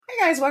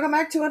guys, welcome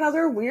back to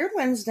another Weird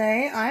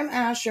Wednesday. I'm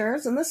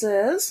Ashers, and this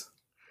is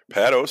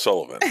Pat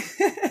O'Sullivan.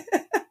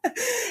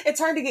 It's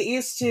hard to get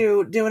used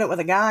to doing it with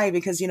a guy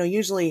because,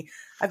 usually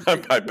I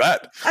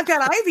bet. I've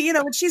got Ivy,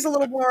 and she's a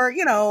little more,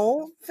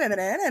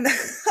 feminine, and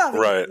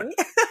Right.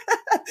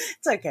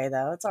 It's okay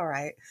though. It's all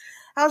right.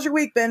 How's your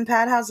week been,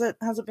 Pat? How's it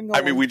been going?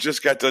 I mean, we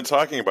just got done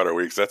talking about our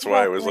weeks. That's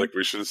why I was like,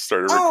 we should have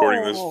started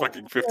recording this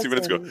fucking 15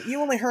 minutes ago. You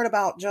only heard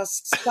about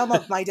just some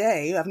of my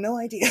day. You have no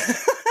idea.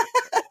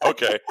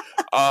 Okay.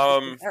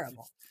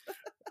 Terrible.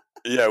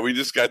 Yeah, we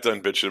just got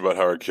done bitching about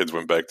how our kids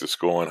went back to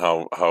school and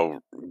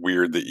how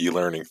weird the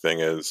e-learning thing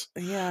is.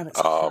 Yeah, that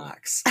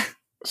sucks.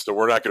 So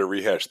we're not going to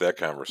rehash that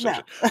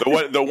conversation.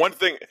 No. The one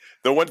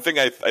thing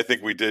I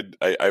think we did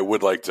I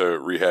would like to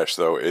rehash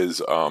though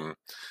is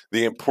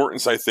the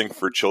importance, I think,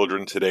 for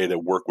children today to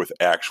work with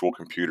actual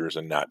computers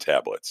and not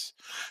tablets,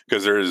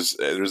 because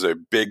there's a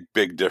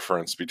big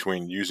difference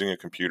between using a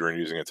computer and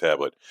using a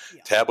tablet.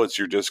 Yeah. Tablets,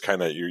 you're just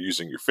you're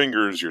using your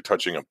fingers, you're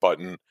touching a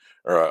button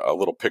or a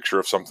little picture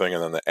of something,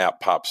 and then the app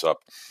pops up.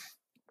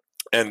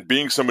 And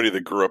being somebody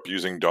that grew up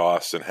using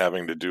DOS and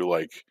having to do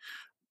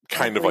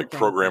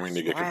programming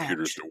to get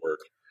computers to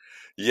work.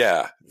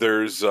 Yeah,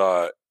 there's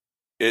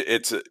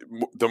it's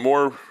the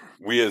more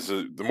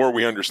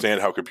we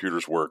understand how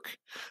computers work,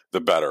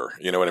 the better.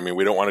 You know what I mean?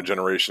 We don't want a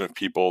generation of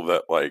people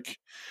that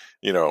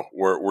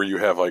where you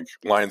have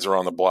lines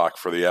around the block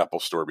for the Apple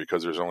store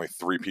because there's only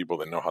 3 people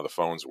that know how the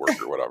phones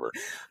work or whatever.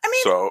 I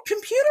mean,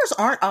 computers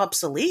aren't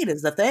obsolete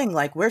is the thing.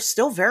 We're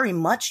still very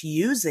much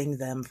using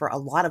them for a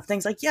lot of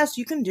things. Yes,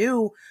 you can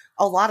do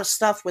a lot of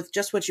stuff with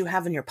just what you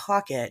have in your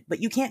pocket, but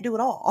you can't do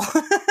it all.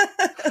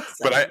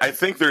 But I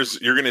think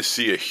you're going to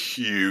see a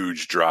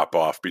huge drop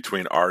off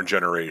between our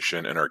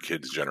generation and our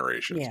kids'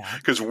 generations. Yeah.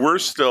 Because we're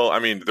still,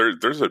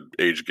 there's an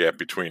age gap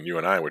between you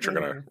and I, which we're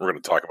going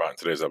to talk about in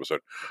today's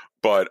episode.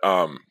 But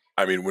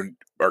when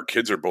our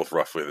kids are both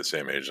roughly the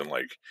same age, and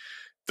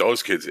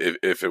those kids,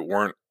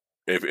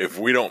 if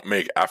we don't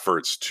make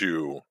efforts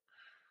to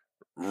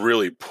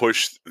really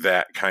push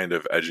that kind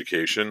of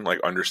education,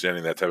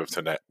 understanding that type of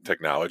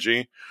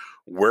technology,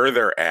 where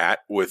they're at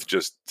with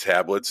just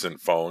tablets and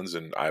phones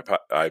and iPod,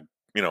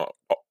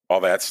 all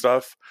that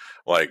stuff,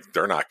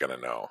 they're not going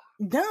to know.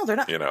 No, they're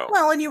not.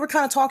 Well, and you were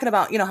kind of talking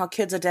about, how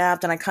kids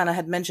adapt. And I kind of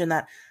had mentioned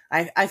that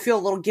I feel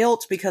a little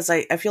guilt because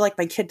I feel like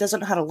my kid doesn't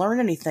know how to learn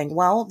anything.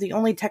 Well, the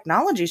only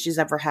technology she's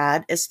ever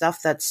had is stuff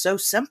that's so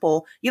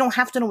simple. You don't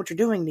have to know what you're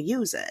doing to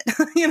use it,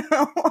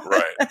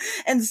 Right.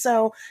 And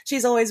so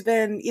she's always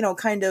been,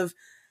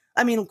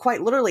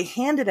 quite literally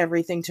handed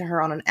everything to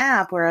her on an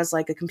app, whereas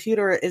a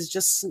computer is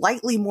just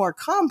slightly more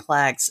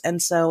complex.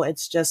 And so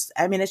it's just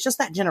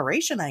that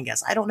generation, I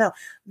guess. I don't know.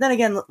 Then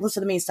again,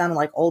 listen to me sounding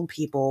like old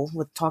people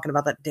with talking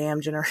about that damn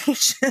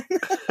generation.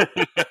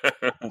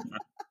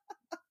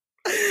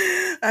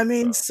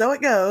 So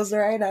it goes,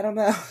 right? I don't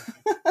know.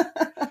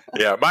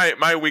 Yeah,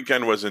 my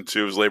weekend wasn't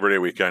too. It was Labor Day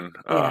weekend,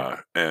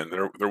 and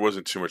there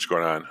wasn't too much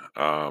going on.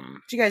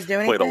 Did you guys do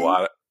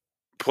anything?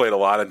 Played a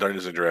lot of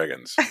Dungeons and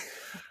Dragons,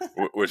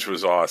 which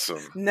was awesome.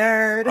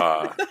 Nerd.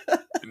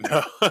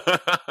 No,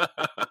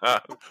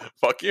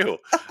 fuck you.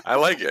 I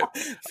like it.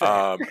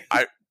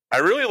 I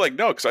really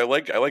because I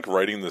like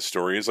writing the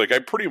stories. I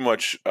pretty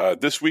much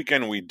this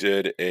weekend we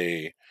did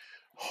a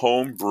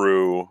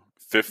homebrew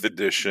 5th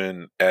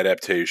edition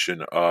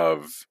adaptation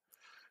of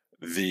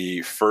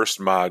the first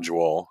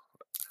module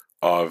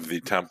of the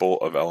Temple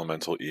of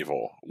Elemental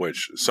Evil,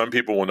 which some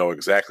people will know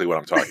exactly what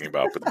I'm talking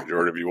about, but the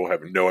majority of you will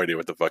have no idea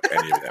what the fuck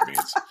any of that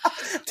means.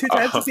 2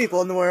 types of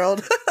people in the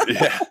world.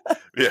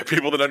 Yeah,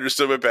 people that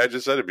understood what Pat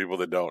just said and people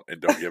that don't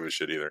give a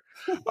shit either.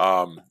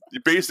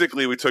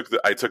 Basically,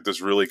 I took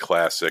this really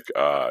classic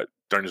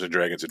Dungeons and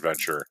Dragons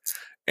adventure,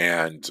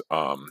 and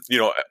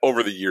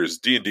over the years,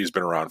 D&D's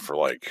been around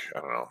for I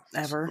don't know,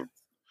 ever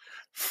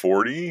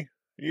 40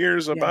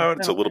 years about.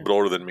 It's a little bit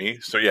older than me,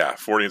 so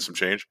 40 and some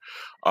change.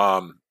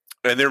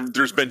 And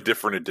there's been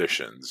different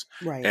editions,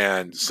 right?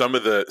 And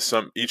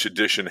each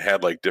edition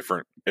had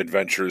different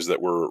adventures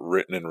that were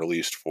written and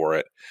released for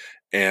it.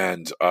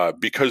 And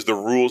because the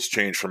rules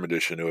change from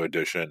edition to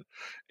edition,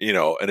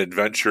 an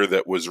adventure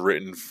that was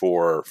written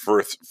for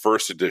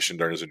first edition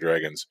Dungeons and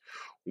Dragons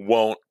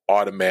won't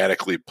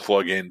automatically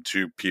plug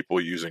into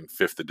people using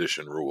 5th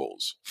edition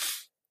rules.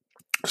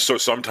 So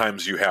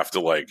sometimes you have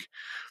to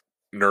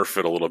nerf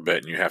it a little bit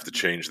and you have to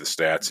change the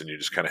stats and you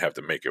just kind of have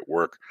to make it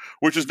work,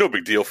 which is no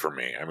big deal for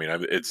me.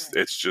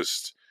 It's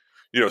just,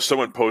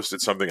 someone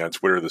posted something on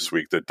Twitter this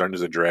week that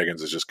Dungeons and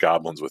Dragons is just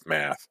goblins with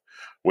math,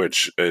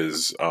 which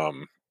is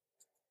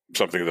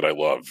something that I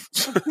love.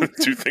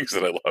 2 things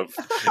that I love: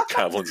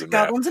 goblins and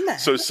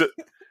math. So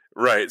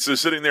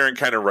sitting there and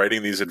kind of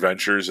writing these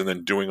adventures and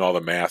then doing all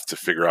the math to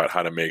figure out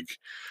how to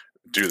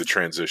do the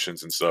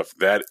transitions and stuff,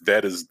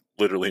 that is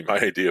literally my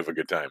idea of a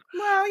good time.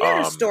 Well, you're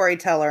a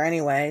storyteller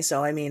anyway,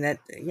 so it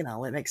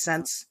makes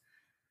sense.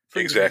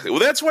 Exactly. Well,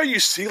 that's why you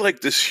see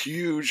this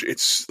huge.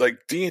 It's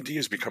D&D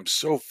has become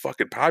so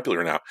fucking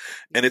popular now,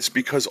 and it's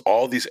because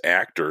all these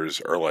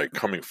actors are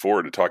coming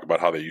forward to talk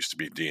about how they used to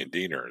be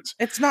D&D nerds.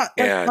 It's not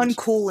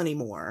uncool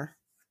anymore.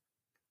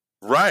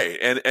 Right.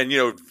 And you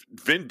know,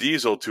 Vin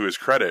Diesel, to his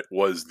credit,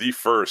 was the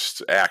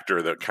first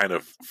actor that kind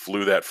of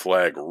flew that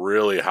flag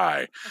really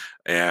high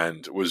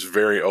and was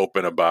very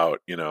open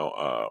about, you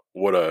know,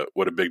 what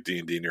a big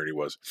D&D nerd he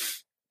was.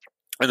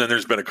 And then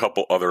there's been a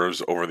couple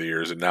others over the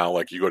years, and now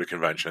like you go to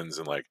conventions,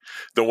 and like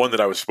the one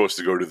that I was supposed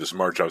to go to this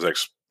March, I was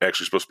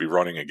actually supposed to be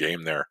running a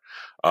game there.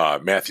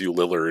 Matthew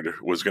Lillard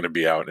was going to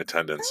be out in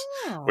attendance,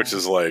 which Oh,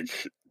 is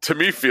like, to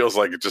me, feels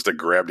like just a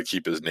grab to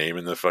keep his name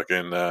in the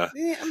fucking yeah,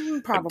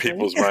 in probably.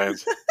 people's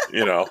minds,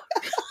 you know.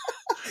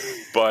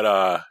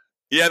 But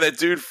yeah, that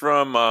dude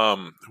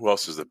from who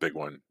else is the big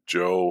one?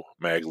 Joe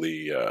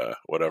Magley,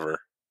 whatever.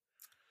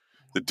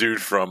 The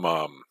dude from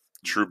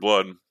True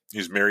Blood.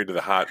 He's married to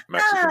the hot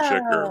Mexican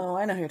chick, or Oh,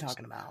 I know who you're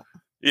talking about.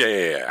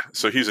 yeah.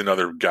 So he's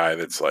another guy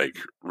that's like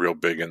real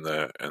big in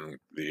the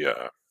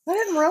I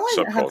didn't realize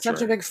it had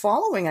such a subculture. big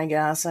following, I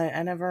guess.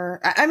 I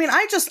never, I mean,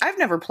 I've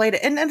never played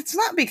it. And it's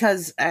not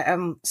because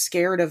I'm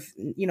scared of,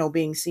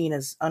 being seen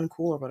as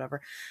uncool or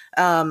whatever.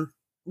 I'm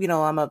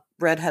a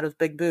redhead with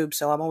big boobs,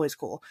 so I'm always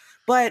cool.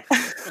 But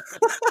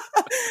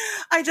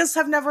I just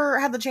have never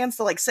had the chance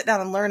to like sit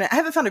down and learn it. I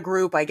haven't found a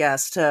group, I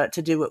guess, to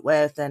do it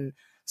with. And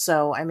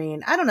so, I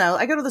mean, I don't know.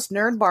 I go to this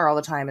nerd bar all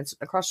the time. It's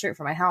across the street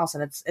from my house,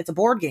 and it's a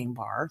board game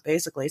bar,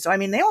 basically. So, I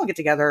mean, they all get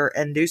together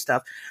and do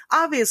stuff.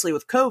 Obviously,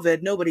 with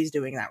COVID, nobody's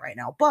doing that right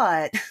now.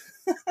 But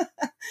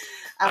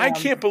I um,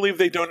 can't believe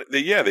they don't.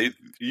 They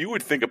you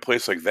would think a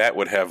place like that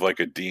would have like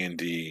a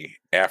D&D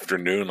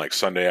afternoon, like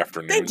Sunday they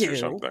afternoons or do.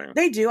 something.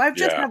 They do. I've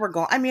just Yeah, never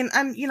gone. I mean,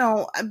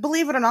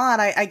 believe it or not,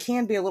 I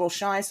can be a little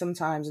shy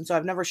sometimes, and so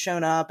I've never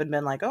shown up and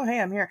been like, "Oh, hey,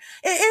 I'm here."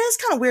 It is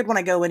kind of weird when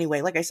I go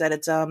anyway. Like I said,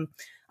 it's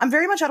I'm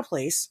very much out of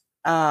place.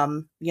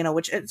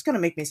 Which it's going to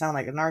make me sound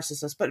like a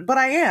narcissist, but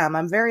I am.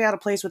 I'm very out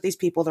of place with these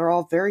people. They're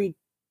all very.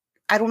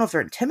 I don't know if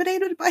they're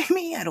intimidated by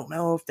me. I don't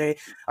know if they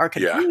are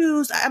yeah.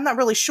 confused. I'm not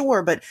really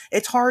sure, but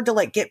it's hard to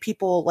like get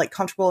people like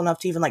comfortable enough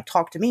to even like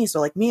talk to me.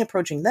 So like me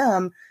approaching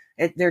them,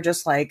 they're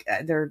just like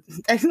I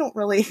don't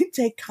really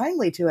take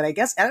kindly to it. I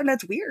guess I don't know.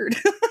 It's weird.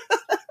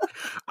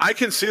 I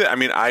can see that. I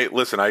mean, I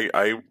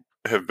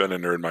have been a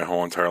nerd my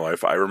whole entire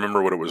life. I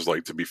remember what it was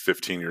like to be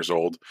 15 years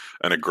old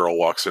and a girl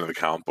walks into the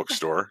comic book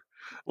store.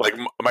 Like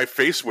my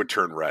face would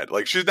turn red.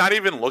 Like she's not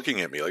even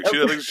looking at me.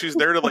 She's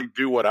there to like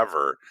do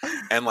whatever,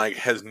 and like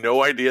has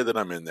no idea that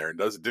I'm in there.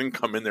 Didn't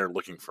come in there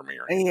looking for me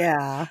or anything.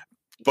 Yeah,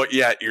 But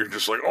yet you're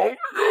just like, oh my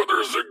god,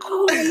 there's a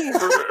girl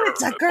over there.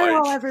 it's a And,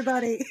 girl. like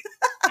Everybody.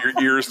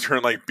 your ears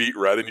turn like beet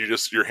red, and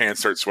your hands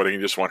start sweating. You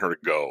just want her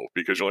to go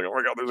because you're like, oh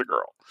my god, there's a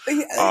girl.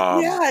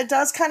 Yeah, it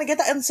does kind of get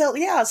that. And so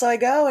yeah, so I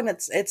go, and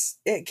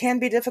it can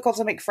be difficult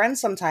to make friends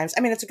sometimes.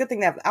 I mean, it's a good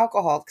thing to have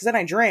alcohol because then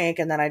I drink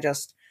and then I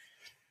just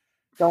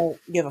don't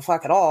give a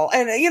fuck at all.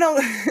 And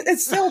it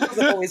still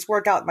doesn't always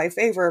work out in my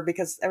favor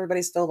because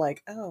everybody's still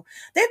like, oh,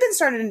 they've been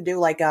starting to do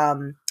like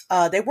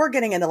they were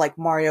getting into like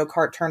Mario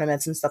Kart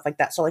tournaments and stuff like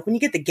that. So like when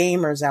you get the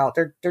gamers out,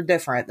 they're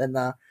different than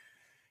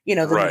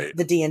Right.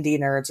 the D&D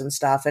nerds and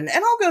stuff. And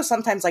I'll go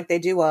sometimes, like they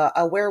do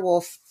a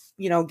werewolf,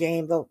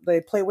 game. They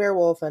play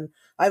werewolf, and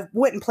I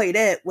went and played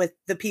it with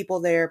the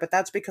people there, but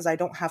that's because I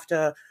don't have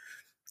to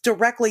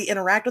directly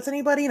interact with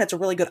anybody, and it's a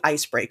really good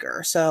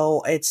icebreaker.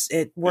 So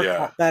it worked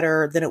Yeah. out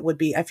better than it would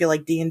be. I feel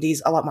like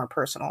D&D's a lot more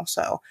personal.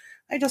 So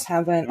I just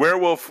haven't.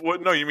 Werewolf.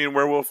 What? No, you mean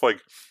werewolf like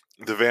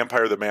the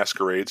Vampire the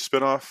Masquerade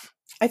spinoff?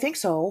 I think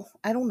so.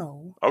 I don't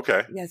know.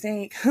 Okay. Yeah, I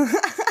think.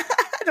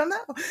 I don't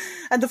know.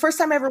 And the first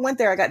time I ever went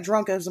there, I got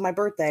drunk. It was my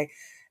birthday.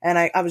 And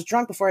I was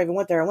drunk before I even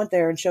went there. I went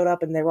there and showed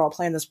up, and they were all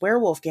playing this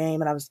werewolf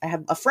game. And I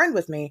had a friend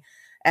with me,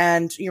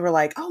 and you were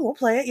like, "Oh, we'll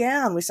play it,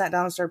 yeah." And we sat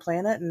down and started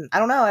playing it. And I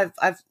don't know,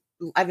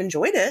 I've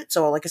enjoyed it.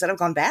 So, like I said, I've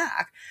gone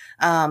back.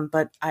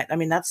 But I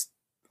mean, that's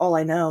all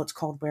I know. It's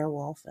called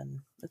Werewolf, and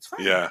it's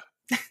fun. Yeah.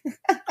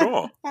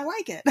 Cool. I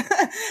like it.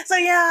 So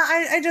yeah,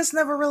 I just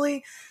never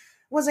really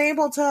was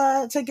able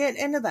to get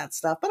into that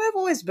stuff. But I've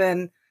always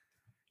been,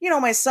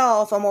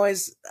 myself. I'm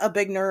always a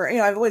big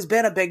nerd. I've always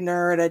been a big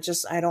nerd.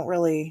 I don't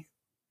really.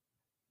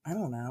 I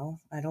don't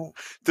know. I don't.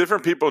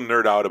 Different people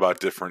nerd out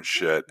about different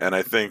shit, and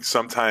I think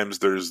sometimes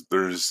there's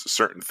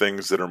certain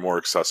things that are more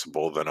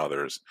accessible than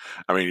others.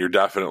 I mean, you're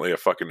definitely a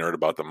fucking nerd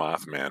about the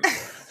Mothman,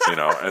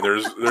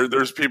 and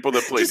there's people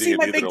that play Did you see D&D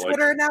my that big are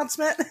Twitter like,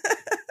 announcement?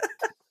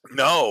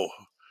 no.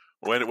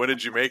 When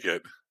did you make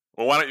it?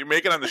 Well, why don't you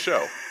make it on the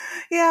show?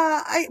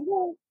 Yeah.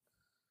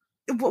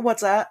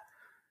 What's that?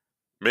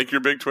 Make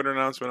your big Twitter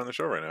announcement on the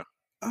show right now.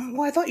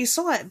 Well, I thought you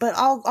saw it, but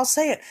I'll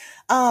say it.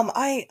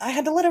 I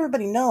had to let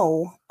everybody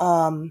know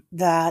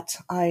that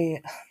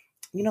the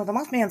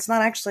Mothman's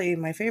not actually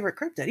my favorite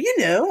cryptid. You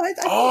knew.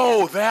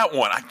 Oh, that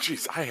one.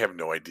 Jeez, I have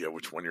no idea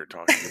which one you're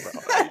talking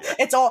about.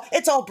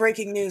 It's all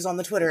breaking news on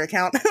the Twitter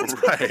account.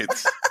 Right.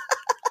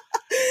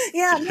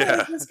 Yeah, no,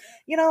 Yeah.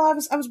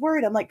 because I was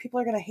worried. I'm like, people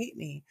are gonna hate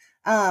me.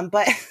 But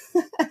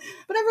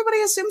but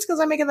everybody assumes because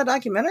I'm making the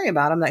documentary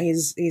about him that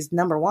he's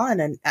number one,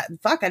 and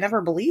fuck, I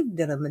never believed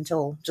in him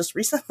until just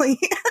recently.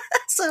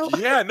 So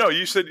Yeah, no,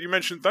 you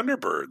mentioned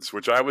Thunderbirds,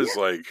 which I was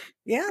like,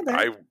 yeah,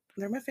 I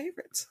they're my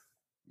favorites.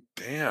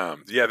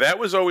 Damn. Yeah, that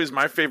was always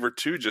my favorite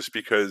too, just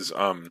because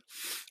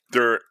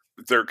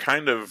they're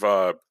kind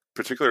of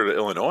particular to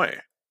Illinois.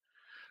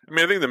 I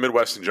mean, I think the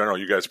Midwest in general,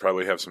 you guys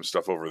probably have some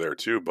stuff over there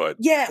too, but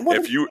Yeah,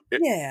 well,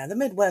 the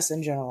Midwest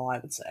in general, I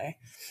would say.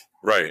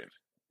 right.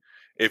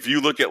 If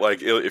you look at like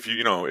if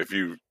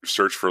you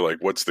search for like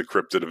what's the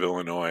cryptid of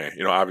Illinois,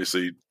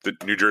 obviously the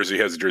New Jersey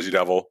has the Jersey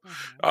Devil,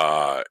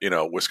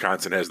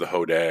 Wisconsin has the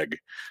Hodag,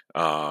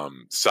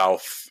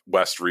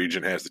 Southwest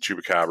region has the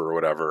Chupacabra or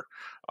whatever,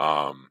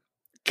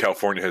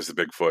 California has the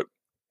Bigfoot,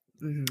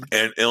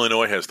 and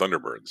Illinois has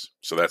Thunderbirds.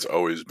 So that's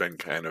always been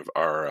kind of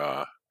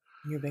our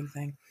your big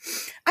thing.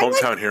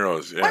 Hometown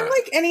heroes. Yeah. I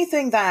like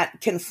anything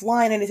that can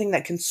fly and anything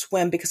that can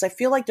swim because I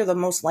feel like they're the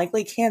most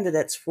likely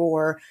candidates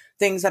for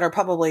things that are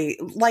probably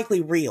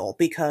likely real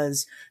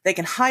because they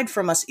can hide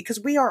from us because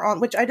we are on,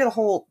 which I did a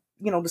whole,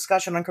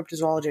 discussion on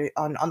cryptozoology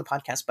on the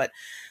podcast, but,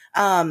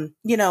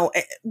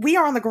 we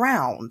are on the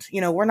ground,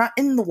 we're not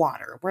in the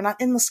water, we're not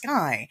in the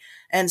sky.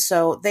 And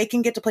so they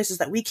can get to places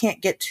that we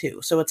can't get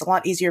to. So it's a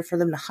lot easier for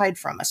them to hide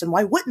from us. And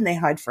why wouldn't they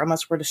hide from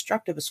us? We're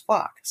destructive as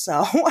fuck.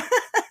 So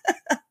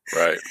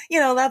right.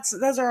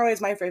 Those are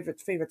always my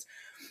favorites.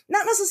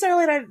 Not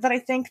necessarily that I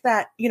think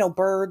that,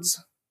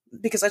 birds,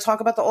 because I talk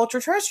about the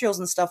ultra terrestrials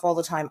and stuff all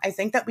the time. I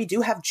think that we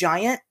do have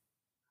giant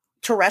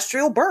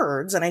terrestrial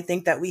birds, and I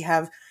think that we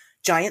have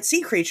giant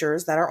sea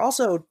creatures that are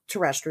also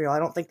terrestrial. I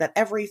don't think that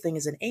everything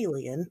is an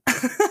alien,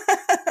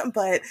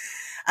 but,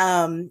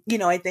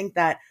 I think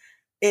that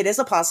it is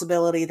a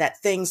possibility that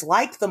things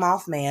like the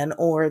Mothman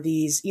or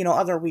these,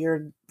 other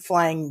weird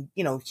flying,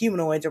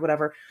 humanoids or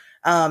whatever,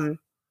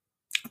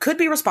 could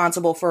be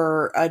responsible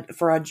for a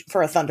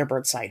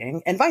Thunderbird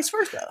sighting and vice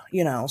versa,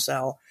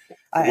 so.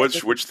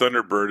 Which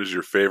Thunderbird is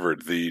your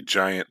favorite? The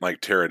giant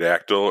like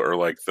pterodactyl or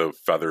like the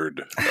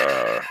feathered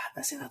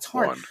that's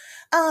hard.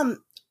 One?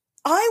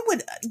 I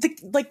would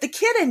the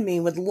kid in me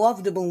would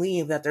love to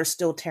believe that there's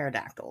still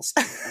pterodactyls.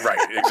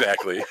 Right,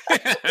 exactly.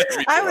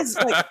 I was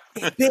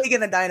like big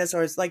into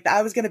dinosaurs. Like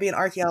I was going to be an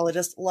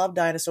archaeologist. Love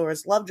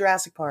dinosaurs. Love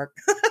Jurassic Park.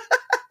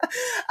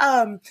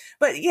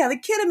 But yeah, the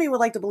kid in me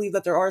would like to believe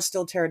that there are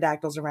still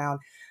pterodactyls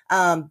around.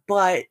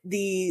 But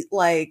the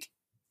like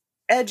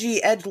edgy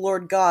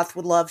edgelord goth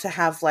would love to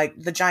have like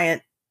the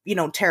giant,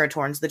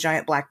 teratorns, the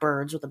giant black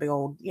birds with the big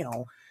old,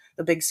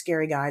 the big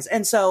scary guys.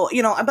 And so,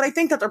 but I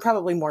think that they're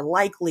probably more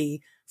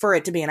likely for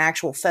it to be an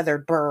actual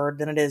feathered bird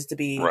than it is to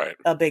be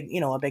a big,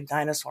 a big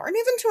dinosaur. And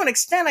even to an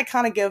extent, I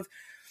kind of give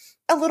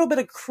a little bit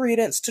of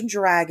credence to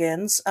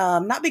dragons,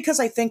 not because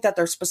I think that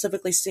they're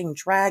specifically seeing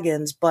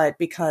dragons, but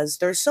because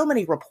there's so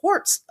many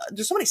reports,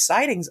 there's so many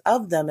sightings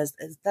of them is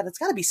that it's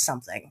got to be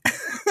something.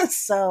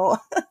 So,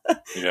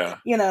 yeah,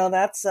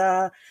 that's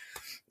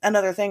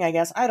another thing, I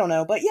guess. I don't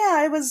know, but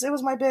yeah, it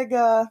was my big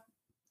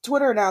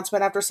Twitter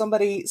announcement after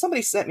somebody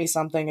sent me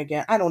something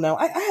again. I don't know.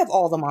 I have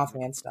all the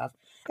Mothman stuff.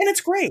 And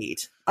it's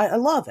great. I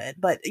love it.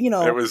 But,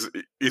 It was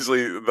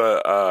easily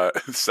the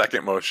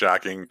second most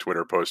shocking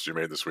Twitter post you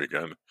made this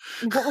weekend.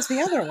 What was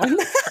the other one?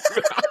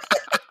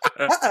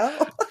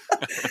 Uh-oh.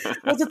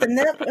 Was it the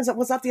nip?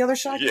 Was that the other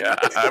shocking? Yeah,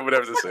 I would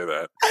have to say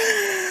that.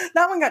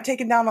 That one got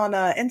taken down on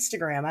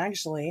Instagram,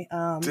 actually.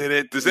 Did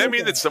it? Does that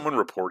mean that someone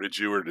reported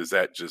you, or does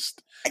that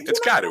just... It's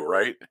got to,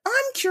 right?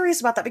 I'm curious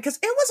about that because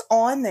it was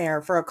on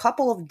there for a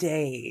couple of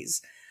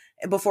days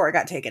before it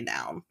got taken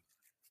down.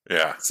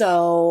 Yeah.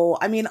 So,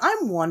 I mean,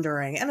 I'm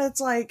wondering, and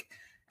it's like,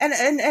 and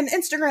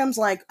Instagram's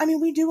like, I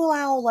mean, we do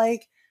allow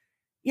like,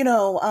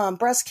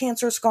 breast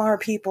cancer scar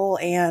people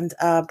and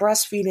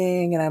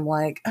breastfeeding, and I'm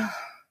like,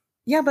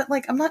 yeah, but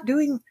like, I'm not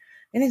doing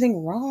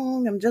anything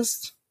wrong.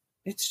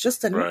 It's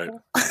just a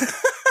nipple. Right.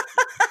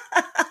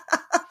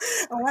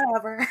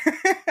 Whatever.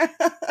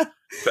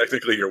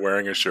 Technically, you're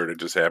wearing a shirt. It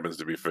just happens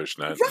to be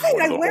fishnet. Right,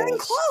 I'm wearing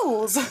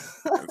clothes.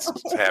 It's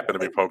just happened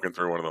to be poking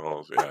through one of the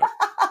holes. Yeah.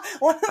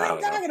 What am I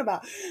talking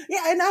about?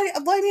 Yeah, and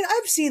I mean,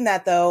 I've seen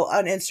that though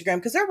on Instagram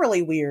because they're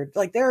really weird.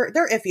 Like they're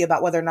iffy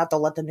about whether or not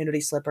they'll let the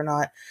nudity slip or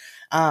not.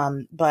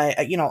 But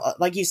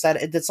like you said,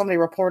 did somebody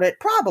report it?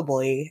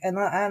 Probably, and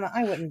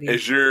I wouldn't be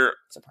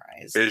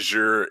surprised. Is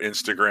your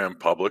Instagram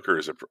public or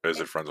is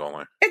it friends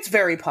only? It's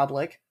very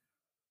public.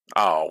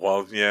 Oh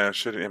well, yeah.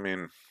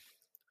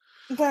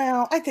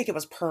 Well, I think it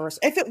was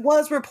if it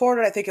was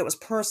reported, I think it was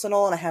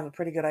personal, and I have a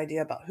pretty good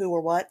idea about who or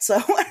what. So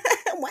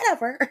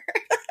whatever.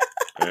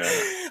 Yeah.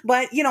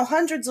 But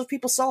hundreds of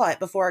people saw it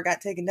before it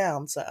got taken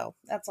down, so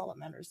that's all that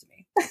matters to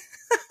me.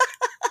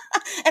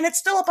 And it's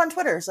still up on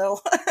Twitter, so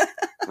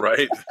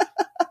right.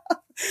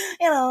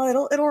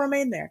 It'll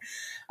remain there.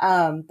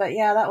 But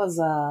yeah, that was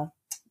that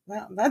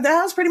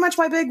was pretty much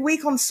my big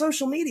week on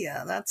social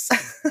media. That's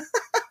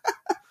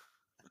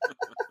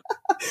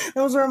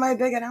those were my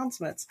big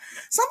announcements.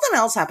 Something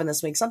else happened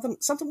this week. Something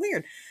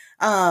weird.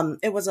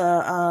 It was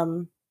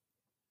not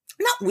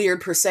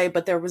weird per se,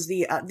 but there was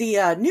the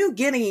New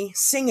Guinea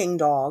singing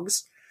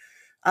dogs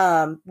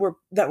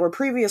were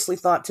previously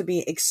thought to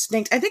be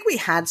extinct. I think we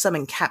had some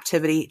in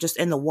captivity, just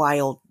in the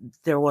wild.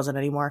 There wasn't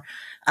anymore.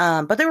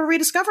 But they were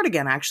rediscovered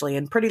again, actually,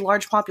 in pretty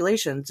large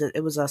populations.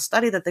 It was a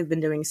study that they've been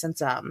doing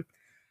since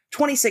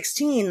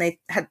 2016, they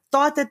had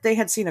thought that they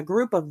had seen a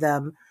group of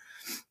them.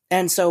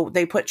 And so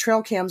they put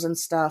trail cams and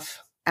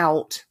stuff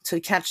out to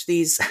catch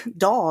these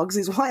dogs,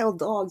 these wild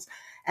dogs.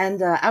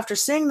 And after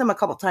seeing them a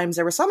couple times,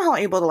 they were somehow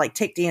able to like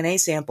take DNA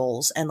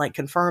samples and like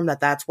confirm that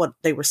that's what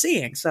they were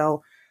seeing.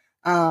 So,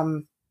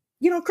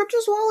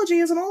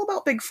 cryptozoology isn't all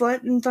about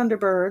Bigfoot and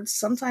Thunderbirds.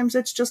 Sometimes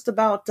it's just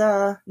about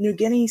New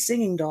Guinea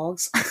singing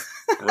dogs.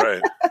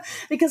 Right.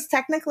 Because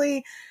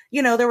technically,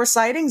 there were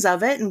sightings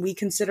of it and we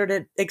considered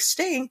it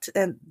extinct,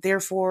 and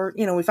therefore,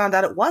 we found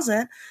out it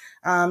wasn't.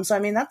 So, I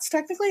mean, that's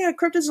technically a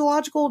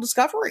cryptozoological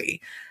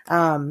discovery.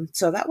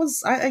 So that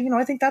was,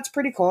 I think that's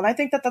pretty cool. And I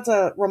think that that's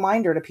a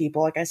reminder to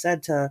people, like I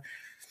said, to,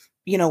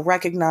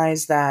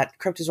 recognize that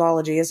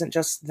cryptozoology isn't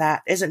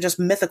just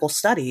mythical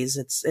studies.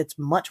 It's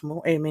much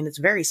more, I mean, it's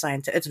very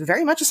scientific. It's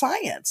very much a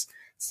science.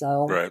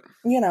 So, right.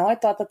 I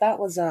thought that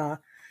was a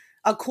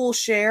cool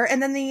share. And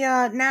then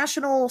the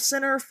National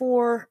Center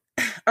for,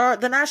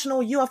 the National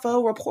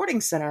UFO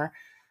Reporting Center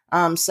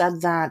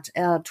said that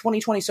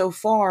 2020 so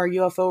far,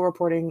 UFO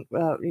reporting,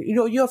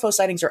 UFO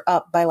sightings are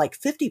up by like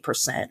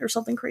 50% or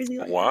something crazy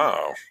like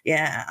wow.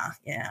 that.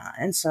 Yeah.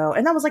 And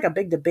that was like a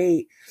big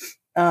debate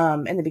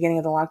in the beginning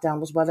of the lockdown,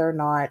 was whether or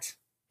not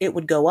it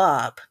would go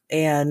up.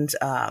 And,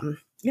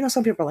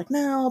 some people are like,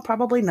 no,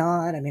 probably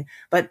not. I mean,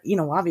 but,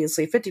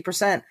 obviously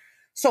 50%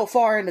 so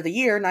far into the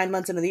year, 9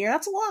 months into the year,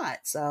 that's a lot.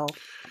 So,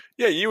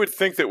 yeah, you would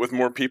think that with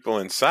more people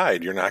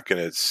inside, you're not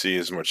going to see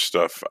as much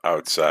stuff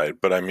outside.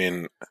 But I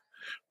mean,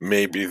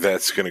 maybe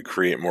that's going to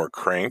create more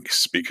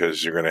cranks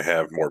because you're going to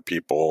have more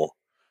people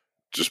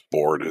just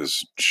bored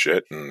as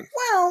shit. And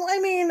well, I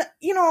mean,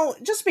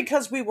 just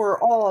because we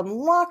were all on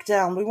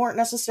lockdown, we weren't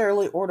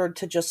necessarily ordered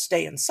to just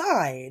stay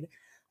inside.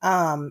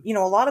 A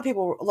lot of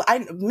people,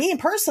 me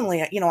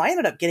personally, I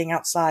ended up getting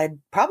outside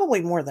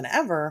probably more than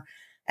ever.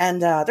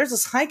 And there's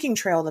this hiking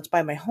trail that's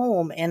by my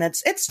home, and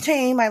it's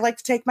tame. I like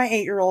to take my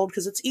 8-year-old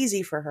because it's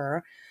easy for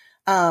her.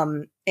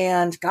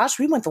 And gosh,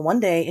 we went the one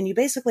day and you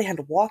basically had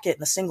to walk it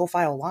in a single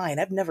file line.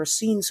 I've never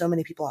seen so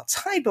many people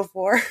outside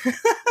before.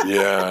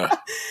 Yeah.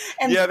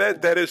 Yeah,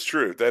 that is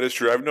true. That is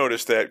true. I've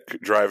noticed that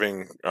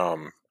driving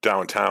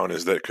downtown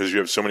is that because you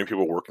have so many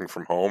people working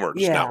from home or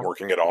just not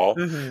working at all,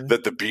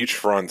 that the beach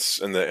fronts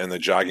and the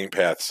jogging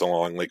paths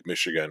along Lake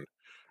Michigan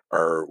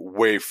are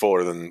way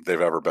fuller than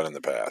they've ever been in the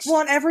past. Well,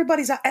 and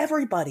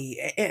everybody,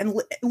 and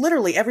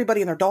literally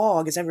everybody and their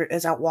dog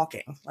is out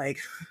walking, like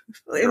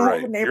in all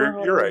the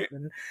neighborhoods. You're right.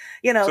 And,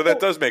 so that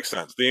does make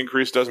sense. The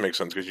increase does make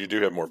sense because you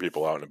do have more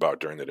people out and about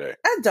during the day.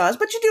 It does,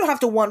 but you do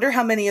have to wonder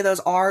how many of those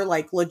are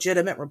like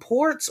legitimate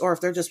reports, or if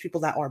they're just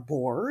people that are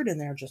bored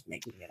and they're just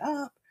making it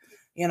up.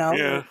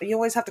 Yeah. You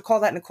always have to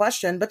call that into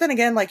question. But then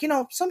again, like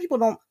some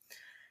people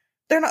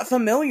they're not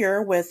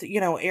familiar with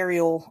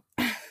aerial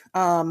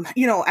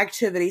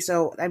activity.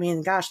 So, I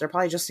mean, gosh, they're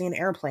probably just seeing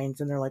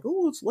airplanes and they're like,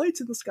 oh, it's lights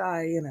in the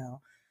sky,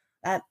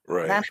 that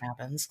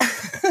happens.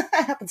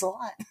 That happens a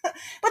lot.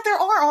 But there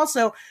are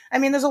also, I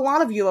mean, there's a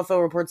lot of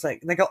UFO reports that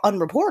go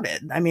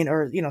unreported. I mean,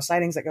 or,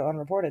 sightings that go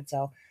unreported.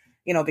 So,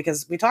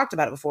 because we talked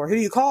about it before, who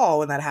do you call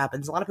when that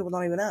happens? A lot of people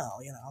don't even know,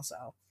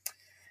 so.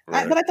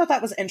 Right. But I thought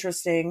that was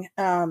interesting.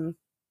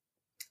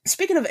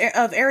 Speaking of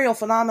aerial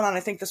phenomenon,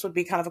 I think this would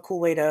be kind of a cool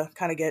way to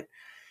kind of get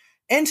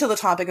into the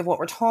topic of what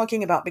we're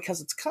talking about,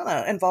 because it's kind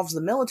of involves the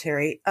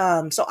military.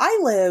 So I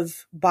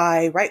live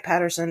by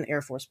Wright-Patterson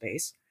Air Force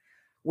Base,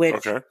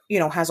 which,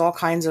 has all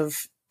kinds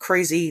of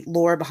crazy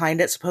lore behind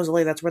it.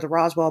 Supposedly that's where the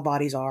Roswell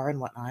bodies are and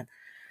whatnot.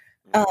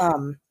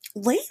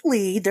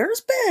 Lately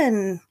there's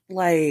been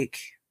like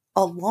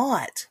a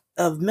lot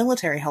of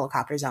military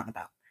helicopters out and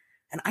about,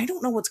 and I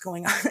don't know what's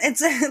going on.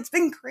 It's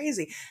been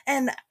crazy.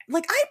 And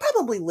like, I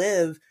probably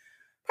live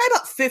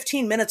about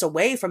 15 minutes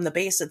away from the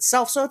base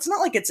itself. So it's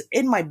not like it's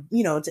in my,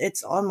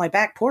 it's on my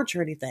back porch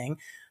or anything,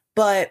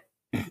 but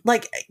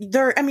like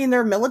there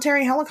are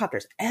military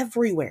helicopters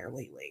everywhere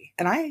lately.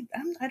 And I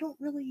don't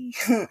really,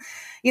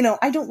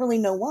 I don't really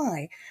know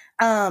why.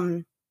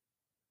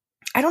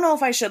 I don't know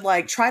if I should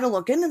like try to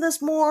look into this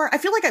more. I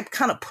feel like I've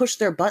kind of pushed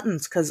their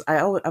buttons because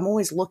I'm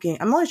always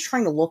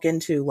trying to look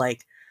into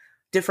like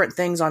different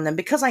things on them,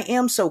 because I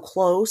am so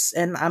close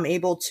and I'm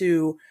able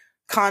to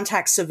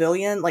contact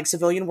civilian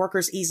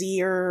workers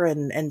easier,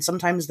 and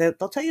sometimes they'll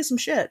tell you some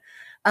shit.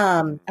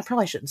 I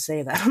probably shouldn't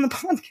say that on the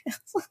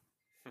podcast.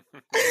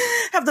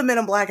 Have the Men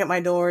in Black at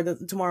my door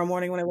tomorrow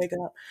morning when I wake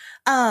up.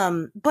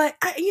 But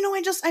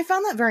I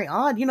found that very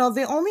odd.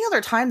 The only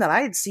other time that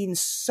I had seen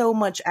so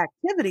much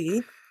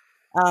activity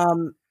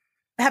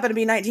happened to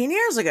be 19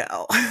 years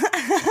ago,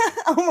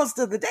 almost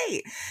to the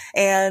date.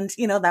 And,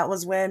 that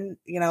was when,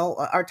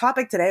 our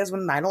topic today is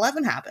when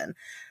 9/11 happened.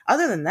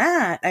 Other than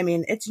that, I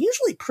mean, it's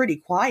usually pretty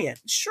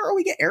quiet. Sure,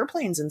 we get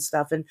airplanes and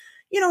stuff, and,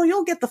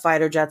 you'll get the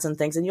fighter jets and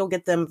things, and you'll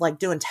get them like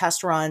doing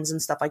test runs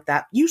and stuff like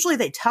that. Usually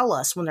they tell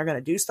us when they're going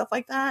to do stuff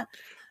like that.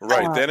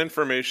 Right. That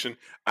information,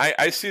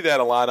 I see that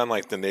a lot on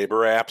like the neighbor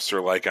apps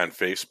or like on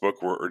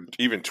Facebook or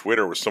even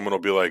Twitter, where someone will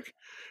be like,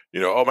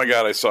 Oh my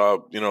God, I saw,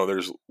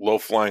 there's low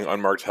flying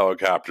unmarked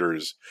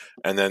helicopters,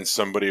 and then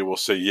somebody will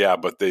say, yeah,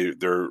 but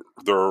they're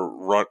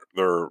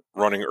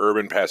running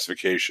urban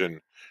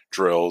pacification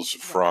drills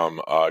Right.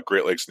 from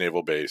Great Lakes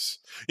Naval Base.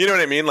 You know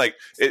what I mean? Like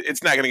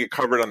it's not going to get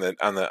covered on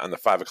the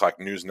 5 o'clock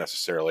news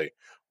necessarily,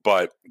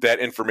 but that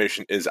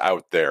information is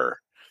out there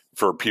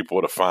for people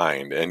to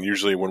find. And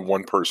usually, when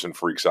one person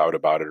freaks out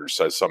about it or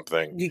says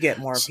something, You get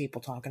more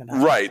people talking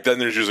about it. right, then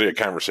there's usually a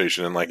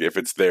conversation, and like if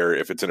it's there,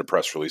 if it's in a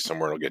press release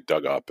somewhere, it'll get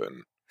dug up,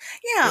 and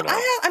Yeah, you know,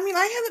 I mean,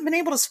 I haven't been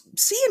able to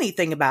see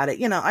anything about it,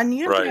 and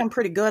usually right, I'm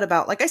pretty good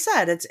about, like I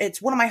said,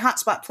 it's one of my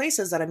hotspot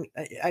places that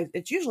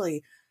it's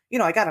usually,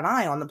 I got an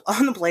eye on the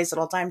on the place at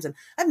all times, and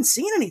I haven't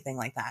seen anything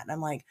like that. And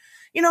I'm like,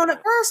 and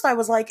at first I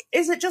was like,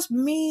 is it just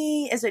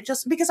me? Is it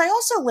just because I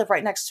also live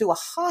right next to a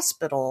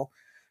hospital,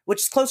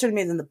 which is closer to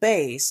me than the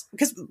base?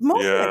 Because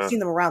mostly I've yeah, seen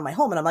them around my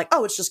home, and I'm like,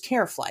 oh, it's just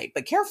care flight,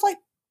 but care flight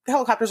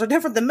helicopters are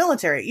different than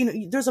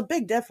military. There's a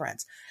big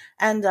difference.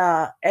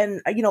 The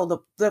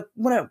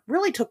when I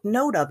really took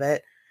note of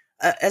it,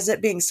 as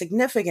it being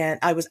significant,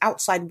 I was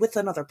outside with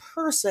another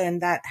person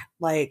that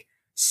like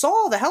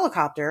saw the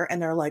helicopter,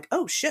 and they're like,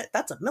 "Oh shit,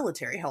 that's a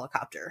military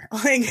helicopter!"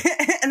 Like,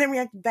 and they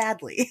react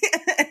badly.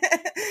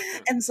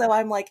 And so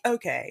I'm like,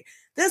 "Okay,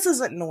 this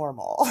isn't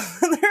normal.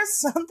 There's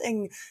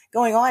something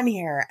going on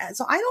here." And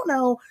so I don't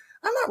know.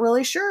 I'm not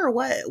really sure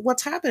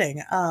what's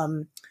happening.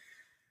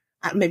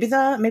 Maybe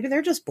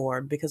they're just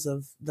bored because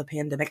of the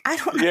pandemic. I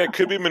don't yeah. It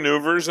could know. be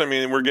maneuvers. I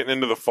mean, we're getting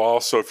into the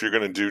fall, so if you're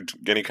going to do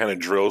any kind of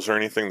drills or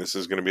anything, this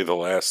is going to be the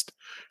last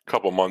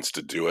couple months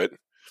to do it.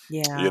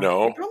 Yeah, it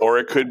probably Or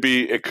it could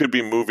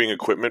be moving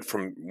equipment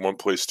from one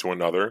place to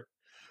another.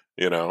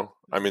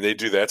 I mean, they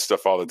do that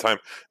stuff all the time.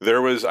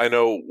 I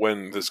know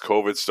when this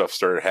COVID stuff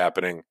started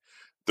happening,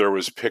 there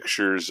was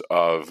pictures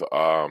of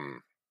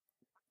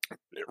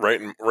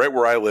right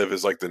where I live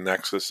is like the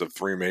nexus of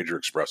three major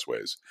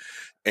expressways,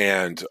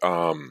 and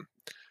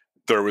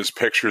there was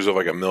pictures of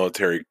like a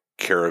military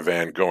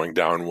caravan going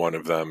down one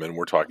of them, and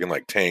we're talking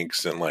like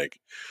tanks and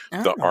like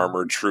the Oh,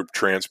 armored troop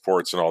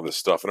transports and all this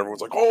stuff, and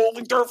everyone's like,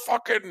 holy, they're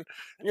fucking,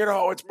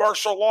 it's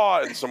martial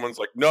law, and someone's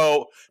like,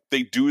 no,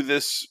 they do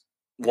this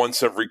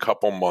once every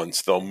couple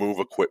months. They'll move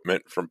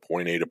equipment from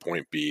point A to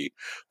point B.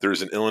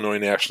 There's an Illinois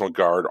National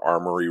Guard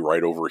armory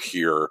right over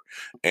here,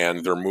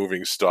 and they're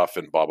moving stuff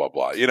and blah blah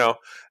blah,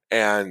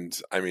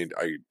 and I mean,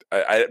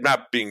 I'm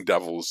not being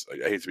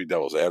I hate to be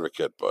devil's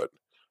advocate, but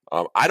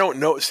I don't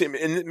know. See,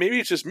 and maybe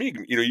it's just me.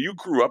 You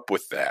grew up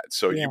with that,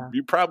 so you yeah.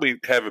 you probably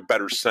have a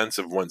better sense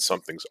of when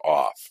something's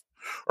off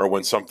or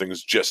when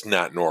something's just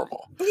not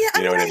normal. Yeah, I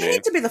You know mean, what I I mean?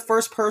 hate to be the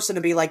first person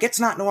to be like, it's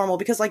not normal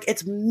because, like,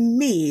 it's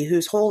me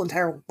whose whole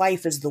entire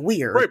life is the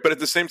weird. Right, but at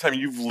the same time,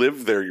 you've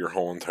lived there your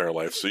whole entire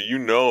life, so you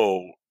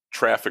know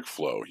traffic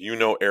flow, you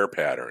know air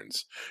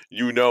patterns,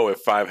 you know if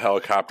 5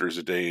 helicopters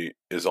a day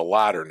is a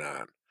lot or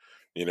not.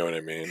 You know what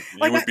I mean? You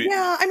Like, would be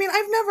yeah, I mean,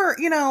 I've never,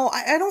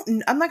 I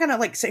don't, I'm not gonna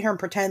like sit here and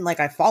pretend like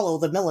I follow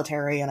the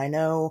military and I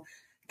know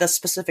the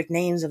specific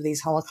names of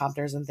these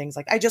helicopters and things.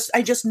 Like, I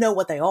just know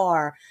what they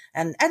are,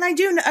 and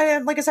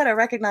like I said, I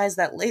recognize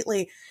that lately,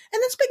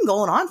 and it's been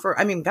going on for,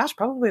 I mean, gosh,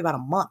 probably about a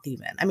month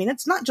even. I mean,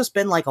 it's not just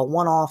been like a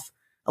one-off,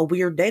 a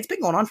weird day. It's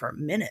been going on for a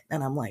minute,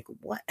 and I'm like,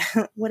 what,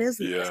 what is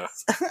yeah.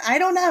 this? I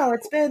don't know.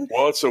 It's been,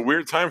 Well, it's a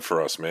weird time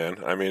for us,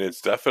 man. I mean,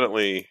 it's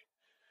definitely.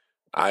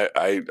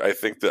 I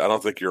think that I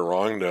don't think you're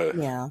wrong to.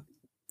 yeah,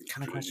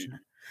 kind of question it.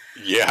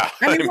 Yeah,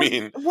 I I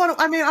mean, mean,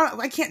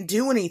 I can't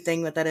do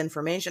anything with that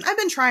information. I've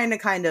been trying to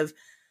kind of,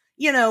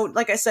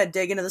 like I said,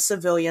 dig into the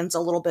civilians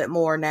a little bit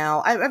more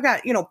now. I've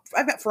got,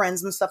 I've got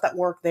friends and stuff that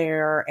work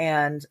there,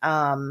 and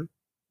and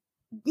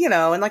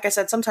like I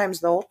said, sometimes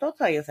they'll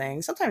tell you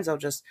things. Sometimes they'll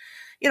just,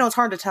 it's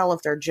hard to tell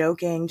if they're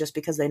joking just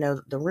because they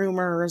know the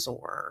rumors,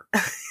 or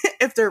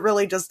if they're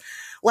really just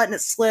letting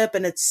it slip,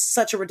 and it's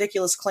such a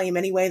ridiculous claim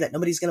anyway that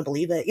nobody's going to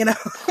believe it. You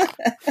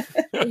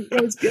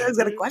always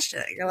got to question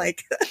it. You're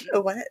like,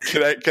 what?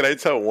 can I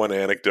tell one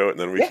anecdote and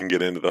then we Yeah, can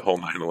get into the whole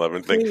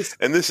 9/11 thing? please.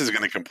 And this is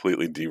going to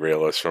completely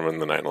derail us from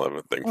the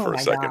 9/11 thing Oh for a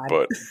my second, god.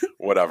 but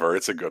whatever,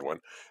 it's a good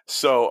one.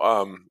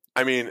 So,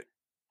 I mean,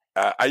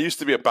 I used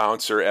to be a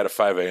bouncer at a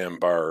 5 a.m.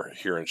 bar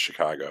here in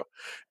Chicago,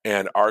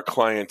 and our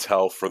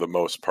clientele, for the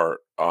most part,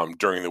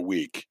 during the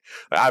week,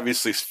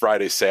 obviously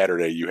Friday,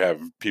 Saturday, you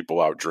have people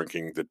out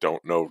drinking that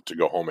don't know to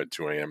go home at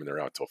 2 a.m. and they're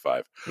out till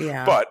 5.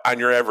 Yeah. But on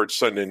your average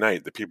Sunday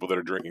night, the people that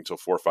are drinking till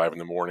 4 or 5 in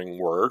the morning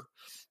were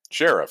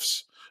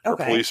sheriffs or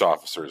Okay. police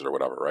officers or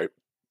whatever, right?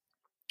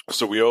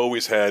 So we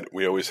always had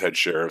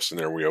sheriffs in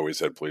there, we always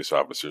had police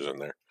officers in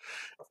there,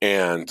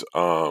 and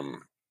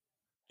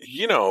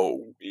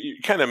you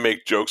kind of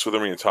make jokes with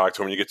them and you talk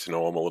to them, you get to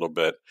know them a little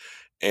bit.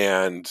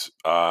 And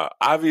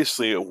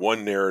obviously,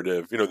 one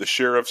narrative, the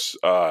sheriffs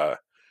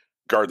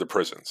guard the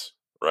prisons,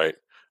 right?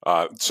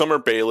 Some are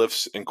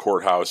bailiffs in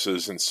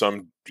courthouses, and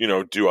some,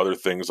 do other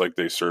things like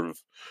they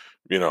serve,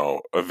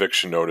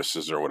 eviction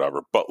notices or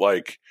whatever. But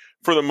like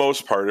for the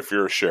most part, if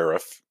you're a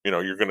sheriff,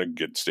 you're going to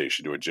get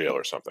stationed to a jail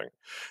or something.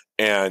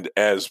 And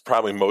as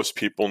probably most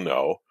people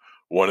know,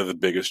 one of the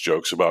biggest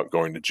jokes about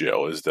going to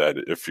jail is that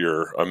if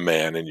you're a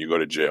man and you go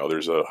to jail,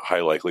 there's a high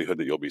likelihood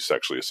that you'll be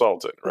sexually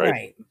assaulted, right?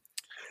 Right.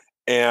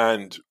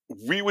 And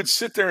we would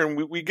sit there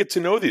and we get to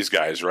know these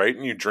guys, right?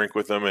 And you drink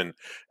with them, and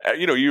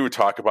you would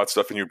talk about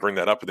stuff and you bring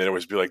that up, and they'd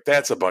always be like,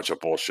 "That's a bunch of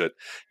bullshit.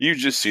 You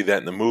just see that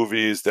in the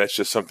movies. That's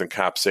just something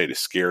cops say to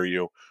scare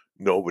you.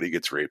 Nobody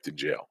gets raped in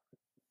jail.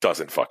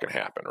 Doesn't fucking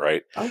happen,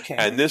 right?" Okay.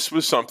 And this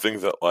was something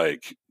that,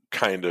 like,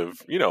 kind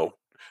of,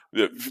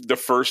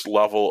 the first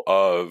level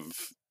of,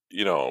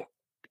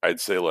 I'd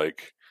say,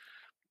 like,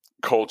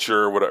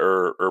 culture,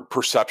 whatever, or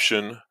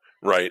perception,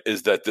 right,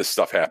 is that this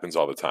stuff happens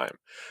all the time.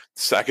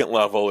 Second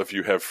level, if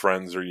you have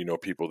friends or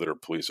people that are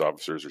police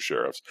officers or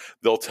sheriffs,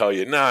 they'll tell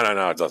you,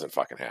 no, it doesn't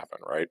fucking happen,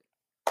 right?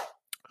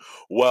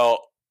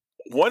 Well,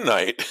 one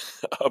night,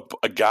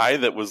 a guy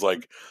that was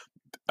like,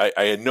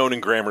 I had known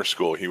in grammar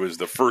school, he was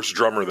the first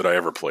drummer that I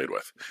ever played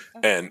with.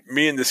 And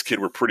me and this kid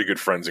were pretty good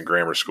friends in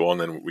grammar school, and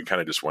then we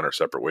kind of just went our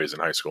separate ways in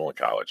high school and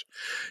college.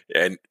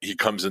 And he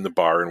comes in the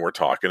bar, and we're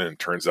talking, and it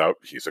turns out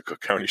he's a Cook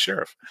County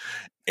sheriff.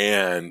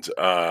 And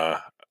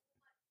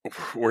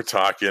we're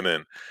talking,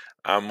 and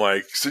I'm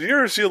like, "So do you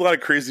ever see a lot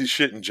of crazy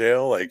shit in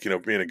jail, like,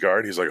 being a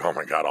guard?" He's like, "Oh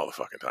my God, all the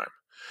fucking time."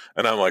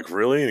 And I'm like,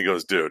 "Really?" And he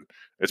goes, "Dude,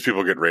 it's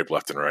people getting raped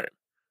left and right."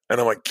 And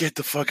I'm like, "Get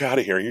the fuck out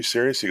of here. Are you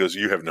serious?" He goes,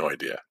 "You have no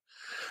idea."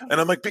 And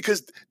I'm like,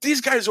 "Because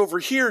these guys over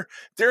here,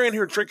 they're in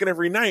here drinking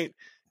every night.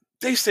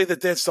 They say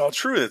that that's all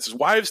true. It's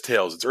wives'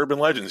 tales. It's urban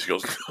legends." He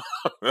goes,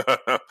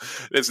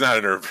 it's not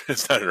an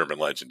urban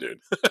legend,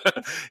 dude."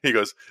 He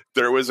goes,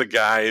 "There was a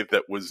guy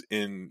that was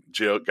in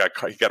jail.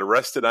 He got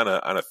arrested on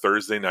a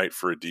Thursday night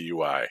for a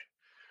DUI.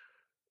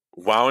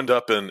 Wound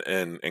up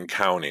in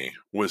county.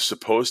 Was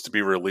supposed to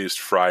be released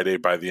Friday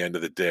by the end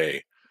of the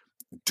day.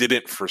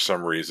 Didn't for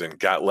some reason.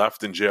 Got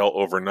left in jail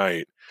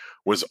overnight.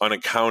 Was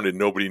unaccounted.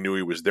 Nobody knew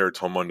he was there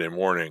till Monday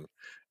morning.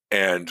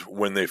 And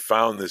when they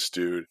found this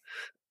dude,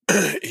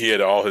 he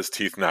had all his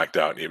teeth knocked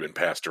out and he had been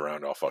passed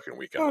around all fucking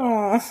weekend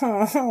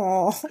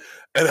long."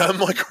 And I'm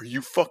like, "Are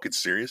you fucking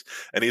serious?"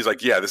 And he's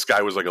like, "Yeah, this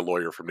guy was like a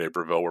lawyer from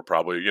Naperville. We're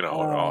probably,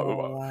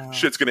 Wow.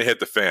 shit's going to hit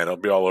the fan. It'll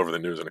be all over the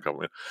news in a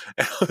couple minutes."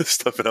 And all this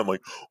stuff. And I'm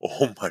like,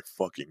 "Oh my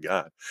fucking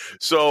God."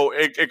 So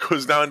it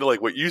goes down to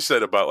like what you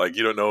said about like,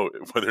 you don't know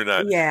whether or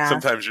not Yeah.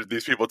 sometimes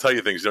these people tell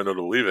you things, you don't know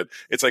to believe it.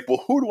 It's like,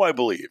 well, who do I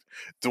believe?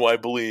 Do I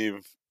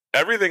believe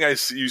everything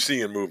you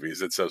see in movies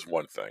that says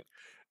one thing?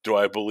 Do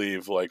I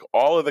believe like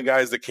all of the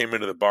guys that came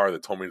into the bar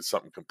that told me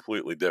something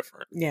completely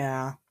different?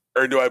 Yeah.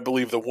 Or do I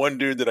believe the one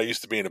dude that I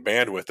used to be in a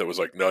band with that was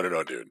like, no,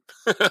 dude?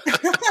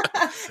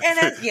 And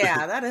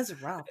that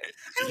is rough.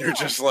 You're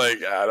just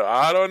like,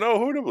 I don't know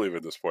who to believe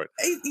at this point.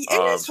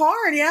 It's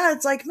hard. Yeah.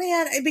 It's like,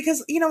 man,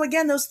 because,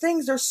 again, those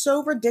things are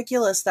so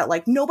ridiculous that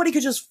like nobody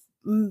could just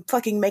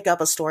fucking make up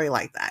a story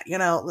like that.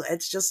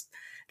 It's just,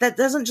 that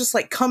doesn't just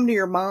like come to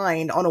your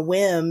mind on a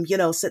whim,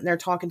 sitting there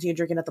talking to you,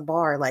 drinking at the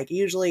bar. Like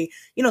usually,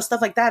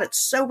 stuff like that. It's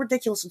so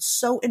ridiculous. It's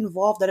so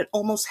involved that it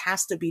almost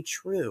has to be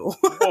true.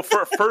 Well,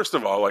 first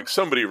of all, like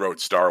somebody wrote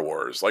Star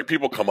Wars. Like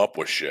people come up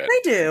with shit. They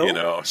do.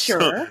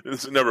 Sure. So,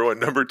 this is number one.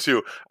 Number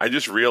two, I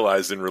just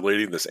realized in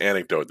relating this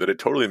anecdote that it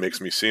totally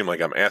makes me seem like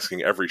I'm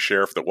asking every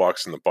sheriff that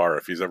walks in the bar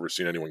if he's ever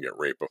seen anyone get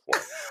raped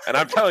before. And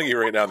I'm telling you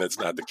right now, that's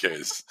not the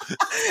case.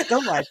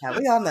 Don't like that.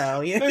 We all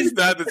know. It's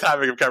not the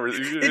topic of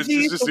conversation. Did you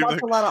used to watch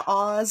a lot of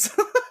Oz?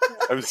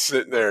 I'm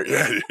sitting there.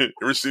 Yeah, you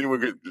ever seen anyone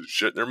get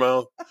shit in their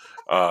mouth?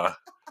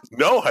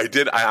 No, I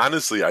did.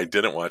 I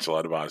didn't watch a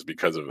lot of Oz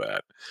because of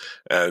that.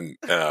 And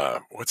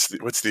what's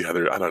the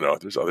other? I don't know.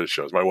 There's other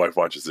shows. My wife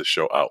watches this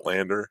show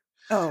Outlander.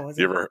 Oh,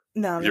 you ever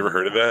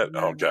heard of that?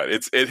 No. Oh God,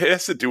 it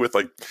has to do with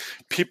like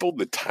people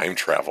that time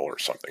travel or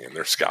something, and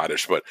they're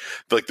Scottish. But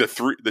like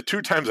the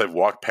two times I've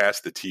walked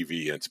past the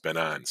TV and it's been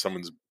on,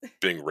 someone's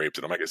being raped,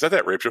 and I'm like, "Is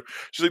that rape show?"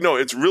 She's like, "No,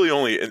 it's really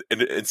only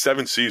in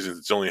 7 seasons.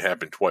 It's only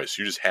happened twice.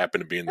 You just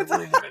happen to be in the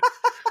room when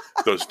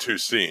those 2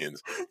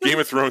 scenes. Game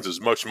of Thrones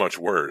is much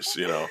worse,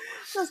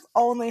 Just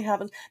only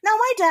happens. Now,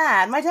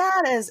 my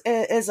dad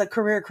is a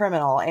career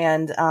criminal,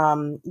 and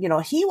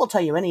he will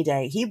tell you any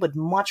day he would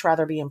much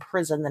rather be in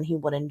prison than he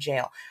would in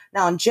jail.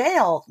 Now, in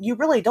jail, you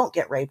really don't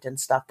get raped and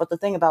stuff, but the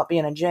thing about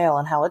being in jail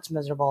and how it's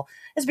miserable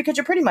is because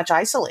you're pretty much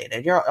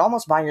isolated. You're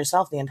almost by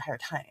yourself the entire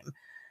time.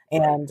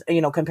 And,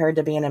 compared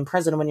to being in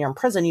prison, when you're in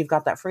prison, you've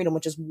got that freedom,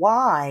 which is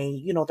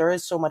why, there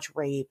is so much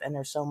rape and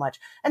there's so much.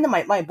 And then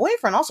my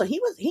boyfriend also,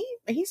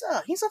 he's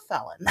a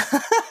felon.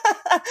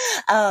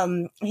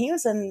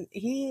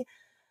 He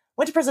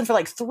went to prison for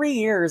like 3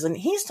 years, and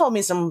he's told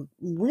me some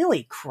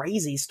really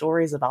crazy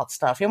stories about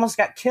stuff. He almost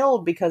got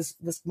killed because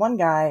this one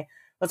guy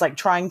was like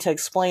trying to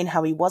explain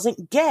how he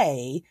wasn't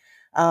gay.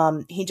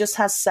 He just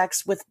has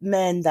sex with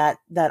men that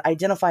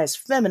identify as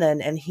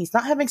feminine, and he's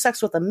not having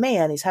sex with a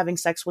man. He's having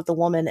sex with the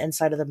woman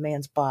inside of the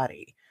man's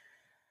body.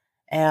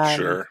 And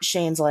sure.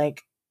 Shane's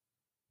like,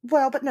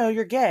 "Well, but no,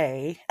 you're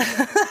gay."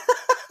 I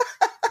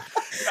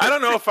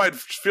don't know if I'd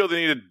feel the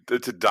need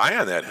to die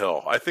on that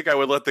hill. I think I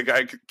would let the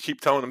guy keep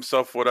telling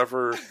himself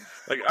whatever.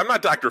 Like, I'm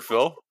not Dr.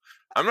 Phil.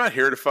 I'm not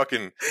here to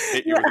fucking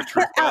hit you Yeah, with a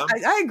truth bomb.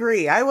 I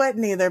agree. I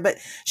wouldn't either, but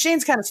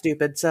Shane's kind of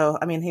stupid. So,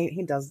 I mean,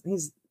 he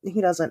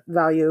doesn't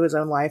value his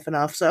own life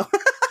enough. So,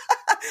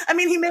 I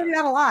mean, he made it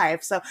out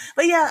alive. So,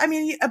 but yeah, I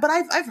mean, but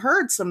I've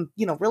heard some,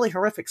 really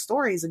horrific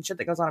stories and shit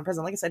that goes on in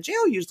prison. Like I said,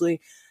 jail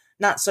usually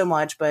not so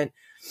much, but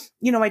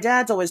my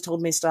dad's always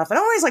told me stuff. And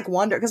I always like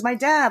wonder, because my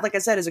dad, like I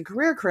said, is a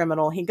career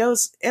criminal. He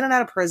goes in and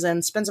out of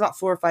prison, spends about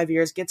 4 or 5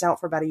 years, gets out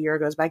for about a year,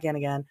 goes back in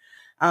again.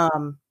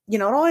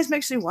 It always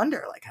makes me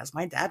wonder, like, has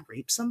my dad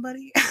raped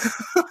somebody?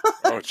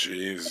 Oh,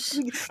 jeez.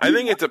 I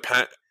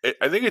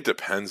think it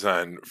depends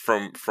on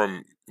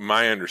from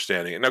my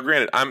understanding. Now,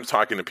 granted, I'm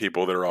talking to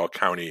people that are all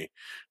county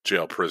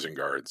jail prison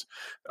guards.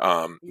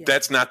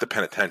 That's not the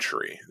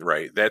penitentiary,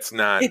 right? That's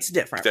not. It's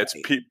different. That's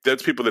right?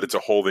 that's people that it's a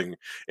holding.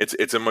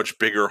 It's a much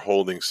bigger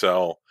holding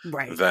cell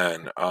Right.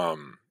 than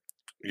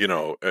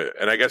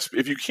And I guess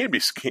if you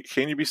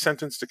can you be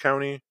sentenced to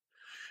county?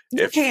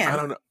 You can. I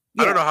don't know.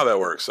 Yeah. I don't know how that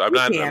works. I've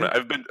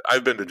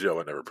been to jail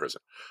but never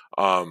prison.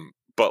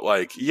 But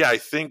like, yeah, I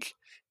think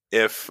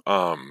if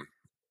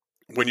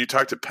when you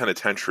talk to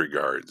penitentiary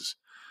guards,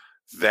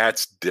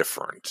 that's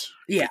different.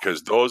 Yeah.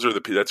 Because those are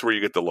that's where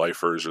you get the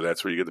lifers, or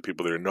that's where you get the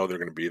people that know they're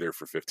going to be there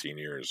for 15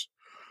 years.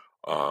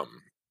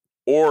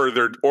 Or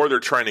they're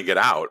trying to get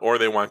out, or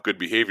they want good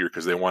behavior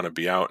because they want to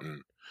be out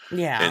and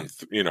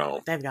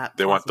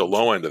they want the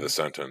low end of the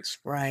sentence.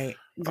 Right.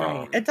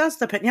 It does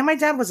depend. Yeah, my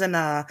dad was in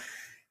a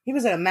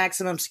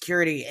maximum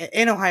security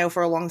in Ohio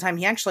for a long time.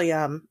 He actually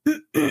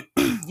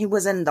he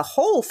was in the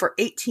hole for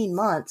 18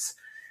 months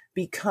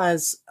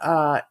because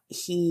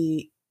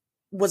he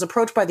was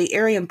approached by the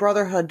Aryan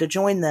Brotherhood to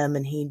join them,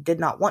 and he did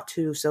not want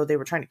to, so they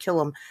were trying to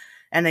kill him,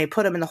 and they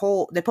put him in the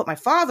hole. They put my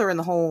father in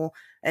the hole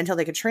until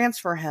they could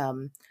transfer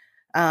him.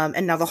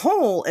 And now the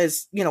hole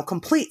is,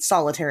 complete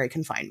solitary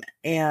confinement.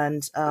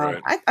 And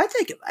right. I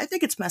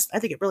think it's messed. I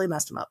think it really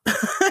messed him up.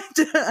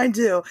 I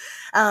do.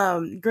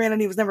 Granted,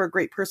 he was never a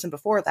great person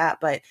before that,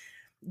 but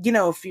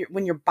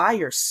when you're by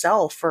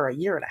yourself for a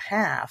year and a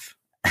half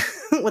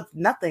with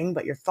nothing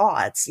but your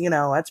thoughts,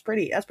 that's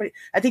pretty.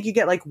 I think you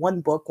get like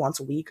one book once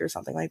a week or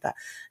something like that,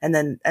 and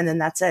then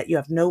that's it. You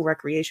have no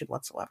recreation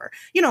whatsoever.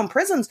 In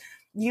prisons,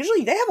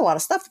 usually they have a lot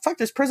of stuff. Fuck,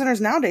 there's prisoners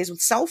nowadays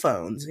with cell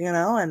phones,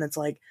 and it's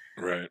like,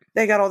 right.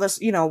 They got all this,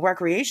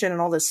 recreation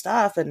and all this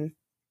stuff, and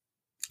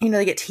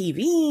they get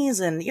TVs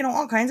and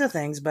all kinds of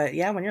things. But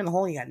yeah, when you're in the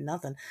hole, you got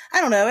nothing.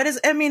 I don't know. It is.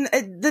 I mean,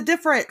 the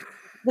different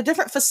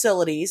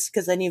facilities,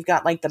 because then you've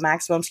got like the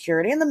maximum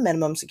security and the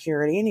minimum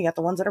security, and you got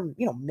the ones that are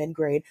mid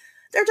grade.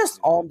 They're just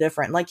all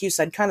different. Like you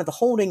said, kind of the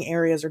holding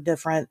areas are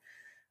different.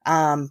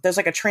 There's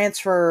like a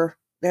transfer.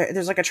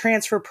 There's like a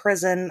transfer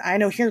prison. I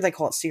know here they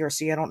call it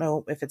CRC. I don't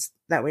know if it's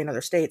that way in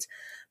other states,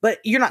 but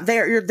you're not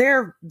there. You're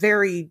there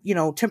very,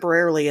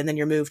 temporarily, and then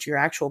you're moved to your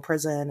actual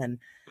prison. And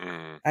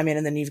I mean,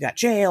 and then you've got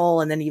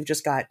jail, and then you've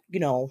just got,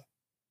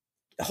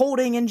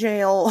 holding in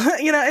jail,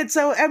 and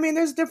so, I mean,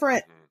 there's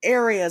different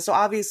areas. So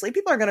obviously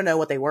people are going to know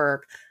what they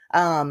work, but,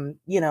 and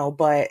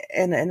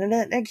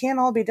it can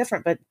all be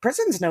different, but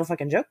prison's no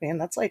fucking joke, man.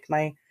 That's like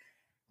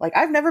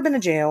I've never been to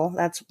jail.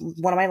 That's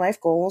one of my life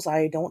goals.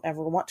 I don't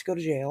ever want to go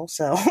to jail.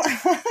 So I've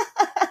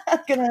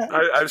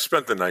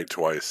spent the night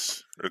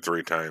twice or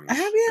 3 times. Have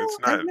you? It's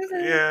not,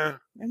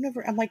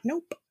 I'm like,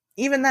 nope.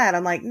 Even that,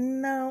 I'm like,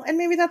 no. And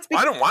maybe that's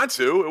because I don't want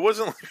to. It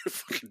wasn't like I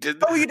fucking did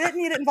that. Oh, you didn't?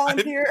 You didn't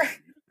volunteer?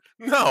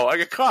 No, I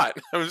got caught.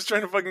 I was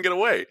trying to fucking get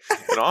away.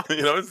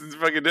 It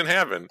fucking didn't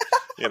happen.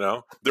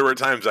 There were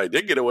times I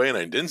did get away and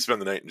I didn't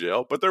spend the night in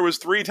jail, but there was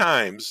 3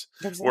 times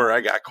where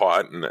I got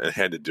caught and I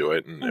had to do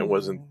it, and it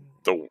wasn't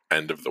the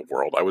end of the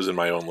world. I was in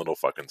my own little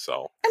fucking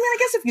cell. I mean, I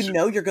guess if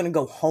you're going to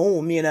go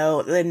home,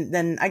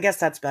 then I guess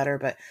that's better.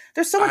 But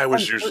there's so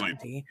much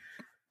uncertainty.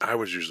 I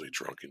was usually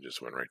drunk and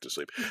just went right to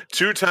sleep.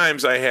 2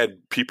 times I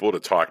had people to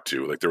talk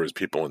to. Like, there was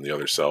people in the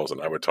other cells and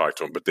I would talk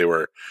to them, but they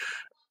were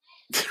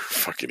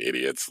fucking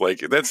idiots. Like,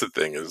 that's the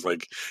thing is,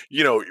 like,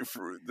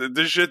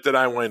 the shit that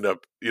I wind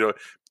up,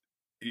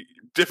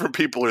 different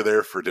people are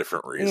there for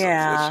different reasons.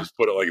 Yeah. Let's just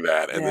put it like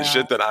that. And the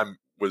shit that I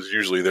was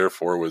usually there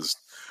for was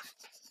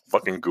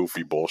fucking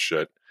goofy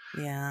bullshit.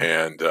 Yeah.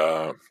 And,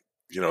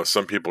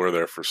 some people are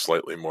there for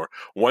slightly more.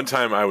 One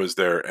time I was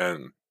there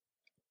and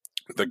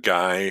the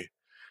guy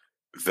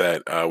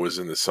that was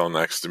in the cell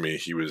next to me,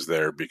 he was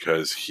there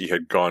because he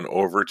had gone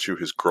over to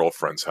his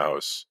girlfriend's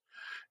house.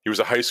 He was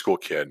a high school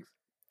kid.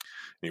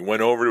 He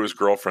went over to his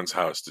girlfriend's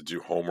house to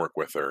do homework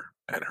with her,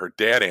 and her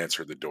dad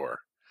answered the door.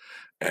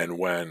 And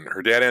when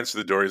her dad answered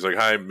the door, he's like,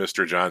 "Hi,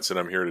 Mr. Johnson,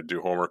 I'm here to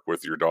do homework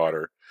with your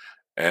daughter."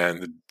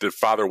 And the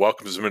father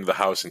welcomes him into the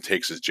house and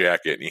takes his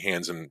jacket,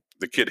 and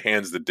the kid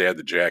hands the dad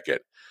the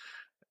jacket.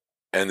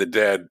 And the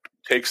dad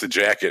takes the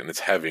jacket, and it's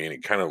heavy, and he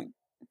kind of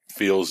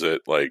feels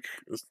it, like,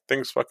 this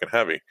thing's fucking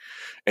heavy.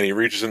 And he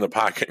reaches in the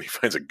pocket and he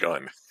finds a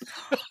gun.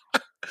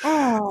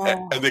 Oh.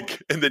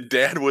 And the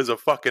dad was a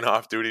fucking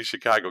off-duty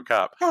Chicago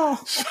cop.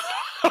 Oh. So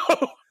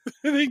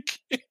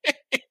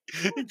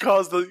he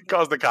calls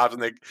the cops,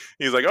 and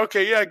he's like,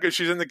 okay, yeah, good.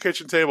 She's in the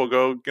kitchen table.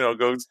 Go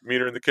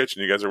meet her in the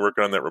kitchen. You guys are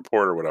working on that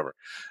report or whatever.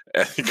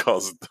 And he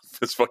calls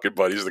his fucking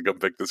buddies to come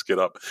pick this kid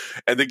up.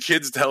 And the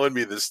kid's telling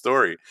me this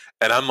story,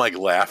 and I'm like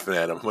laughing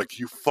at him. I'm like,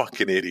 you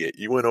fucking idiot!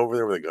 You went over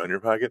there with a gun in your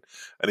pocket.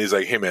 And he's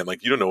like, hey man,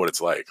 like you don't know what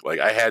it's like. Like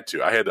I had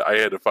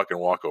to fucking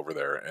walk over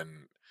there, and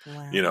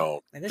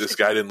wow. This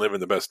guy didn't live in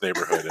the best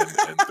neighborhood,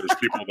 and there's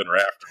people that are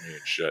after me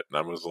and shit. And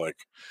I was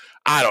like,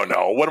 I don't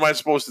know. What am I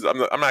supposed to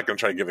do? I'm not going to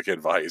try to give the kid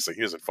advice. Like,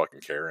 he doesn't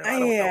fucking care. And I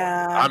don't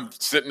know. I'm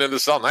sitting in the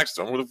cell next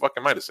to him. Who the fuck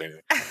am I to say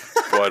anything?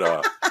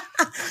 But,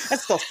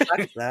 that's still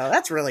sucks, though.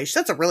 That's a really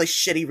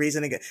shitty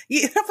reason to go.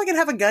 You fucking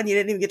have a gun. You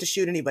didn't even get to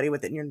shoot anybody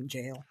with it, and you're in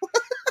jail.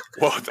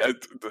 Well,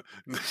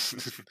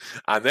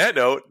 on that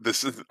note,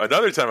 this is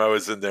another time I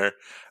was in there.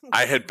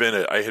 I had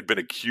been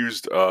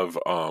accused of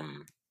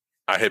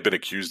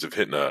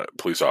hitting a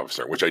police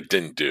officer, which I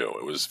didn't do.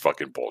 It was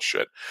fucking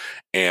bullshit.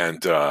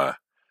 And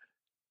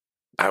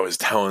I was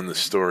telling the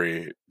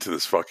story to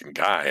this fucking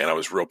guy, and I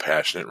was real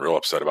passionate and real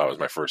upset about it. It was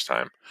my first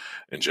time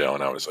in jail,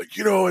 and I was like,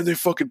 and they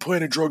fucking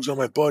planted drugs on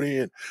my buddy,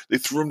 and they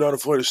threw him down a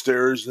flight of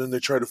stairs, and then they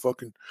tried to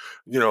fucking,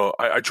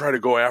 I tried to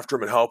go after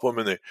him and help him,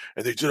 and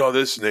they did all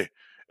this, so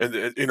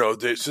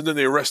then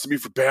they arrested me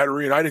for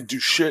battery, and I didn't do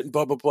shit, and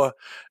blah blah blah.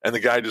 And the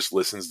guy just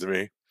listens to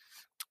me,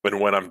 and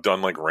when I'm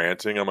done like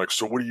ranting, I'm like,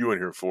 so what are you in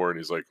here for? And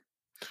he's like,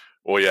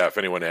 well, yeah, if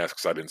anyone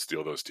asks, I didn't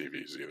steal those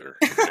TVs either.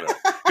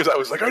 Because I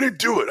was like, I didn't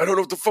do it. I don't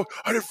know what the fuck.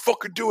 I didn't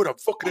fucking do it. I'm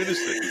fucking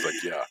innocent. He's like,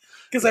 yeah.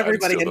 Because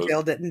everybody in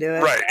jail didn't do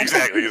it. Right,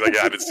 exactly. He's like,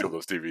 yeah, I didn't steal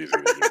those TVs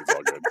either. It's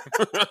all good.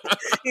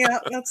 Yeah,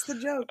 that's the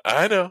joke.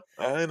 I know.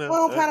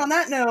 Well, Pat, on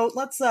that note,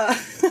 let's...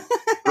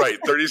 Right,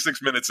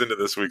 36 minutes into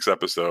this week's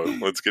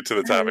episode. Let's get to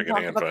the topic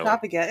at hand.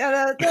 That's okay.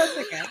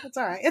 It's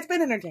all right. It's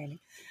been entertaining.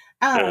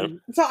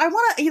 So I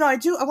want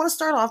to, I want to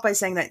start off by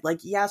saying that,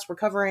 like, yes, we're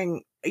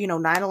covering,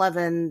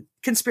 9/11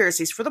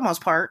 conspiracies for the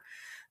most part.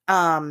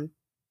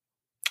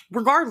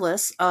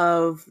 Regardless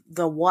of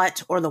the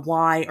what or the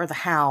why or the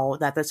how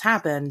that this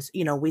happened,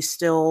 we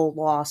still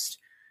lost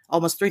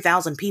almost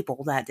 3,000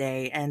 people that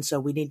day. And so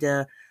we need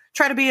to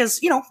try to be as,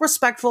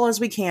 respectful as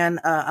we can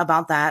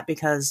about that,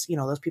 because,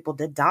 those people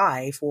did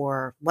die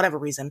for whatever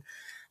reason.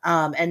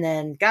 And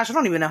then, gosh, I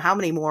don't even know how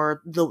many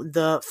more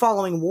the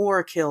following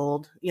war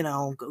killed,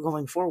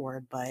 going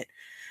forward. But,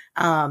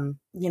 it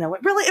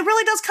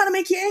really does kind of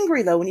make you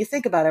angry, though, when you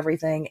think about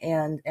everything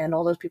and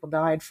all those people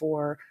died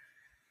for,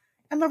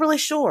 I'm not really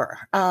sure.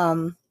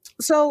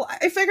 So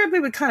I figured we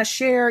would kind of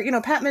share,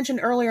 Pat mentioned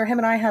earlier, him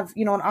and I have,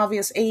 an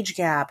obvious age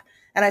gap.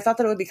 And I thought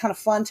that it would be kind of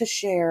fun to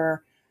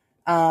share,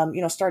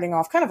 starting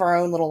off kind of our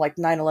own little like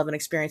 9/11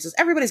 experiences.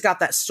 Everybody's got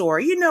that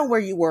story. You know where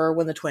you were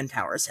when the Twin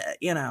Towers hit,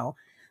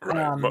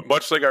 Right.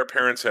 Much like our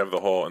parents have the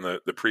whole, and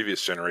the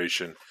previous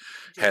generation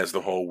has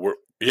the whole,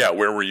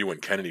 where were you when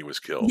Kennedy was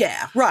killed?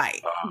 Yeah,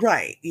 right,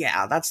 right.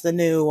 Yeah, that's the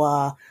new,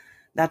 I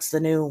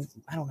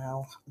don't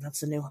know, that's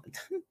the new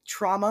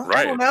trauma. Right.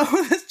 I don't know,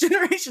 this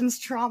generation's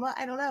trauma.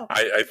 I don't know.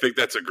 I think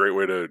that's a great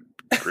way to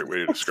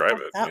describe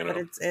it. But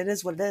it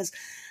is what it is.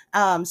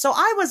 So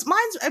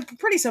mine's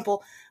pretty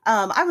simple.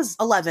 I was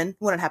 11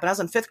 when it happened. I was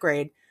in 5th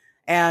grade,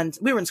 and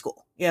we were in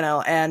school,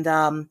 and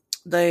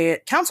the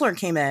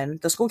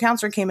school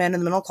counselor came in the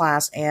middle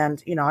class,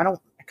 and,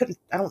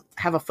 I don't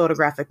have a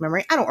photographic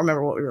memory. I don't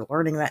remember what we were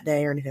learning that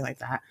day or anything like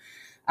that.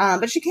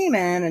 But she came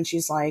in and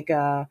she's like,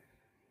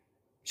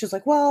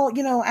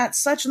 well, at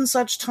such and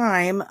such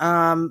time,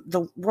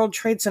 the World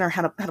Trade Center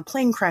had a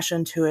plane crash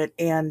into it,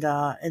 and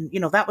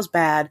that was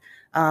bad.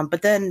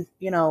 But then,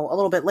 a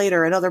little bit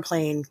later, another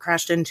plane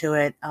crashed into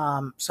it.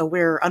 So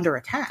we're under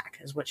attack,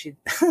 is what she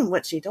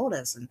told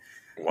us. And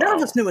none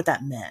of us knew what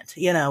that meant.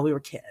 We were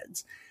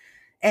kids.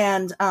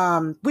 And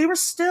we were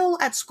still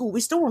at school.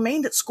 We still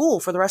remained at school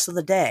for the rest of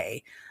the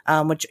day,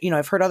 which,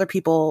 I've heard other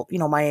people,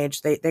 my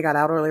age, they got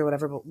out early or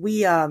whatever. But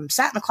we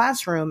sat in a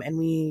classroom and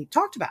we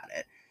talked about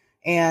it.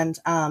 And,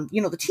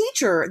 the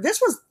teacher, this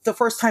was the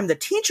first time the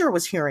teacher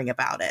was hearing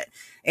about it.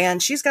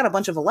 And she's got a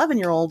bunch of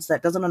 11-year-olds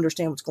that doesn't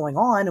understand what's going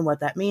on and what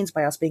that means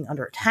by us being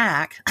under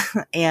attack.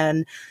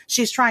 And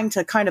she's trying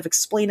to kind of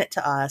explain it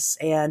to us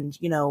and,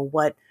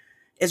 what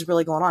is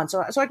really going on.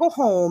 So I go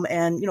home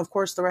and, of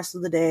course, the rest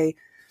of the day,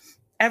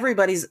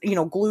 everybody's,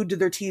 glued to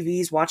their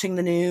TVs, watching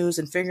the news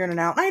and figuring it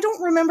out. And I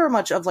don't remember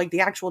much of like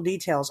the actual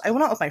details. I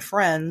went out with my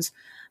friends.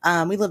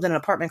 We lived in an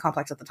apartment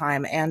complex at the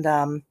time.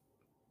 And,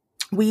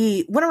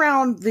 we went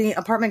around the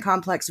apartment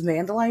complex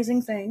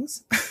vandalizing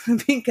things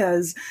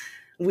because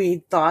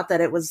we thought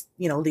that it was,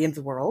 the end of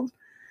the world.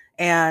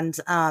 And,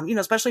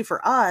 especially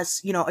for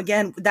us,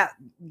 again, that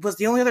was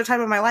the only other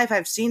time in my life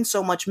I've seen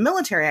so much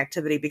military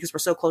activity because we're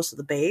so close to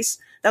the base.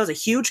 That was a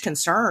huge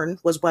concern,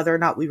 was whether or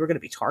not we were going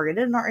to be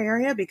targeted in our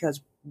area because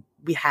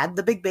we had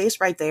the big base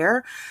right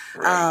there.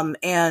 Right.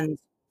 And,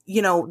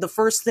 the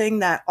first thing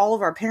that all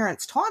of our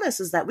parents taught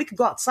us is that we could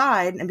go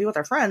outside and be with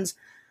our friends.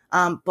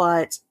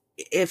 But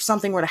if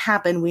something were to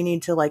happen, we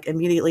need to like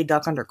immediately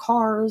duck under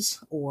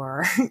cars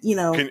or,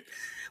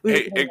 We were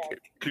Hey, doing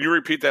like, can you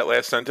repeat that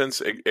last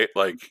sentence? It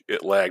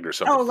lagged or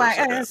something oh, for a like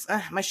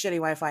second. my shitty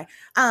Wi-Fi.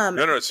 No,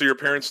 no. So your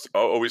parents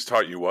always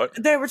taught you what?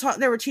 They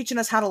were teaching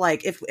us how to,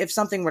 like, if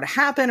something were to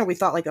happen, or we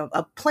thought like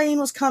a plane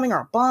was coming or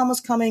a bomb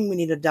was coming, we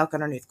needed to duck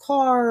underneath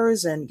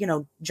cars and, you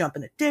know, jump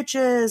into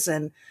ditches.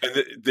 And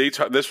And they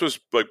taught this was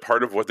like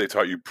part of what they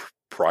taught you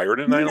prior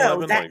to nine no,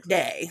 eleven. that Like,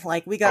 day,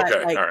 like okay, all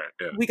right,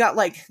 yeah. we got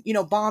like, you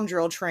know, bomb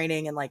drill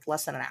training in like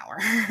less than an hour.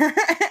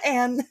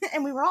 And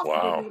we were off to go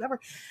do Wow. whatever.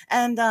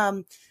 And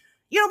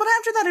you know, but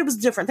after that it was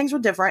different. Things were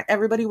different.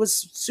 Everybody was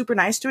super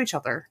nice to each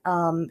other.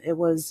 It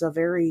was a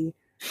very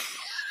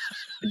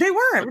they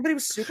were. Everybody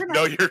was super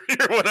No, nice. you're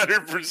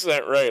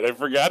 100% right. I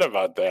forgot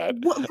about that. I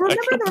Remember, there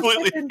was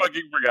completely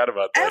fucking forgot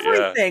about that. Yeah.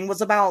 everything was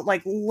about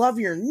like love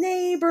your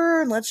neighbor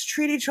and let's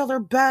treat each other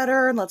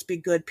better and let's be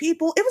good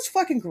people. It was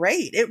fucking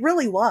great. It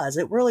really was.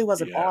 It really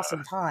was an Yeah.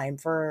 awesome time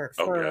for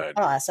Oh, God.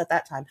 us at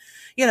that time.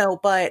 You know,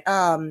 but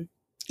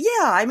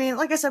yeah, I mean,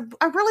 like I said,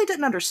 I really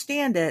didn't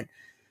understand it.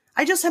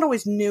 I just had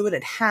always knew it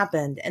had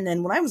happened. And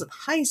then when I was in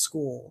high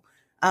school,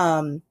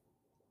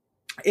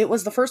 it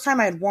was the first time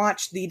I had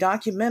watched the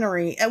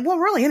documentary, well,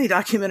 really any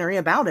documentary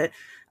about it,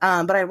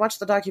 but I watched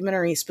the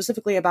documentary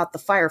specifically about the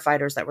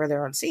firefighters that were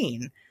there on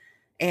scene.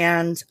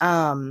 And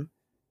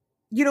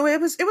you know, it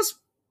was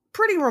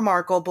pretty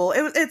remarkable.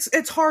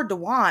 It's hard to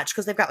watch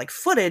because they've got like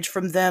footage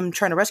from them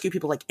trying to rescue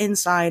people like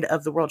inside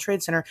of the World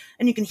Trade Center,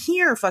 and you can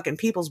hear fucking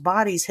people's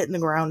bodies hitting the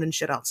ground and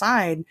shit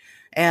outside.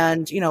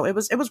 And you know, it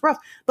was rough.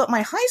 But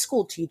my high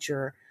school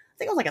teacher, I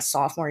think it was like a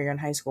sophomore year in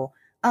high school,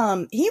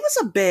 he was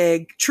a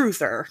big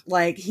truther.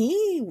 Like,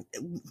 he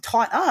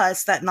taught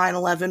us that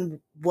 9/11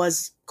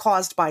 was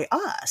caused by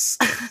us.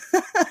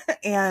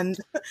 And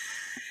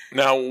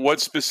Now, what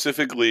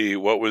specifically?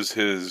 What was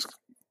his?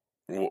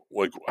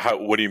 Like, how?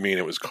 What do you mean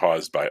it was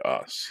caused by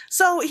us?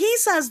 so he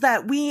says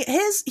that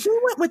he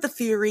went with the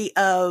theory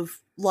of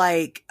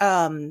like,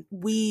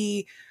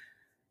 we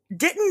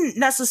didn't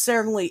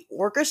necessarily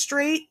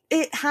orchestrate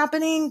it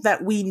happening,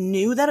 that we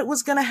knew that it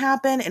was going to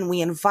happen and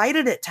we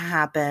invited it to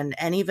happen,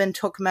 and even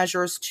took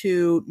measures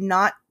to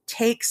not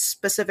take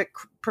specific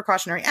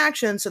precautionary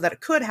action so that it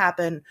could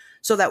happen,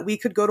 so that we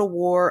could go to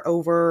war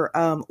over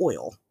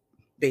oil,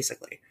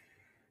 basically,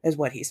 is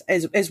what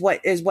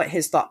is what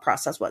his thought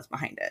process was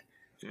behind it.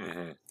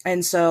 Mm-hmm.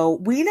 And so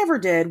we never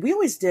did. We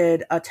always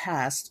did a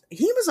test.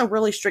 He was a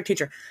really strict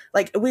teacher.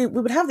 Like, we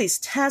would have these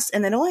tests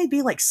and they'd only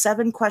be like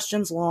 7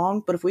 questions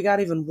long, but if we got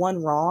even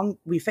one wrong,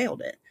 we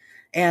failed it.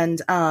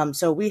 And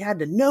so we had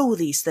to know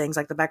these things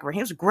like the back of our hand.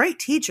 He was a great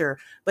teacher,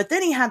 but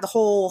then he had the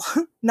whole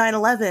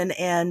 9/11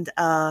 and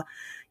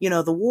you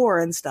know, the war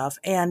and stuff.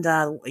 And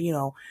you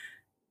know,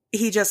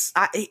 we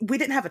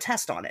didn't have a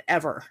test on it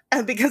ever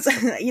because,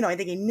 you know, I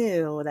think he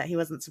knew that he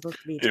wasn't supposed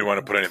to be. He didn't want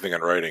to put anything in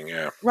writing,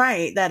 yeah.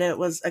 Right, that it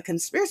was a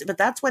conspiracy, but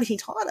that's what he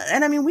taught us.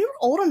 And I mean, we were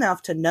old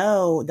enough to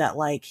know that,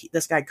 like,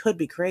 this guy could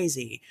be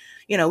crazy.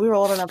 You know, we were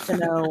old enough to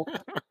know,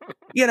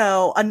 you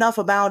know, enough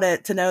about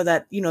it to know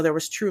that, you know, there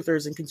was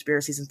truthers and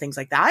conspiracies and things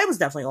like that. I was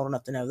definitely old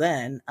enough to know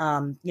then.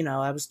 You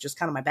know, I was just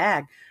kind of my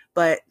bag.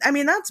 But I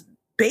mean, that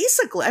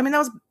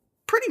was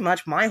pretty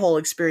much my whole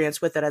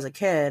experience with it as a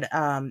kid.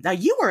 Now,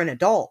 you were an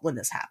adult when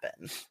this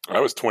happened. I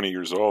was 20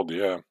 years old,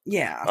 yeah.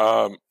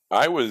 Yeah.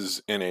 I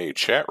was in a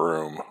chat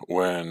room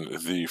when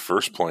the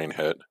first plane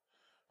hit.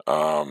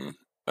 And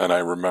I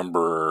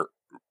remember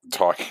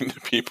talking to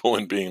people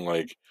and being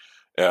like,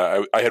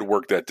 I had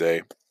work that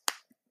day,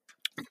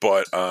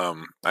 but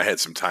I had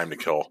some time to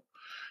kill.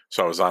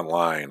 So I was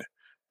online,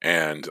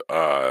 and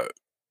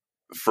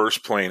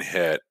first plane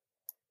hit,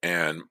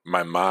 and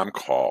my mom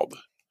called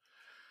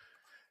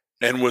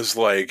and was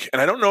like, and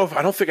I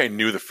don't think I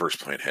knew the first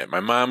plane hit.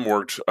 My mom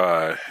worked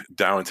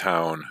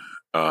downtown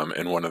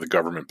in one of the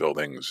government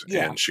buildings,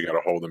 Yeah. and she got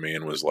a hold of me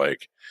and was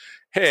like,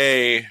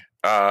 hey,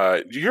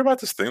 did you hear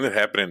about this thing that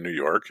happened in New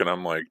York? And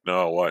I'm like,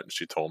 no, what? And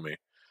she told me.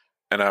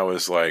 And I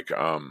was like,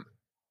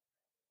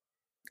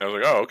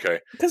 oh, okay.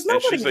 Because And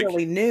nobody she's like,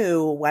 really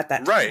knew at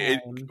that right.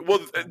 time. Well,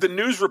 the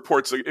news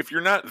reports, like, if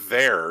you're not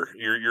there,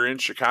 you're in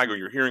Chicago,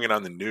 you're hearing it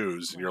on the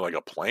news, and you're like,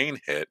 a plane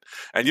hit,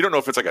 and you don't know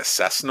if it's like a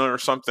Cessna or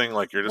something.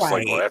 Like, you're just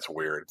like, well, Right. that's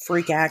weird.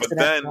 Freak accident,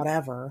 then-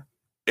 whatever.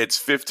 It's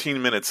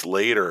 15 minutes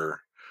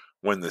later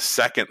when the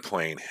second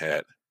plane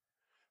hit.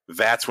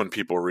 That's when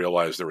people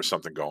realized there was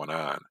something going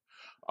on.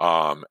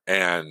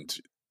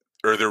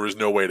 Or there was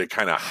no way to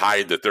kind of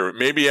hide that there.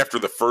 Maybe after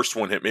the first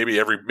one hit, maybe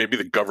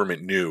the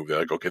government knew.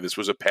 They're like, okay, this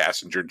was a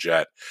passenger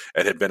jet.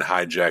 It had been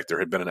hijacked. There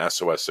had been an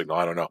SOS signal.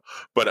 I don't know.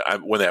 But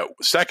when that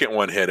second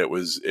one hit, it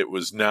was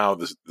now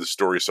the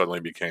story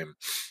suddenly became,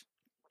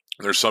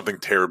 there's something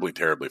terribly,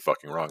 terribly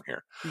fucking wrong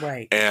here.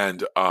 Right.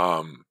 And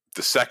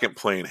the second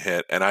plane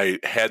hit, and I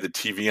had the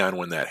TV on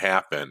when that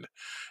happened,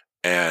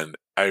 and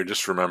I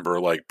just remember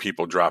like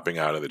people dropping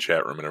out of the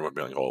chat room and everyone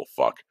being like, "Oh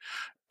fuck!"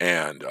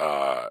 And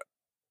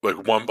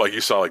like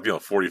you saw, like,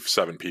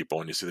 47 people,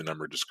 and you see the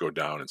number just go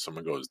down, and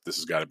someone goes, "This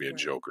has got to be a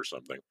joke or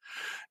something."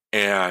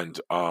 And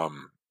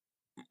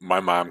my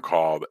mom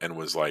called and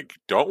was like,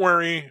 "Don't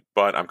worry,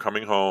 but I'm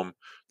coming home.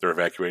 They're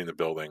evacuating the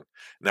building."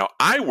 Now,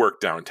 I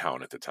worked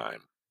downtown at the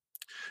time,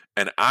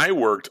 and I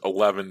worked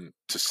 11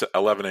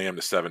 a.m.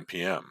 to 7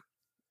 p.m.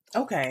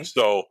 Okay.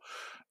 So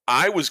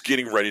I was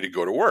getting ready to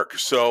go to work.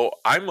 So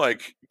I'm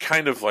like,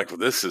 kind of like, well,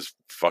 this is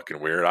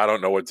fucking weird. I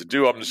don't know what to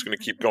do. I'm just going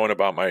to keep going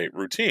about my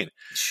routine.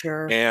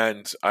 Sure.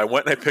 And I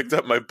went and I picked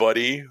up my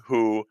buddy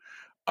who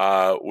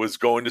was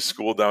going to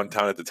school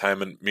downtown at the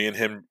time. And me and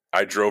him,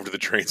 I drove to the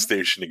train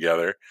station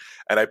together.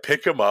 And I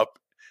pick him up,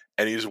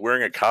 and he's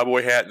wearing a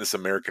cowboy hat and this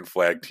American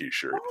flag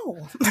T-shirt.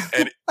 Oh.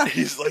 And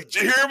he's like,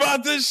 "Did you hear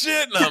about this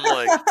shit?" And I'm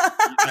like,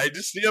 I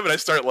just see him and I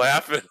start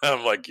laughing.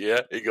 I'm like,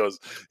 "Yeah." He goes,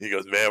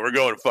 "Man, we're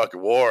going to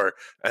fucking war."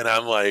 And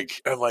I'm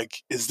like,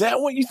 "Is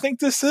that what you think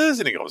this is?"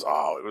 And he goes,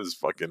 "Oh, it was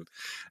fucking."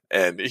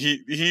 And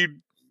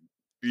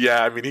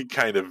yeah, I mean, he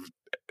kind of.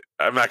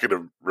 I'm not going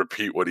to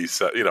repeat what he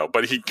said,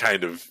 but he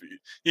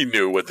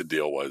knew what the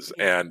deal was,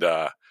 and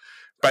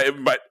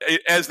but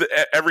as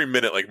every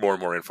minute, like more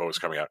and more info was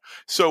coming out.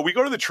 So we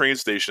go to the train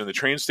station. The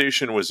train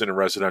station was in a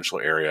residential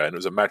area, and it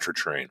was a metro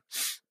train,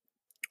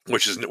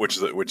 which is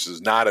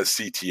not a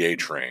CTA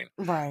train.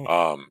 Right.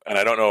 And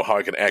I don't know how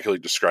I can accurately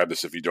describe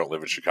this if you don't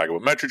live in Chicago,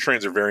 but metro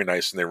trains are very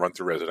nice and they run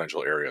through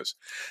residential areas.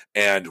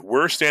 And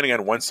we're standing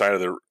on one side of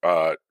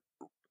the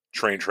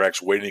train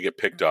tracks waiting to get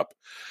picked up,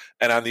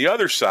 and on the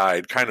other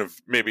side, kind of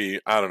maybe,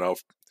 I don't know,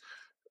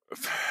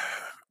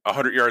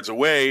 100 yards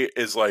away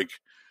is like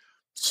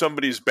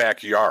somebody's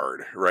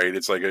backyard, right?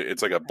 It's like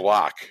a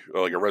block,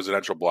 like a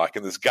residential block,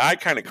 and this guy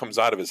kind of comes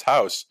out of his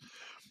house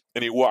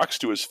and he walks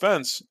to his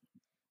fence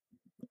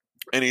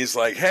and he's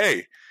like,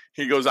 "Hey,"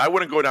 he goes, "I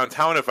wouldn't go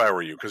downtown if I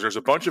were you, because there's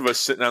a bunch of us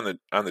sitting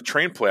on the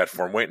train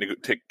platform waiting to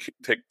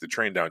take the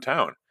train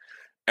downtown."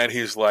 And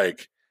he's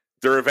like,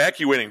 "They're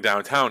evacuating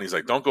downtown." He's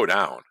like, "Don't go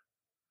down."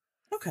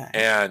 Okay.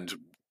 And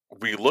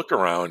we look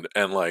around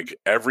and like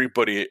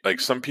everybody, like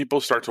some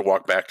people start to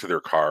walk back to their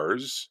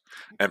cars,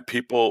 and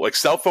people, like,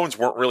 cell phones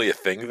weren't really a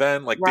thing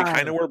then. Like they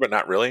kind of were, but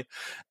not really.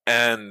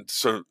 And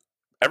so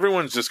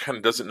everyone's just kind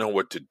of doesn't know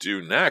what to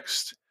do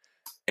next.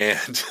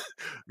 And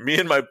me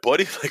and my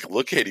buddy like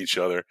look at each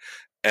other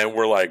and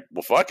we're like,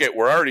 well, fuck it.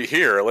 We're already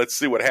here. Let's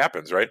see what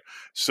happens. Right.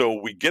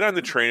 So we get on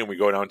the train and we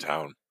go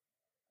downtown.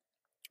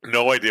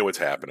 No idea what's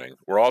happening.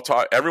 We're all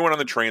everyone on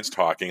the train's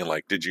talking and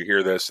like, "Did you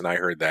hear this?" And "I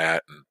heard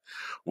that." And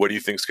 "What do you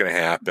think's going to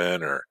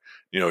happen?" Or,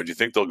 "Do you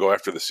think they'll go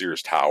after the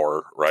Sears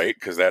Tower?" Right?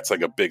 Because that's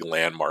like a big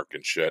landmark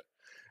and shit.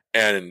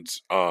 And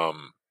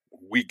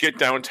we get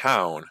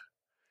downtown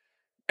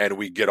and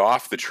we get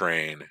off the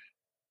train,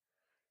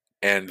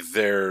 and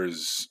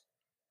there's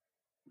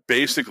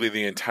basically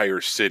the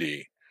entire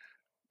city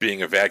being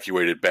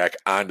evacuated back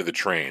onto the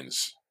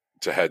trains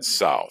to head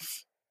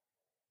south.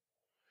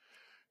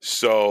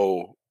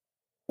 So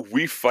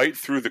we fight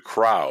through the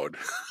crowd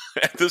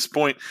at this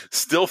point,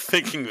 still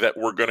thinking that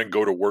we're going to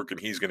go to work and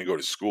he's going to go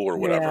to school or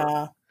whatever.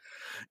 Yeah.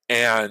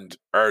 And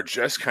are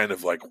just kind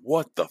of like,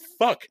 what the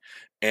fuck?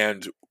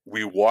 And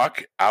we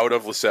walk out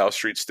of LaSalle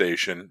Street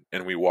Station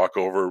and we walk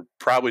over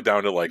probably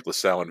down to like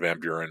LaSalle and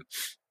Van Buren.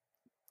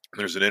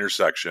 There's an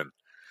intersection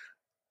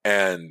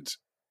and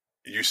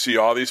you see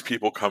all these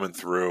people coming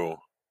through,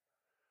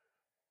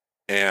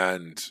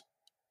 and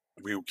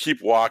we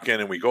keep walking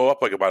and we go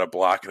up like about a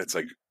block and it's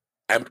like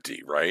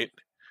empty, right?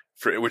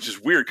 Which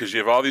is weird because you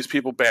have all these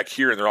people back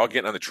here and they're all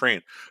getting on the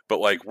train, but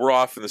like we're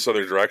off in this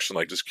other direction,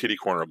 like just kitty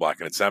corner block,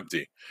 and it's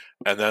empty.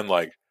 And then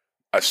like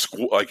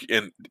like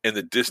in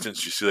the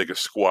distance, you see like a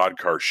squad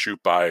car shoot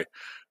by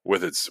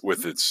with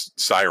its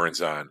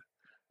sirens on,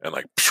 and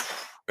like,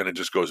 and it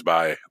just goes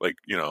by, like,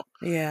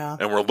 Yeah.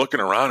 And we're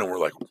looking around and we're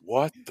like,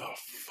 what the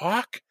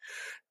fuck?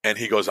 And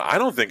he goes, "I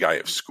don't think I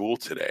have school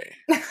today,"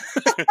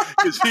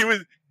 because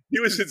he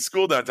was in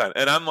school downtown,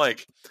 and I'm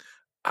like,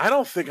 "I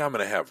don't think I'm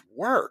going to have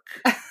work."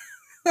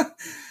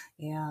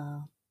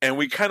 Yeah. And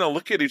we kind of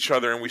look at each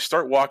other and we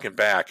start walking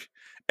back.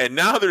 And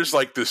now there's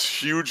like this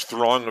huge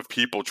throng of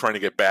people trying to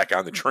get back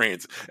on the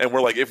trains. And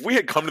we're like, if we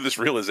had come to this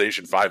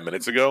realization 5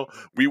 minutes ago,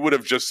 we would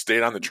have just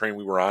stayed on the train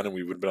we were on and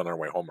we would have been on our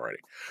way home already.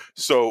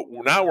 So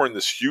now we're in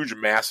this huge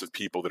mass of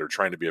people that are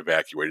trying to be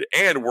evacuated,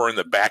 and we're in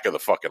the back of the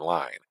fucking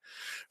line.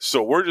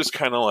 So we're just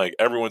kind of like,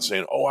 everyone's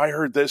saying, "Oh, I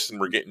heard this,"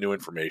 and we're getting new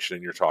information,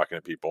 and you're talking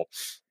to people.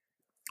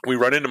 We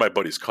run into my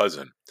buddy's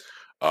cousin,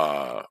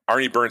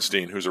 Arnie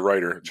Bernstein, who's a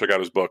writer. Check out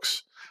his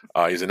books.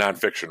 He's a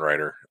nonfiction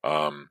writer.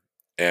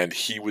 And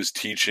he was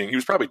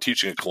probably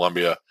teaching at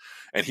Columbia,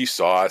 and he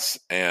saw us,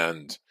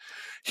 and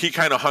he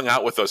kind of hung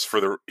out with us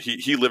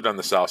he lived on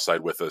the South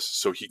Side with us.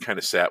 So he kind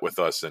of sat with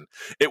us, and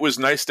it was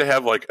nice to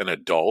have like an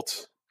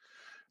adult.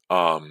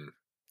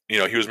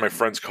 He was my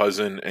friend's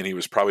cousin, and he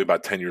was probably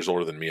about 10 years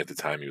older than me at the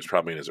time. He was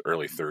probably in his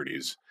early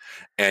 30s.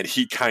 And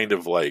he kind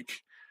of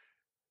like,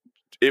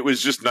 it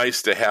was just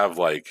nice to have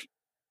like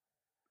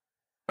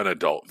an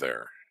adult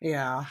there.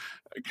 Yeah.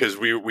 Because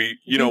we when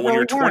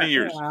you're 20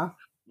 years,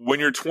 when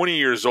you're 20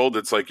 years old,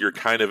 it's like you're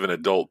kind of an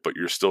adult, but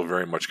you're still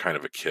very much kind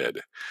of a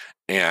kid.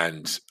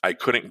 And I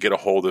couldn't get a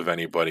hold of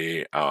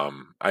anybody.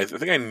 I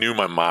think I knew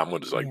my mom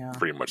was like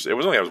pretty much, it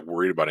wasn't like I was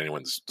worried about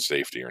anyone's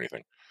safety or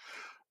anything.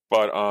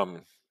 But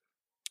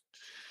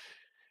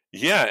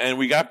Yeah, and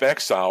we got back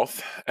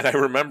south, and I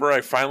remember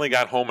I finally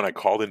got home and I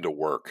called into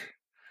work.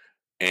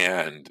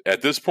 And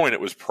at this point, it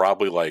was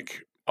probably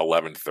like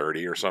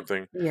 11:30 or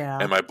something. Yeah.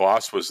 And my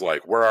boss was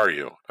like, "Where are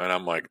you?" And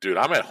I'm like, "Dude,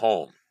 I'm at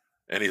home."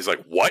 And he's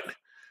like, "What?"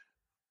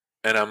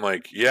 And I'm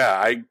like, "Yeah,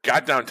 I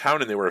got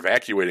downtown and they were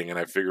evacuating, and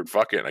I figured,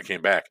 fuck it, and I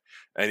came back."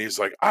 And he's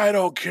like, "I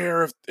don't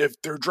care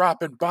if they're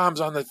dropping bombs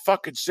on the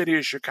fucking city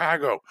of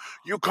Chicago.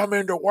 You come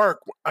into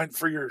work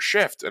for your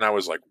shift." And I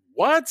was like,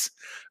 "What?"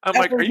 I'm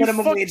like, Every "Are you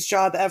minimum fuck?" wage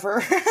job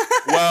ever.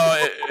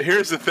 Well,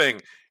 here's the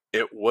thing.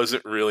 It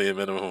wasn't really a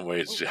minimum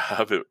wage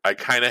job. I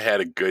kind of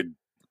had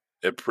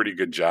a pretty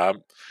good job.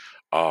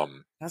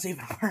 That's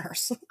even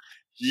worse.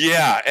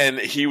 Yeah, and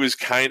he was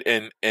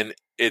and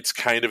it's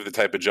kind of the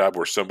type of job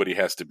where somebody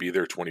has to be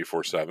there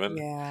 24/7.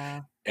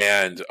 Yeah.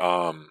 And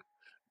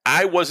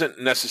I wasn't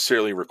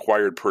necessarily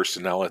required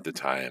personnel at the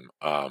time.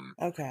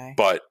 Okay.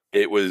 But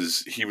he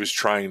was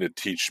trying to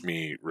teach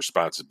me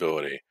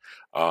responsibility.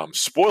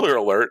 Spoiler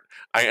alert,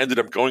 I ended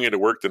up going into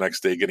work the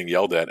next day getting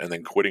yelled at and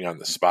then quitting on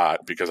the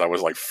spot because I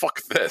was like,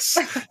 fuck this,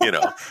 you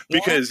know, Yeah.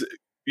 because,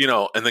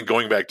 and then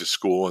going back to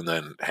school and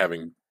then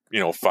having,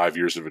 5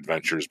 years of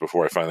adventures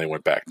before I finally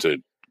went back to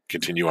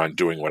continue on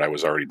doing what I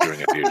was already doing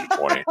at the age of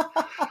 20.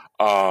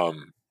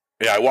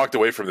 Yeah, I walked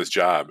away from this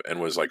job and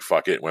was like,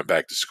 fuck it, went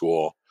back to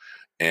school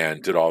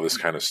and did all this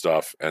kind of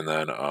stuff. And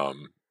then,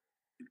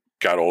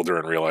 got older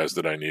and realized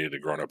that I needed a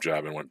grown-up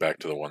job and went back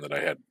to the one that I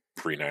had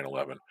pre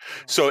 9/11.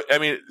 So I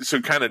mean,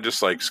 so kind of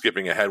just like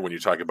skipping ahead when you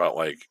talk about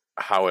like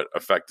how it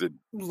affected.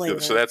 So Later.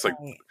 that's like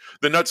Right.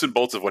 the nuts and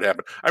bolts of what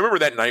happened. I remember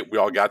that night we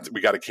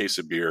got a case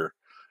of beer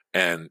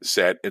and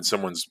sat in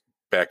someone's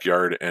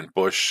backyard, and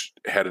Bush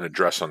had an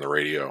address on the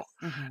radio,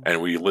 Mhm.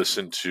 and we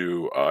listened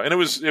to and it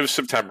was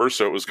September,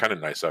 so it was kind of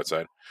nice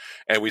outside,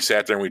 and we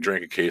sat there and we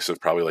drank a case of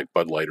probably like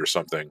Bud Light or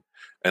something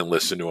and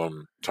listened to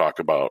him talk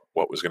about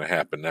what was going to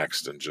happen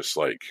next, and just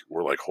like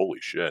we're like, holy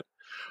shit.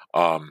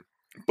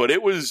 But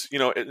it was,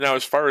 now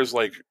as far as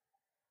like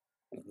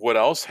what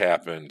else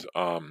happened,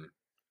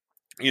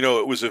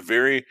 it was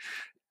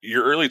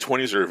your early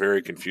 20s are a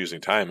very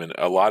confusing time, and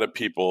a lot of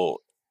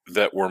people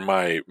that were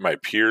my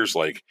peers,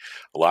 like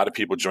a lot of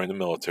people joined the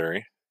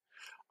military.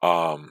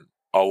 A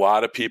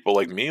lot of people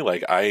like me,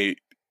 like I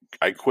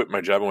quit my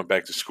job and went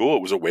back to school.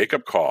 It was a wake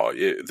up call.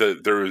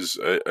 There was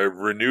a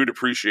renewed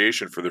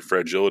appreciation for the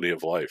fragility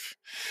of life,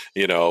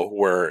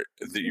 where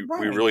we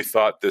Right. really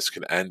thought this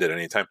could end at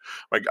any time.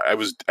 Like I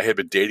had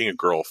been dating a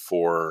girl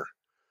for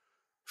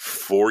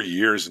 4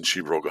 years and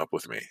she broke up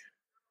with me,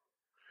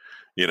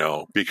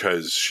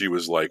 because she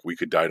was like, we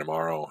could die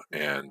tomorrow.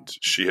 And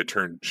she had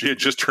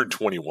just turned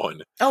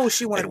 21 Oh,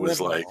 she wanted and to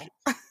was live a like,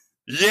 little.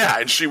 yeah,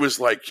 and she was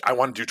like, I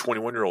want to do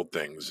 21-year-old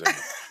things,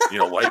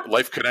 and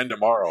life could end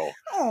tomorrow,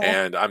 Oh.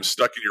 and I'm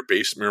stuck in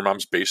your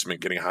mom's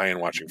basement, getting high and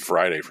watching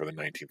Friday for the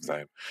 19th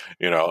time,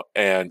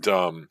 and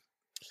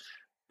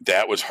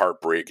that was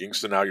heartbreaking.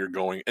 So now you're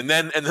going, and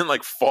then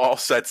like fall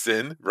sets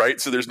in, right?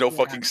 So there's no Yeah.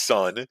 fucking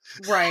sun.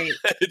 Right.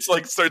 It's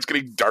like starts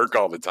getting dark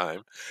all the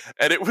time,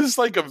 and it was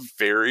like a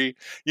very,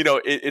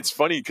 it's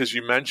funny because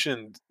you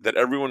mentioned that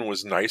everyone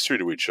was nicer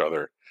to each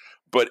other,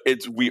 but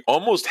we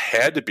almost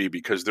had to be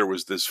because there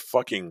was this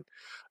fucking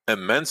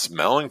immense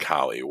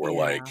melancholy where Yeah.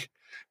 like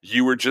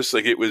you were just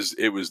like it was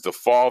the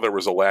fall, there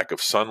was a lack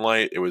of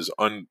sunlight,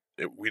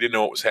 we didn't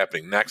know what was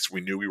happening next.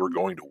 We knew we were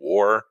going to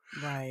war.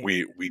 Right.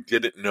 We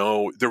didn't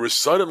know there was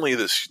suddenly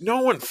this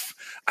no one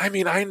I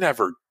mean I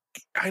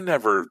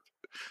never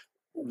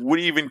would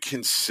even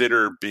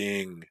consider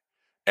being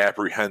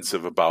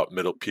apprehensive about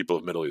people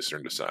of Middle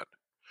Eastern descent.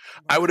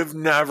 I would have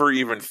never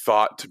even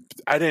thought to.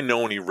 I didn't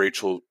know any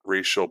racial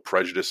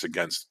prejudice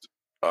against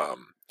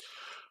um,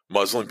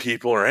 Muslim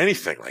people or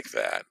anything like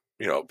that.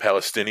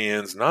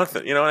 Palestinians,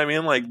 nothing. You know what I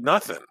mean? Like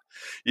nothing.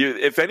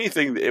 If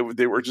anything,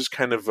 they were just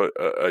kind of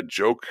a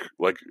joke,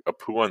 like a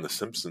poo on The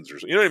Simpsons or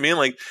something. You know what I mean?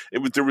 Like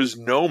there was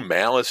no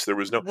malice. There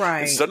was no. And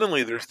Right.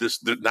 suddenly there's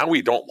this. Now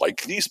we don't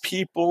like these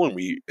people,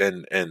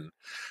 and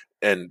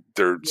and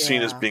they're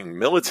seen as Yeah. being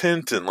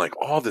militant and like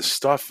all this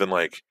stuff, and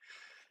like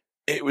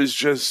it was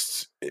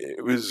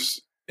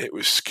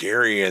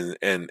scary.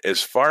 And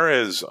as far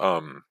as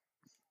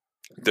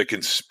the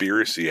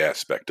conspiracy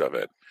aspect of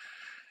it,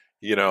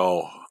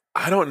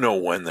 I don't know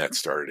when that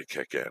started to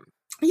kick in.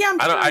 Yeah,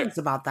 I'm I don't I curious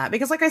about that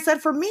because, like I said,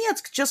 for me,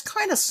 it's just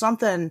kind of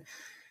something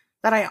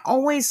that I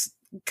always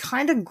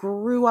kind of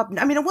grew up.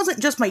 I mean, it wasn't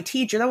just my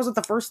teacher. That wasn't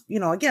the first,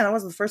 again, it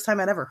wasn't the first time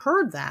I'd ever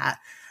heard that.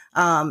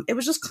 It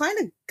was just kind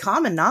of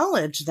common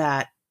knowledge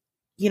that,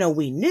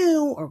 we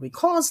knew or we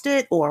caused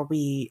it or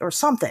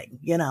something,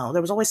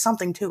 there was always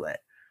something to it.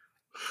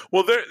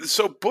 well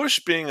so Bush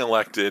being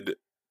elected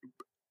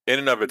in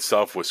and of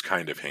itself was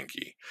kind of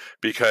hinky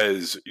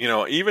because,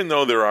 even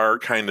though there are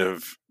kind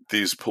of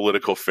these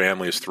political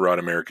families throughout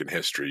American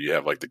history, you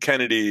have like the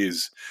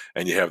Kennedys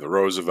and you have the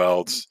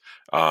Roosevelts.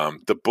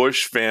 The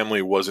Bush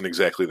family wasn't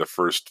exactly the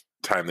first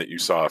time that you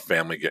saw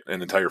an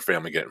entire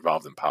family get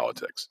involved in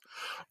politics,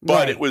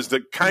 but it Right. was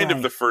the kind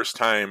of the Right. first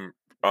time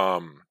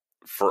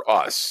for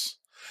us.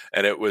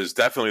 and it was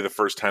definitely the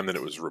first time that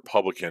it was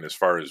Republican as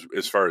far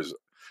as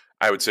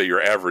I would say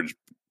your average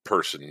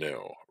person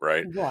knew,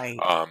 right? Right.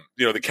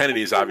 The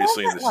Kennedys It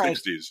obviously in the wasn't like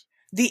 60s.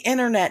 the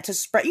internet to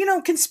spread,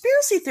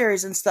 conspiracy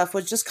theories and stuff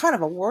was just kind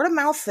of a word of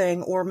mouth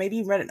thing, or maybe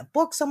you read it in a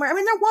book somewhere. I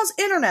mean, there was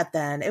internet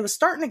then. It was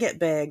starting to get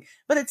big,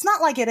 but it's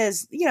not like it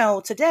is,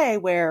 today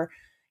where,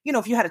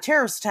 if you had a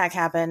terrorist attack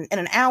happen in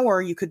an hour,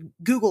 you could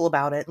Google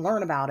about it and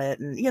learn about it.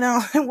 And,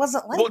 it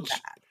wasn't like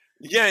that.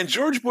 Yeah, and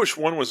George Bush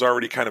 1 was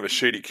already kind of a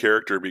shady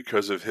character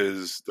because of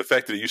the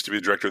fact that he used to be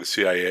the director of the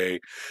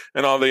CIA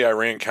and all the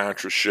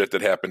Iran-Contra shit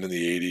that happened in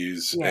the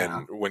 80s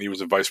and when he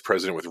was a vice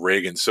president with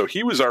Reagan. So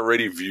he was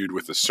already viewed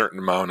with a certain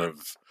amount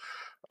of,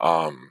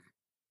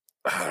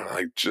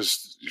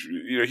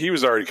 he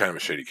was already kind of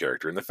a shady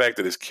character. And the fact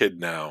that his kid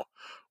now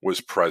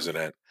was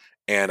president,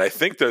 and I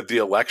think that the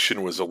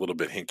election was a little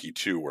bit hinky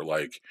too,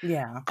 where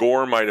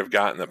Gore might have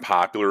gotten the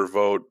popular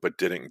vote but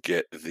didn't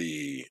get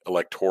the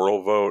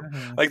electoral vote.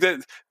 Mhm. Like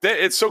that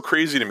it's so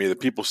crazy to me that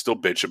people still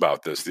bitch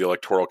about this, the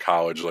electoral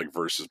college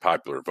versus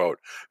popular vote,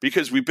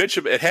 because we bitch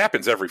about it.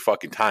 Happens every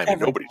fucking time and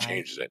nobody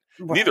changes it.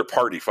 Right. Neither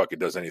party fucking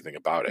does anything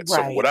about it. Right.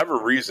 So for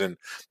whatever reason,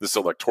 this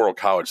electoral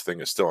college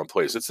thing is still in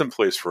place. It's in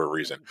place for a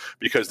reason,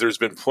 because there's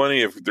been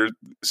plenty of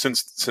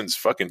since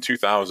fucking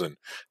 2000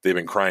 they've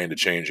been crying to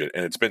change it,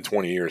 and it's been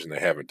 20 years and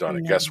they haven't done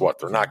it. Guess what?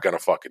 They're not going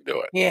to fucking do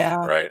it.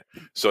 Yeah. Right.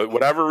 So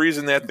whatever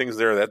reason that thing's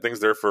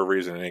there for a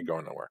reason. It ain't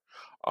going nowhere.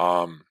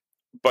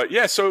 But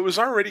yeah, so it was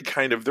already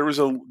kind of, there was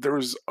a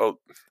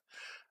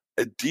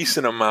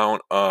decent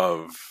amount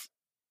of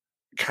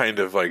kind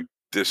of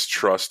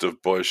distrust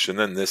of Bush, and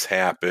then this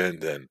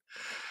happened, and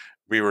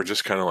we were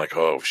just kind of like,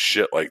 oh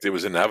shit, it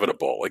was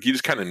inevitable. You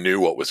just kind of knew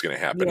what was going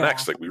to happen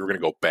next. We were going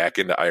to go back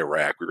into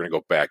Iraq. We were going to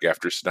go back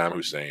after Saddam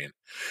Hussein.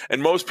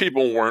 And most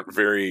people weren't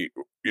very,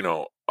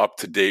 up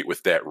to date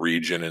with that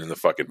region and the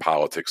fucking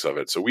politics of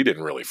it. So we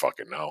didn't really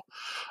fucking know.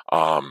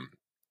 But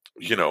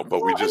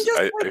we just,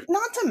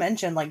 not to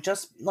mention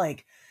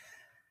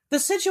the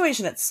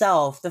situation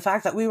itself, the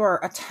fact that we were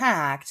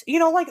attacked,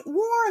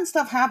 war and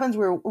stuff happens.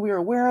 We were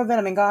aware of it.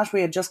 I mean, gosh,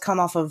 we had just come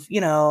off of,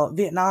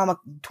 Vietnam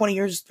 20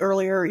 years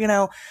earlier,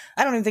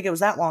 I don't even think it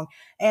was that long.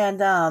 And,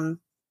 the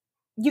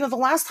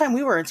last time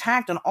we were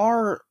attacked on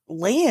our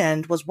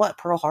land was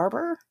Pearl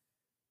Harbor?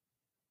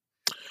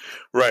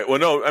 Right. Well,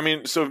 no, I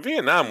mean, so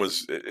Vietnam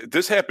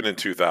this happened in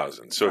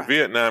 2000. So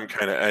Vietnam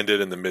kind of ended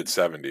in the mid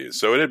 70s.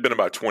 So it had been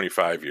about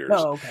 25 years.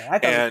 Oh, okay. I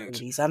thought it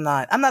was 80s. I'm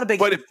not a big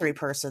history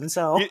person.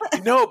 So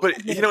no, but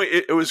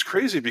it was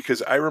crazy,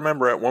 because I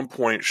remember at one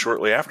point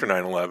shortly after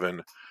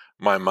 9/11,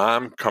 my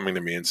mom coming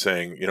to me and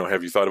saying,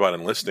 have you thought about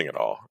enlisting at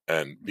all?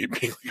 And me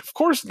being like, of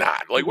course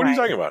not. What are you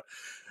talking about?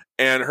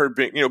 And her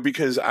being,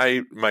 because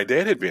my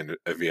dad had been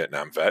a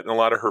Vietnam vet, and a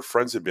lot of her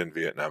friends had been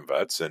Vietnam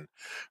vets. And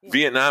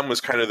Vietnam was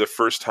kind of the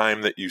first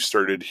time that you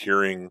started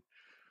hearing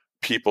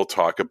people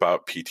talk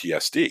about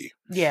PTSD.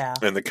 Yeah.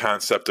 And the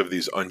concept of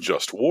these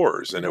unjust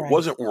wars. And it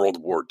wasn't World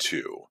War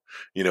II.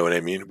 You know what I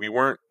mean? We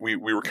were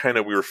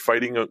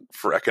fighting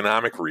for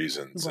economic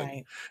reasons.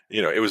 Right.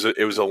 And, it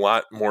was a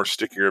lot more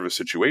stickier of a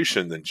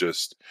situation than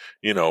just,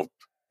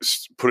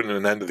 putting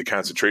an end to the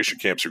concentration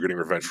camps or getting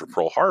revenge for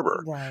Pearl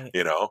Harbor, right.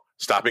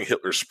 Stopping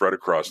Hitler's spread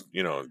across,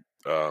 Europe.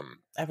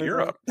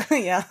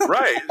 Yeah.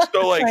 Right.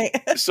 So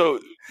so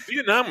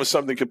Vietnam was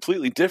something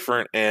completely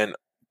different. And,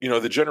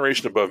 the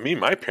generation above me,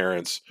 my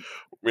parents,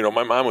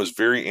 my mom was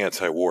very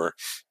anti-war.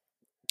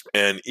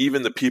 And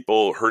even the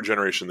people, her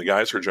generation, the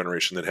guys, her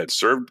generation that had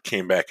served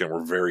came back and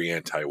were very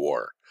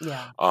anti-war.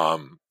 Yeah.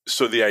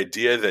 So the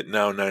idea that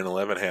now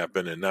 9/11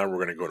 happened and now we're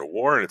going to go to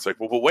war, and it's like,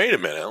 well, but wait a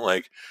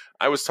minute.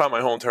 I was taught my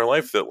whole entire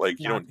life that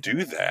you don't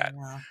do that.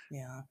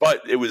 Yeah.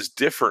 But it was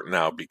different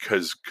now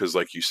because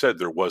like you said,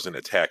 there was an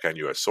attack on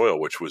U.S. soil,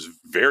 which was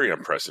very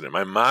unprecedented.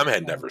 My mom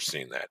had never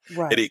seen that.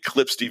 Right. It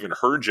eclipsed even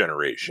her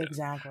generation.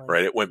 Exactly.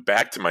 Right. It went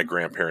back to my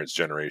grandparents'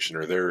 generation,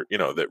 or their,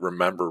 that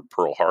remember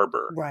Pearl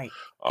Harbor. Right.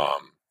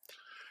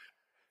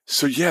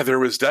 So yeah, there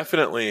was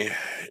definitely,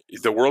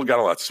 the world got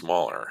a lot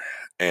smaller,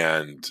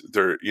 and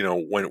there,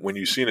 when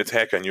you see an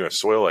attack on U.S.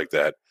 soil like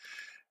that,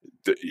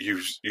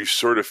 you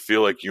sort of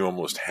feel like you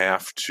almost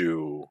have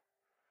to.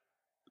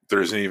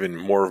 There's even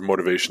more of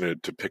motivation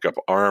to pick up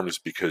arms,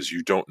 because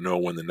you don't know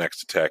when the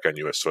next attack on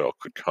U.S. soil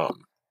could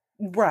come.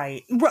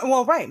 Right.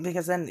 Well, right,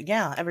 because then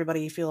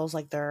everybody feels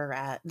like they're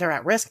at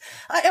risk.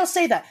 I'll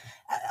say that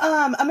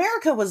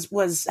America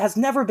has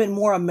never been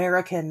more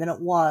American than it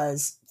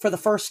was for the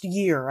first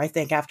year, I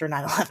think, after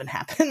 9/11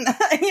 happened.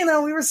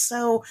 We were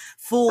so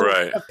full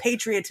of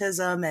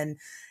patriotism and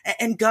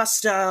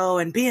gusto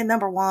and being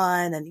number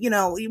one, and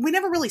we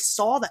never really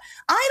saw that.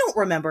 I don't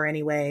remember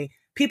anyway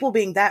people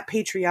being that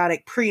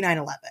patriotic pre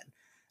 9/11.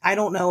 I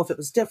don't know if it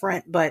was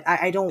different, but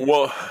I don't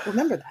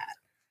remember that.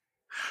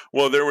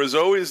 Well,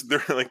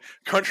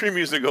 country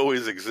music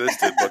always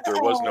existed, but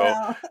there was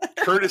no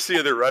courtesy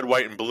of the Red,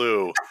 White, and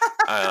Blue.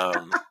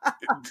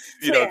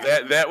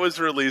 That was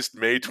released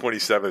May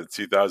 27th,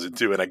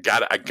 2002. And I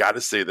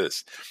gotta say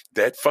this,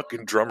 that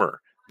fucking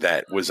drummer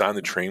that was on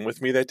the train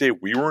with me that day.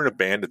 We were in a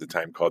band at the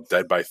time called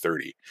Dead by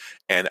 30.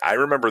 And I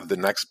remember the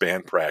next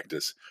band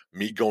practice,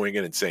 me going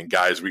in and saying,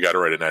 guys, we got to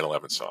write a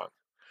 9/11 song.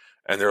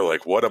 And they're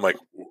like, what? I'm like,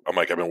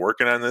 I've been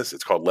working on this.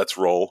 It's called Let's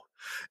Roll.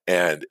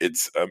 And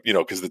it's,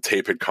 because the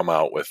tape had come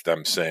out with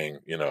them saying,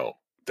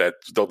 that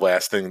the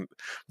last thing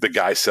the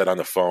guy said on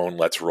the phone,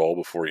 let's roll,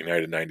 before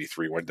United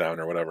 93 went down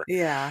or whatever.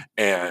 Yeah.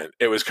 And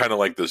it was kind of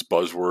like this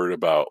buzzword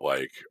about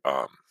like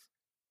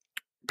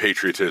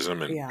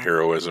patriotism and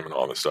heroism and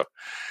all this stuff.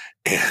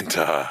 And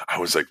I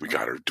was like, we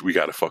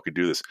gotta fucking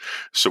do this.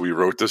 So we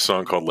wrote this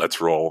song called Let's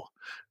Roll.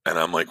 And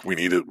I'm like, we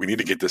need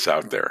to get this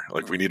out there.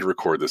 Like, we need to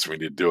record this. We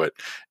need to do it.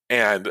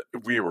 And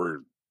we were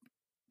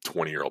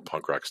 20-year-old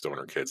punk rock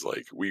stoner kids.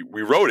 Like, we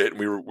wrote it,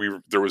 and we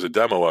there was a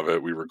demo of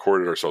it. We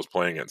recorded ourselves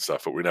playing it and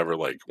stuff, but we never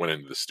like went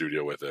into the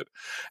studio with it.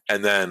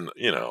 And then,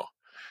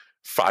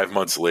 5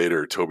 months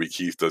later, Toby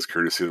Keith does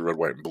Courtesy of the Red,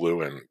 White, and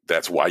Blue, and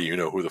that's why you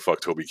know who the fuck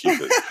Toby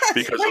Keith is.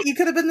 Because Wait, you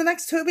could have been the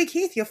next Toby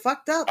Keith. You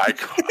fucked up. I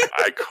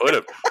could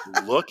have.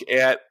 Look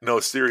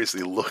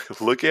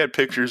at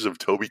pictures of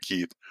Toby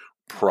Keith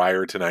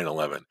prior to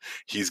 9/11.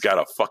 He's got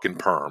a fucking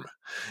perm,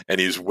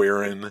 and he's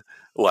wearing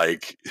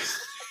like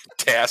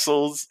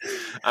tassels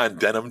on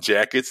denim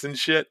jackets and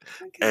shit.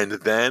 Okay. And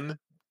then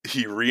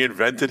he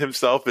reinvented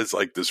himself as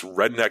like this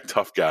redneck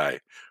tough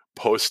guy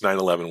post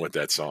 9/11 with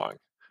that song,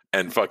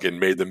 and fucking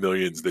made the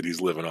millions that he's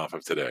living off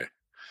of today.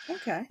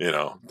 Okay.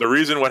 The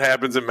reason what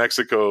happens in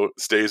Mexico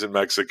stays in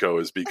Mexico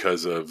is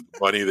because of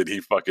money that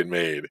he fucking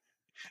made.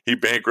 He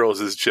bankrolls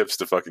his chips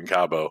to fucking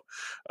Cabo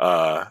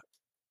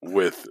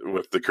with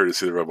the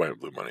Courtesy of the Red, White, and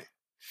Blue money.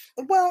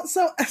 Well,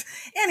 so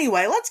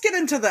anyway, let's get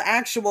into the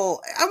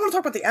actual, I want to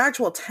talk about the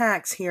actual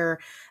attacks here,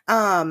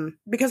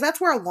 because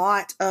that's where a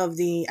lot of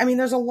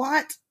there's a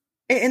lot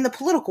in the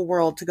political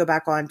world to go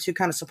back on to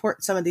kind of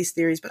support some of these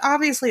theories, but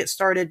obviously it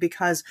started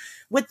because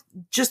with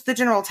just the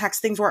general attacks,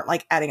 things weren't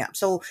like adding up.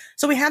 So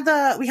we had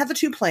the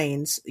two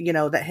planes,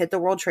 that hit the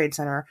World Trade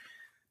Center.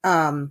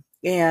 And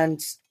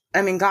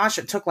I mean, gosh,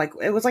 it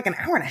was like an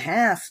hour and a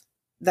half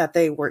that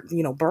they were,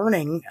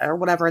 burning or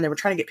whatever, and they were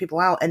trying to get people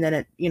out, and then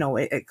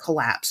it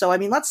collapsed. So, I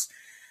mean, let's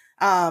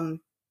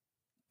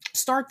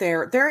start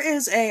there. There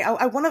is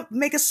I want to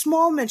make a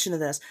small mention of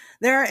this.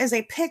 There is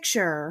a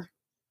picture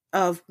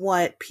of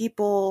what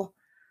people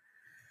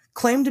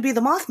claim to be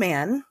the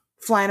Mothman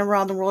flying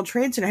around the World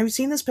Trade Center. Have you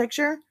seen this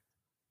picture?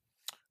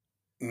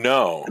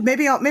 No.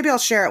 Maybe I'll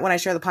share it when I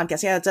share the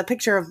podcast. Yeah, it's a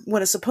picture of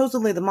what is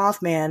supposedly the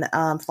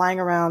Mothman flying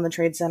around the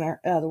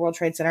World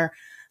Trade Center,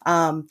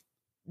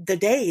 the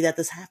day that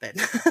this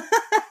happened.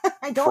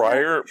 I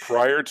don't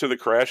prior to the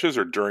crashes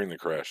or during the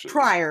crashes?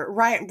 Prior,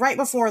 right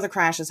before the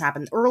crashes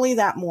happened, early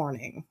that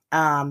morning.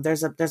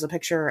 There's a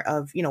picture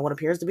of, what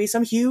appears to be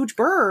some huge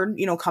bird,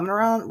 coming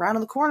around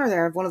in the corner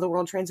there of one of the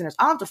World Trade Centers.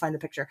 I'll have to find the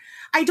picture.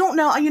 I don't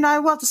know. I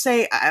will have to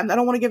say, I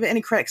don't want to give it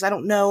any credit because I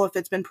don't know if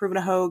it's been proven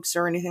a hoax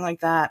or anything like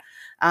that.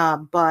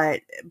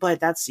 But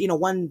that's,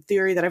 one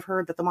theory that I've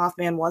heard, that the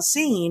Mothman was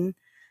seen.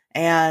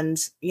 And,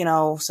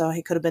 so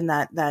he could have been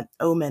that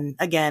omen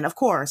again, of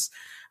course.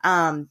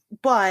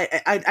 But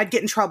I'd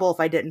get in trouble if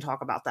I didn't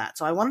talk about that.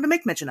 So I wanted to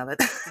make mention of it.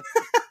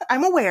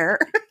 I'm aware.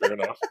 Fair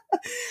enough.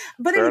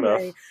 But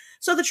anyway,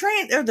 so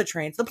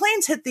the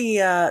planes hit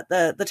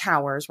the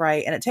towers,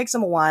 right? And it takes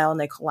them a while and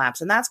they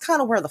collapse. And that's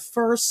kind of where the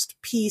first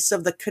piece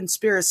of the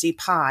conspiracy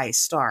pie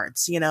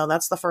starts.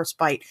 That's the first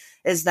bite,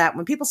 is that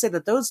when people say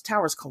that those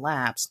towers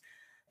collapsed,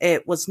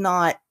 it was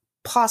not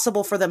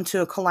possible for them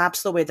to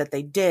collapse the way that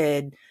they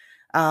did,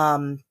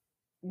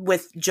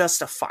 with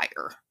just a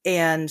fire.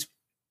 And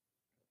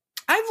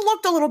I've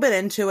looked a little bit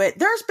into it.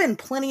 There's been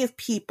plenty of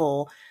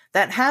people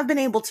that have been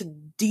able to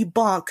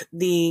debunk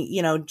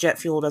the, jet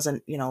fuel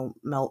doesn't,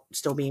 melt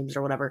steel beams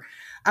or whatever.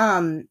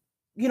 But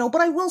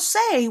I will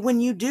say,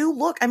 when you do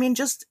look,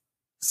 just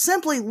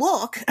simply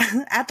look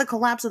at the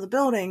collapse of the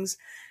buildings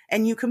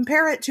and you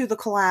compare it to the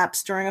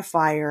collapse during a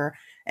fire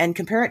and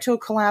compare it to a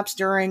collapse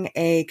during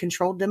a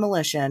controlled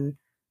demolition,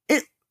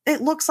 it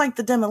looks like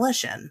the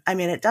demolition.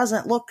 It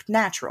doesn't look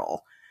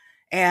natural.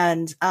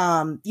 And,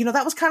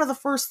 that was kind of the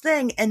first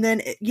thing. And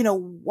then,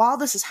 while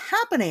this is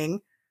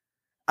happening,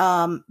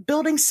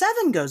 Building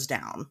 7 goes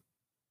down.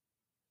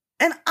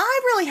 And I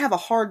really have a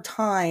hard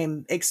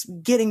time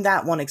getting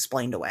that one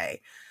explained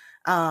away.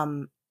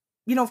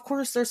 Of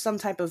course, there's some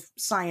type of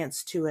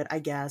science to it, I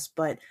guess,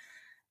 but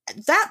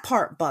that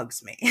part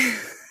bugs me.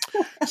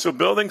 So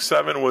Building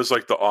 7 was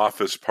like the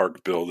office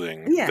park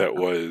building that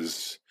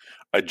was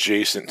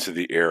adjacent to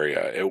the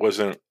area. It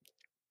wasn't,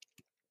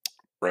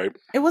 right?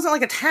 It wasn't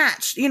like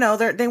attached,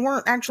 they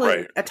weren't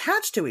actually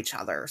attached to each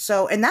other.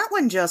 So, and that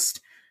one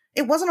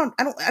it wasn't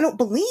on, I don't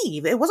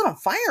believe it wasn't on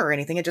fire or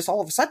anything. It just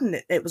all of a sudden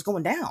it was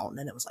going down,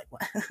 and it was like,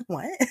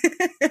 what?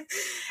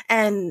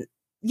 And,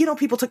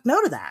 people took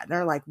note of that. And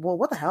they're like, well,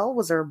 what the hell?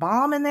 Was there a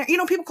bomb in there?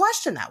 People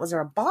question that. Was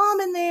there a bomb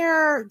in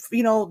there,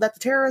 that the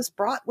terrorists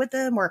brought with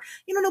them? Or,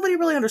 nobody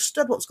really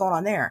understood what was going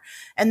on there.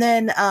 And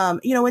then,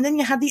 and then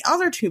you had the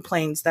other two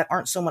planes that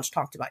aren't so much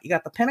talked about. You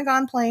got the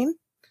Pentagon plane,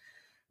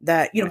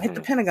 that, hit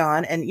the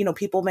Pentagon. And,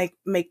 people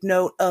make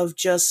note of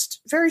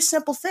just very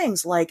simple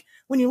things. Like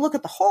when you look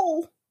at the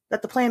hole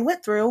that the plane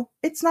went through,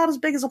 it's not as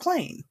big as a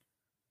plane.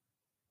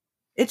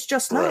 It's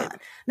just not.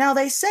 Right. Now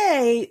they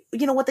say,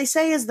 what they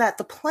say is that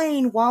the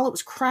plane, while it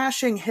was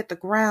crashing, hit the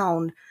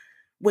ground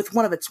with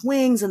one of its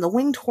wings, and the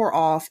wing tore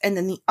off, and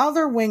then the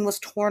other wing was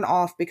torn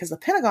off because the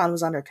Pentagon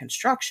was under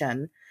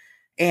construction,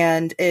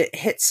 and it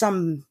hit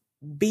some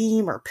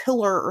beam or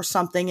pillar or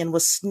something and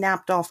was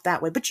snapped off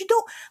that way. But you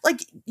don't,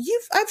 like,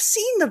 I've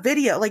seen the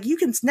video, like, you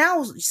can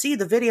now see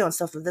the video and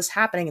stuff of this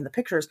happening in the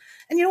pictures,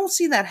 and you don't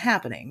see that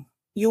happening.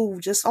 You'll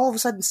just all of a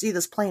sudden see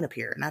this plane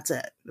appear, and that's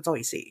it. That's all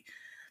you see.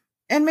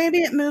 And maybe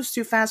it moves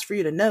too fast for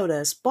you to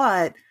notice,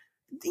 but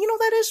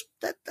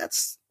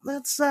that's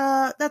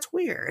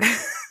weird.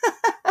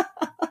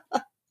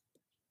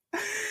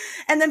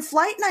 And then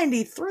Flight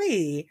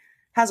 93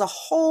 has a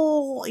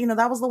whole,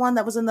 that was the one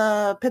that was in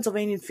the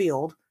Pennsylvania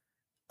field.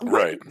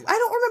 Right. I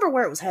don't remember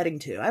where it was heading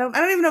to. I don't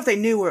even know if they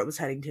knew where it was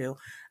heading to.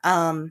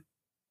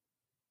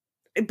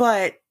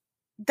 But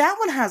that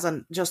one has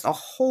just a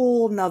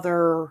whole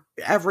nother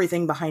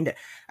everything behind it.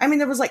 I mean,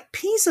 there was like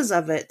pieces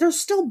of it. There's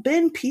still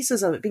been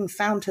pieces of it being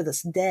found to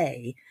this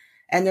day.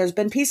 And there's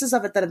been pieces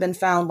of it that have been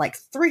found like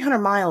 300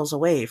 miles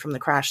away from the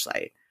crash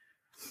site.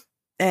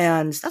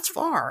 And that's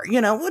far,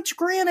 which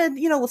granted,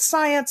 with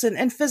science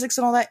and physics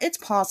and all that, it's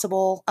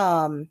possible.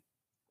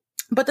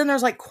 But then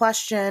there's like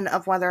question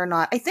of whether or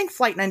not, I think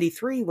Flight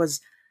 93 was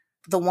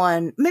the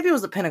one, maybe it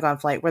was the Pentagon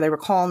flight where they were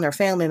calling their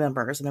family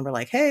members and they were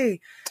like,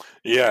 hey.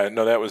 Yeah,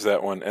 no, that was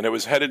that one. And it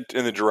was headed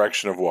in the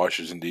direction of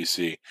Washington,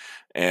 D.C.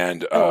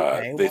 And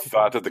they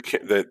thought that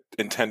the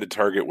intended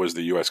target was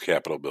the U.S.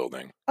 Capitol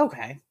building.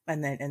 Okay.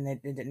 And they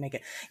didn't make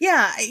it.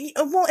 Yeah.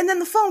 Well, and then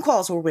the phone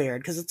calls were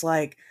weird because it's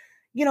like,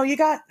 you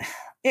got,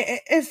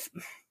 if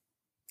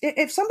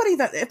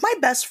my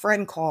best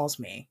friend calls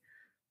me,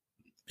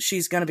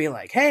 she's going to be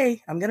like,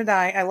 hey, I'm going to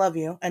die. I love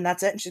you. And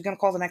that's it. And she's going to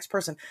call the next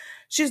person.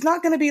 She's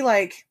not going to be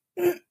like,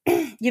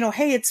 hey,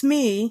 it's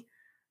me,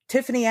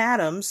 Tiffany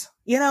Adams,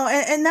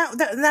 and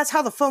that's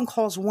how the phone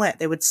calls went.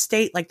 They would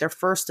state like their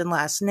first and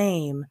last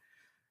name,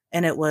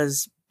 and it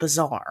was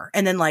bizarre.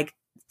 And then like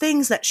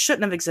things that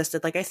shouldn't have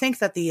existed. Like I think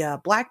that the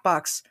black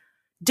box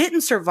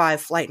didn't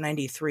survive Flight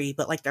 93,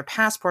 but like their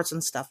passports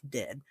and stuff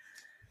did.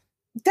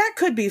 That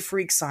could be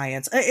freak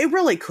science. It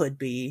really could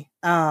be.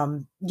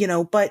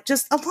 But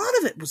just a lot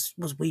of it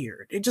was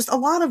weird. It just, a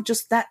lot of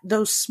just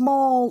those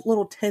small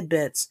little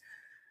tidbits,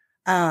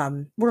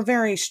 were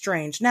very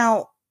strange.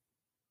 Now,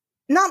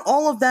 not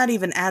all of that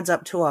even adds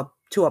up to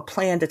a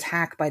planned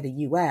attack by the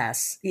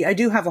US. I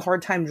do have a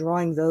hard time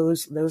drawing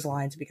those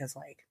lines because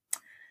like,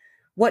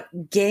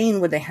 what gain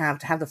would they have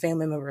to have the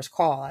family members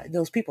call?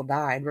 Those people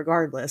died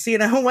regardless,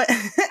 what,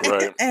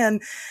 right.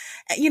 And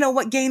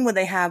what gain would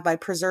they have by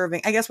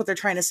preserving? I guess what they're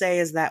trying to say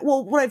is that,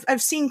 well, what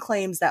I've seen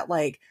claims that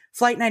like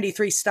Flight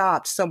 93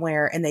 stopped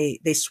somewhere and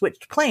they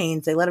switched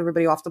planes. They let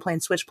everybody off the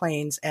plane, switch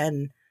planes,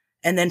 and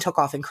then took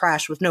off and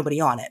crashed with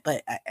nobody on it.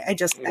 But I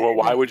just... Well,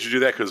 why would you do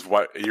that? Because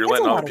you're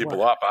letting all the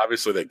people off.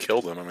 Obviously, they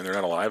killed them. I mean, they're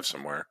not alive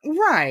somewhere.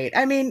 Right.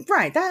 I mean,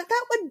 right. That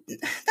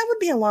would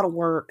be a lot of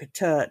work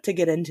to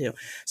get into.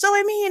 So,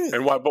 I mean...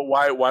 And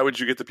why would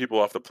you get the people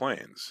off the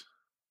planes?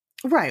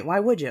 Right. Why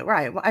would you?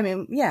 Right. I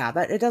mean, yeah,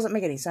 it doesn't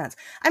make any sense.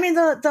 I mean,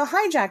 the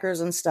hijackers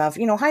and stuff,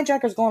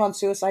 hijackers going on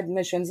suicide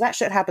missions, that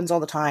shit happens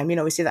all the time.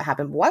 We see that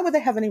happen. But why would they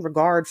have any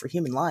regard for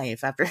human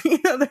life after,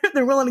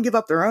 they're willing to give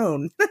up their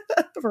own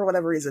for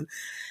whatever reason?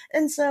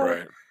 And so,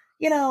 right.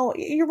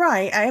 You're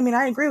right. I mean,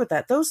 I agree with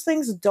that. Those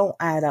things don't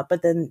add up.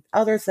 But then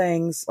other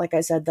things, like I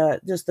said,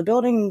 just the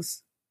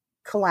buildings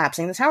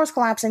collapsing, the towers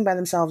collapsing by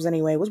themselves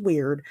anyway was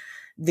weird.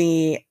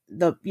 The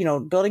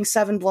building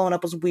 7 blowing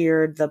up was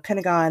weird. The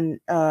Pentagon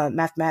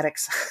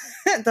mathematics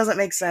doesn't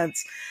make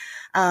sense.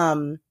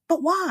 But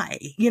why?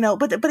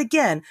 But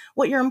again,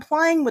 what you're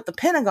implying with the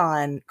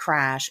Pentagon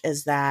crash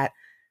is that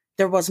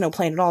there was no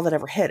plane at all that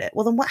ever hit it.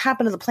 Well, then what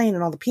happened to the plane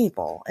and all the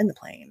people in the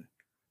plane?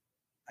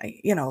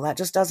 That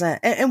just doesn't.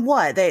 And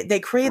what they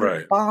created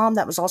a bomb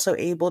that was also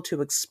able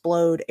to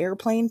explode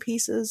airplane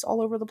pieces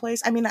all over the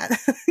place. I mean,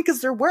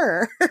 because there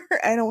were.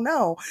 I don't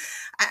know.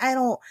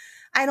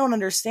 I don't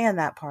understand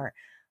that part,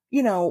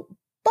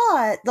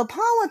 but the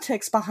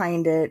politics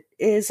behind it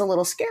is a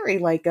little scary.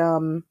 Like,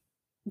 the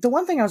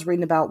one thing I was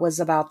reading about was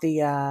about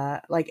the,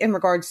 like in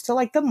regards to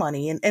like the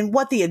money and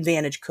what the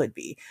advantage could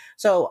be.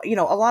 So, a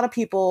lot of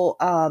people,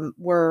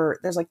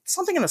 there's like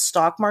something in the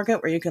stock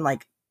market where you can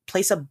like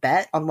place a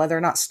bet on whether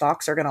or not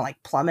stocks are going to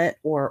like plummet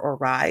or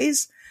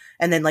rise.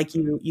 And then like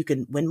you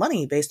can win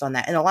money based on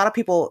that. And a lot of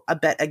people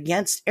bet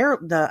against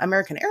the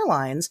American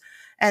Airlines.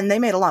 And they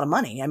made a lot of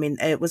money. I mean,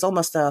 it was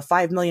almost a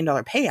 $5 million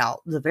payout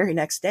the very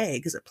next day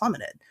because it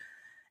plummeted.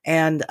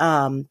 And,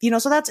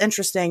 so that's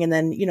interesting. And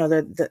then,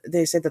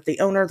 they say that the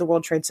owner of the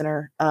World Trade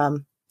Center,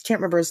 can't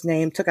remember his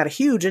name, took out a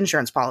huge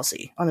insurance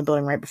policy on the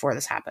building right before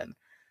this happened.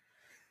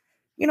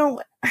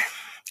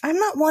 I'm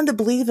not one to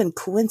believe in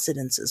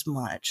coincidences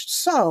much.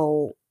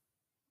 So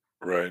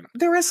right.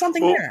 there is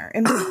something there.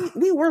 And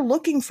we were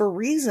looking for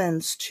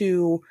reasons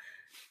to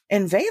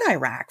invade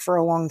Iraq for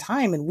a long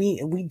time, and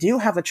we do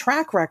have a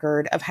track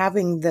record of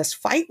having this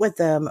fight with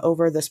them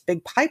over this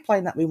big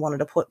pipeline that we wanted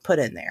to put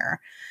in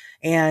there.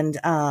 And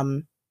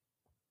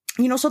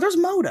so there's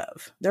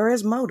motive. There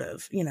is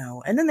motive,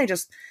 and then they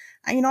just,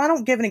 I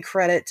don't give any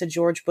credit to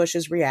George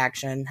Bush's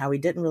reaction, how he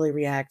didn't really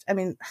react. I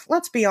mean,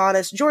 let's be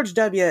honest, George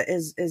W.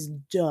 is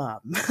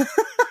dumb.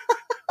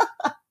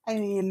 I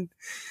mean,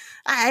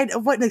 I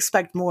wouldn't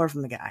expect more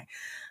from the guy,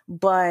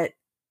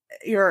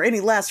 or any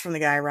less from the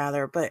guy,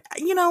 rather. But,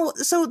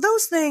 so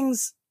those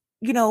things,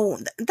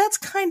 that's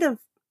kind of,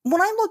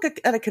 when I look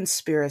at a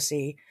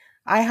conspiracy,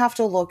 I have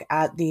to look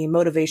at the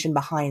motivation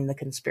behind the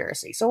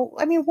conspiracy. So,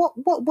 I mean, what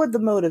would the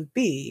motive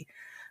be?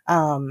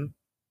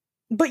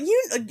 But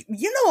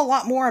you know a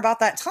lot more about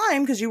that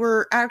time because you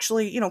were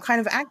actually,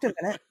 kind of active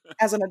in it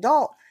as an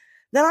adult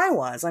than I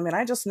was. I mean,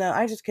 I just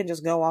can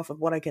just go off of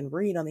what I can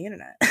read on the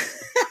internet.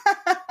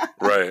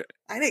 Right.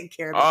 I didn't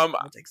care about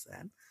politics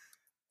then.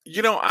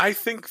 I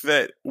think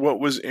that what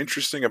was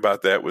interesting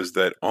about that was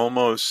that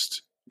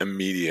almost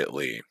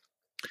immediately,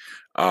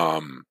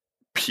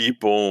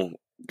 people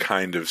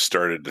kind of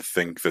started to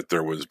think that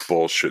there was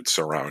bullshit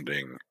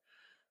surrounding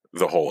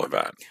the whole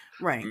event.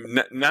 Right.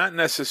 Not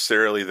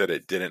necessarily that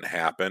it didn't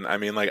happen. I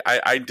mean, like,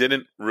 I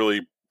didn't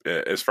really,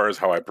 as far as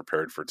how I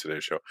prepared for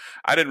today's show,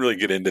 I didn't really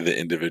get into the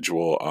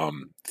individual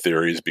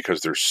theories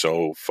because there's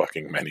so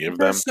fucking many of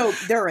them. So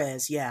there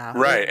is, yeah.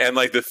 Right. And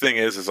like the thing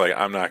is like,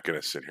 I'm not going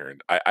to sit here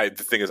and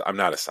the thing is, I'm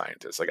not a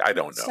scientist. Like, I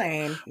don't know.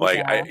 Same. Like,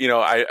 yeah.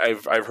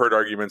 I've heard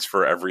arguments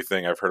for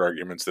everything. I've heard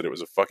arguments that it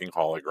was a fucking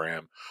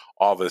hologram,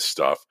 all this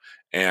stuff.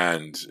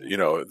 And,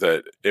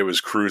 that it was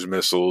cruise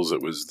missiles.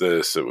 It was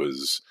this, it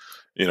was,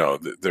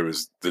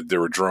 there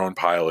were drone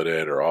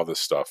piloted or all this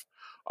stuff.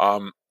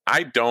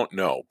 I don't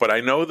know, but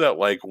I know that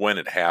like when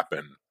it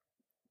happened,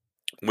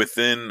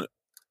 within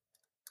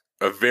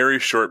a very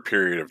short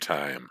period of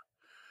time,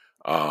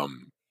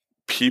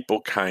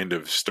 people kind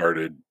of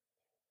started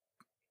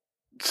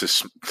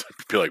to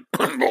be like,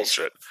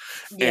 bullshit.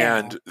 Yeah.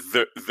 And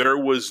there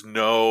was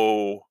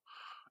no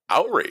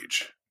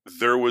outrage.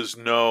 There was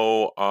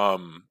no,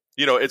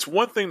 it's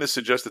one thing to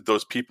suggest that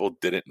those people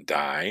didn't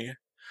die.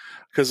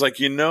 Because, like,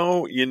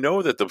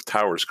 that the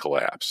towers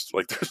collapsed.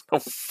 Like, there's no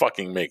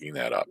fucking making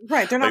that up.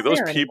 Right, they're not like,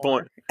 those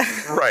people,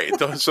 right.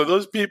 So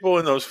those people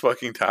in those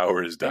fucking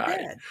towers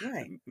died.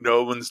 Right.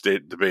 No one's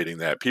debating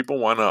that. People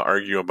want to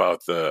argue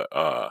about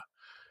the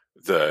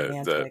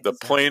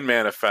plane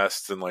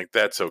manifests, and like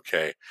that's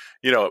okay.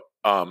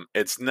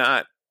 It's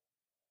not.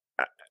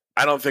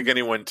 I don't think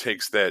anyone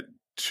takes that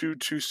too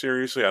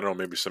seriously. I don't know.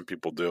 Maybe some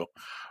people do,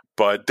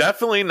 but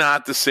definitely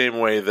not the same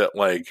way that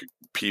like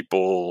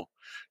people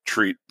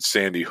treat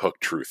Sandy Hook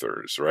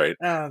truthers, right?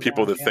 Oh,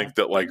 people that think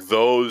that like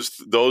those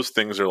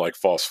things are like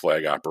false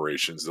flag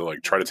operations. They're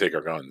like try to take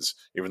our guns,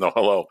 even though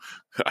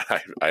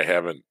I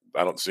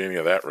don't see any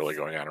of that really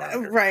going on around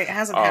here. Right, it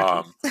hasn't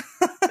happened.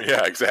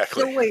 Yeah,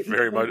 exactly.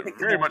 Very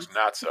much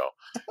not so.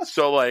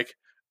 So like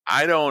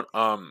I don't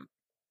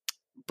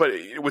but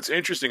what's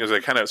interesting is I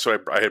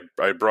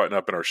brought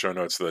up in our show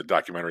notes the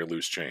documentary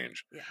Loose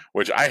Change,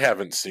 which I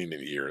haven't seen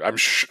in years.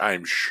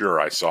 I'm sure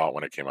I saw it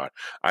when it came out.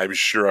 I'm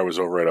sure I was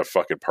over at a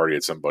fucking party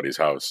at somebody's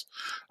house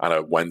on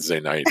a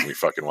Wednesday night and we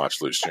fucking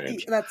watched Loose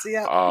Change. That's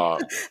how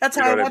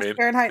I watched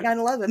Fahrenheit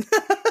 9/11.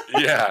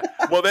 Yeah,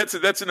 well,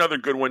 that's another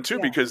good one too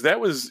because that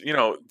was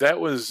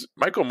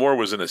Michael Moore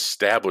was an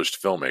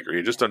established filmmaker. He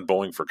had just done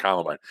Bowling for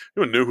Columbine.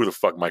 No one knew who the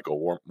fuck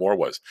Michael Moore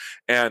was,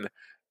 and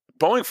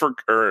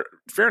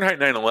Fahrenheit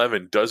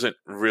 9/11 doesn't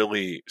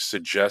really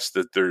suggest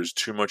that there's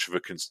too much of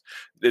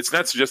it's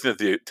not suggesting that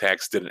the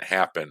attacks didn't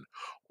happen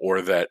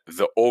or that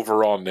the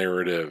overall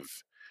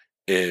narrative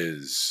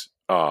is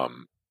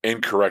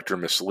incorrect or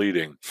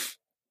misleading.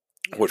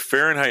 What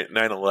Fahrenheit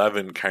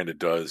 9/11 kind of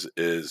does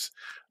is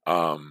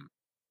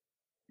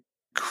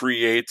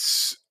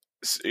creates,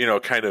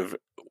 kind of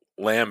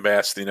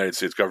lambasts the United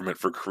States government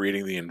for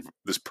creating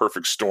this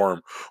perfect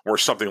storm where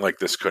something like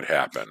this could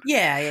happen.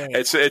 Yeah.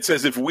 It's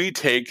as if we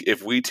take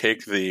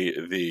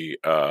the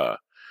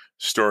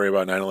story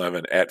about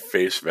 9/11 at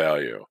face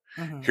value.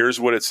 Mm-hmm. Here's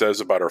what it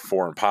says about our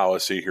foreign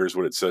policy. Here's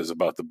what it says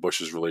about the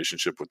Bush's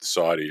relationship with the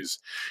Saudis.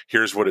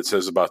 Here's what it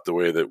says about the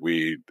way that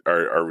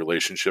our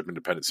relationship and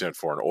dependency on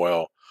foreign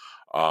oil.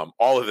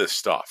 All of this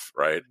stuff,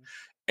 right?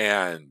 Mm-hmm.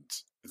 And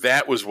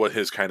that was what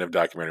his kind of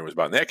documentary was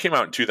about. And that came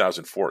out in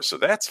 2004. So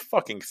that's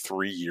fucking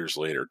 2 years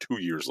later.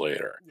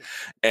 Yeah.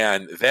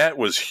 And that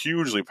was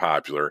hugely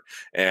popular.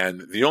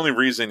 And the only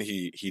reason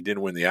he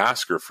didn't win the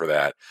Oscar for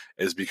that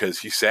is because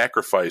he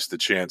sacrificed the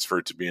chance for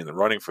it to be in the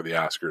running for the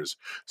Oscars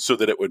so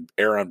that it would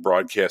air on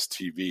broadcast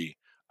TV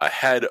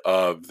ahead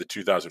of the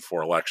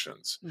 2004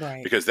 elections.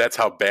 Right. Because that's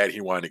how bad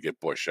he wanted to get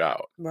Bush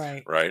out.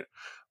 Right. Right.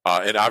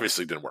 It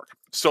obviously didn't work.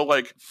 So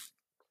like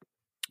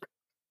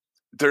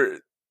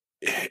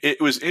it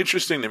was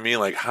interesting to me,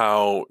 like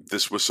how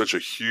this was such a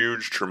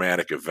huge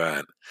traumatic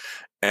event,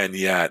 and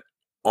yet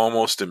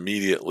almost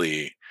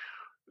immediately,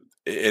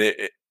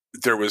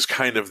 there was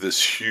kind of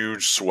this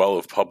huge swell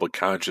of public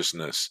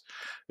consciousness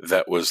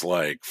that was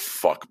like,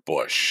 "Fuck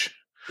Bush,"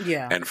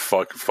 Yeah. and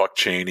fuck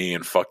Cheney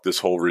and fuck this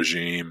whole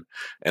regime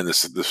and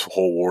this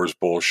whole war's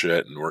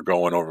bullshit and we're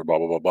going over blah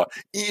blah blah blah.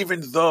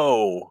 Even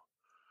though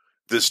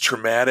this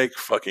traumatic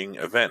fucking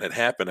event had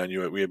happened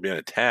and we had been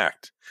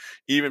attacked,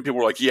 even people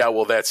were like, yeah,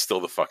 well, that's still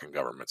the fucking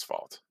government's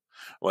fault.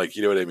 Like,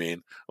 you know what I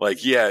mean?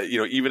 Like, yeah,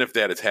 even if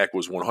that attack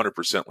was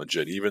 100%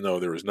 legit, even though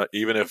there was not,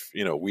 even if,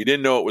 we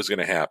didn't know it was going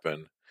to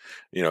happen,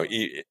 you know,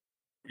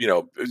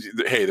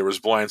 hey, there was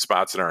blind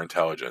spots in our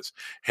intelligence.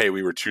 Hey,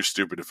 we were too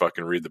stupid to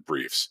fucking read the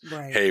briefs.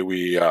 Right. Hey,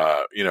 we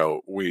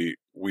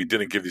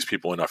didn't give these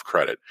people enough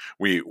credit.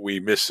 We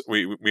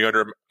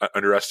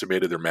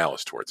underestimated their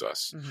malice towards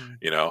us.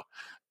 Mm-hmm.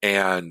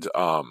 And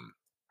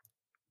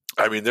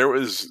I mean, there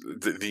was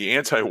the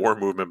anti-war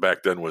movement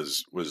back then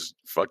was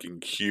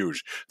fucking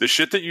huge. The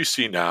shit that you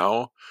see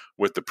now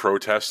with the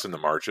protests and the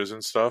marches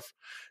and stuff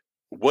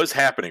was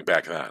happening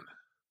back then.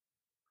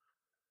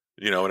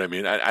 You know what I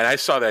mean? I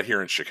saw that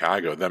here in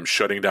Chicago, them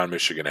shutting down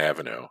Michigan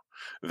Avenue,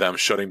 them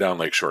shutting down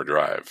Lakeshore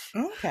Drive.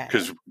 Okay.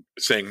 Because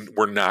saying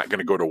we're not going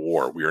to go to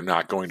war. We are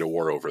not going to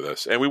war over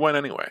this. And we went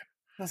anyway.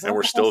 And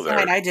we're still there.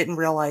 I didn't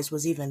realize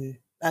was even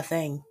a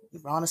thing,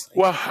 honestly.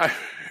 Well,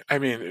 I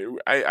mean,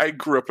 I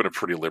grew up in a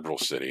pretty liberal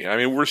city. I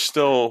mean, we're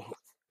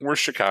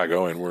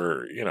Chicago and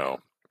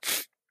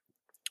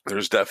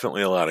there's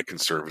definitely a lot of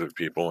conservative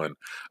people. And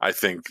I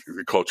think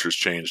the culture's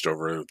changed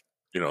over,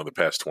 the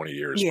past 20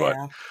 years.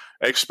 Yeah.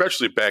 But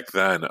especially back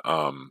then,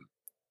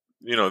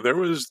 there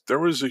was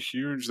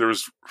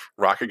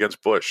Rock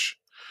Against Bush.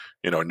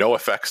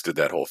 NoFX did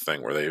that whole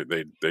thing where they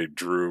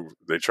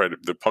tried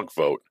the punk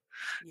vote,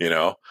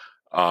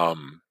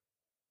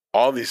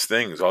 all these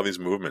things, all these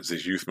movements,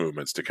 these youth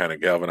movements to kind of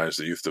galvanize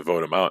the youth to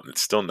vote him out. And it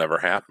still never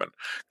happened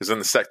because then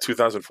the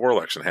 2004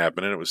 election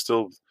happened and it was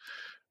still,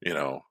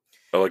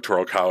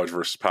 electoral college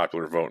versus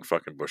popular vote and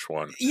fucking Bush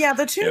won. Yeah.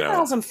 The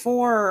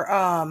 2004,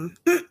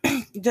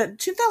 the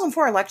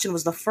 2004 election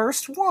was the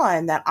first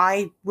one that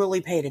I really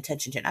paid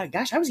attention to. I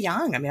was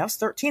young. I mean, I was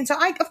 13. So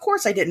of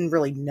course I didn't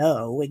really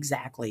know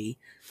exactly,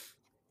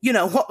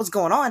 what was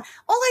going on.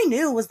 All I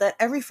knew was that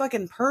every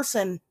fucking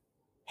person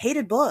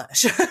hated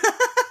Bush.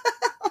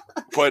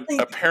 But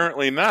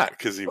apparently not,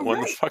 because he won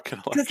the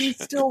fucking election. Because he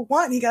still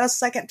won. He got a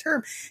second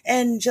term.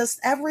 And just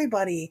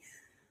everybody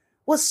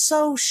was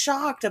so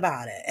shocked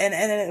about it. And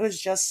it was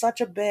just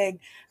such a big,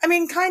 I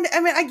can't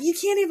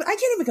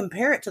even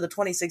compare it to the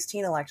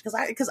 2016 election.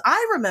 Because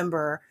I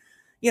remember,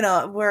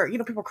 where,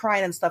 people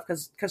crying and stuff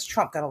because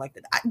Trump got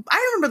elected.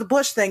 I remember the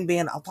Bush thing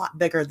being a lot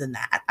bigger than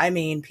that. I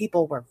mean,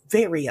 people were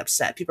very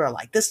upset. People are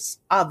like, this is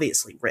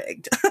obviously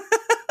rigged.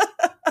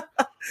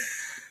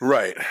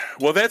 Right.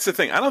 Well, that's the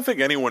thing. I don't think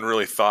anyone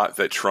really thought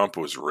that Trump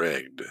was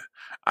rigged.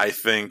 I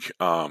think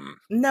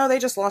no, they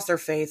just lost their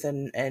faith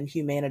in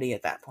humanity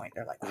at that point.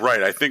 They're like,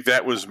 right. I think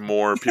that was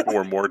more people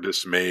were more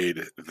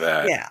dismayed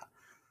that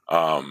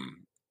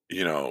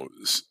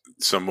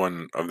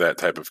someone of that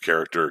type of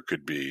character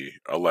could be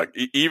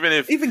elected,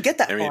 even get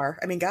that far.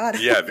 I mean, God,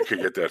 yeah, they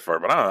could get that far.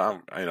 But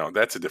I know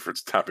that's a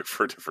different topic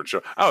for a different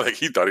show. I don't think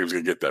he thought he was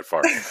going to get that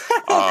far.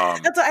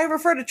 That's why I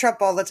refer to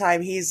Trump all the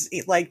time.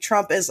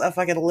 Trump is a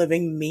fucking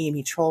living meme.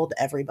 He trolled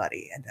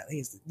everybody, and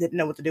he didn't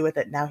know what to do with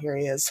it. Now here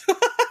he is.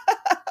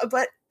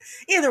 But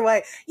either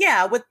way,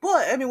 yeah, with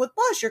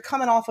Bush, you're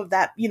coming off of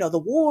that, the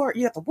war.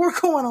 You have the war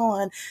going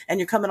on, and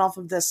you're coming off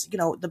of this,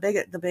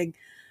 the big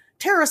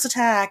terrorist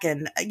attack,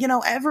 and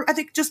I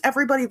think just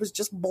everybody was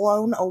just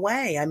blown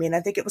away. I mean, I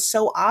think it was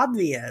so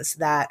obvious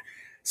that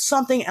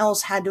something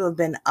else had to have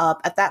been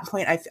up at that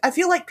point. I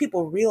feel like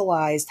people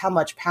realized how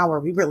much power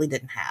we really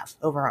didn't have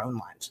over our own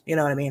lives. You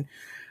know what I mean?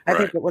 I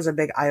think it was a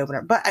big eye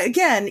opener. But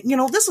again,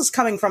 this is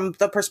coming from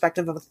the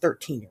perspective of a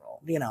 13-year-old.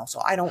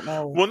 So I don't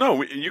know. Well,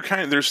 no,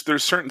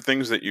 there's certain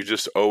things that you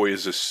just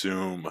always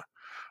assume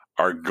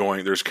are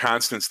going. There's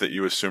constants that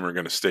you assume are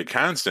going to stay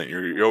constant.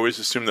 You always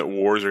assume that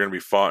wars are going to be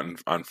fought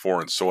on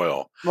foreign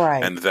soil,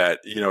 right? And that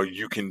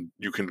you can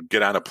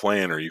get on a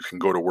plane or you can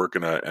go to work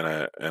in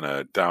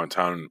a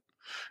downtown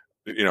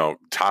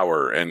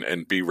tower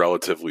and be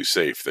relatively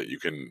safe. That you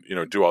can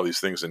do all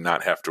these things and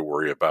not have to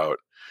worry about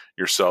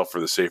yourself or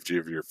the safety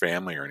of your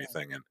family or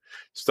anything, and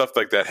stuff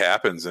like that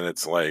happens. And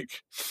it's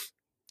like,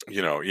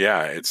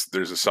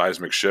 there's a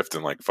seismic shift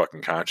in like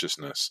fucking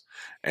consciousness,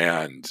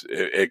 and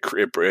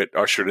it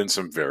ushered in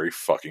some very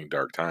fucking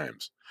dark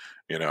times,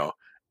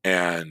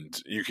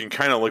 and you can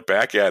kind of look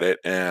back at it.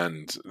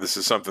 And this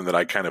is something that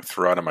I kind of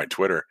threw out on my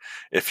Twitter.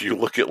 If you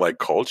look at like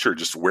culture,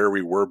 just where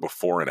we were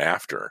before and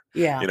after,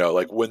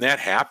 like when that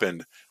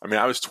happened, I mean,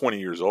 I was 20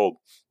 years old.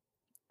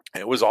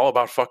 It was all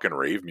about fucking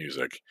rave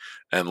music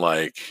and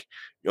like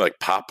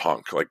pop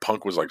punk. Like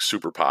punk was like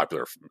super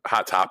popular.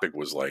 Hot Topic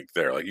was like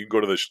there. Like you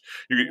go to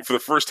for the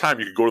first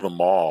time you could go to the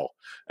mall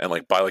and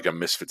like buy like a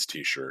Misfits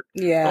t-shirt,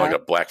 or like a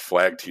Black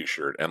Flag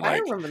t-shirt. And like I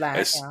remember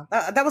that.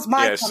 That was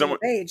my coming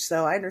of age,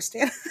 so I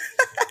understand.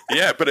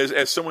 Yeah, but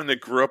as someone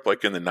that grew up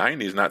like in the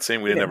 90s, not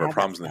saying we didn't have our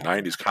problems in the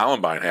 90s.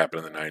 Columbine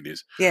happened in the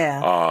 90s.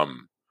 Yeah.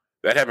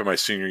 That happened my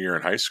senior year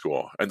in high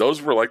school, and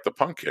those were like the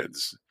punk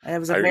kids. It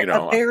was You a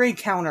know, very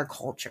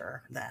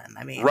counterculture then.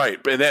 I mean,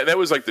 right, but that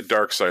was like the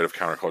dark side of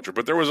counterculture.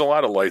 But there was a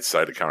lot of light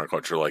side of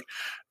counterculture, like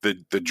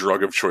the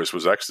drug of choice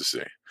was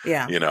ecstasy.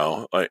 yeah, You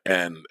know, like,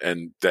 and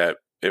that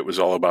it was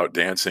all about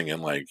dancing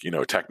and like, you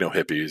know, techno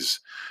hippies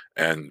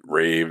and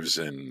raves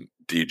and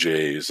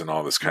DJs and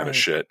all this kind of right.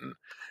 shit. And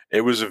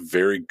it was a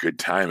very good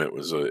time. It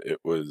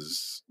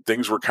was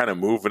things were kind of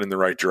moving in the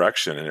right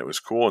direction and it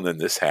was cool. And then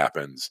this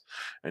happens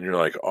and you're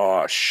like,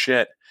 oh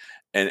shit.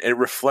 And it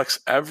reflects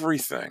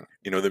everything.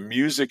 You know, the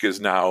music is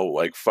now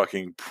like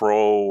fucking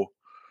pro.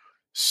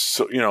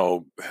 So, you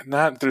know,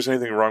 not that there's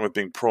anything wrong with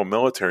being pro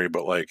military,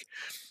 but like,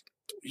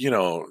 you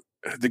know,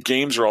 the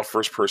games are all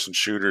first person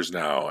shooters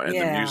now and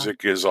the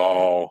music is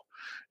all,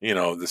 you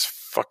know, this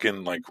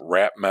fucking like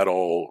rap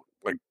metal,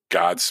 like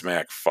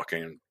Godsmack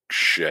fucking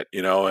shit,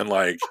 you know, and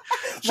like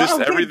just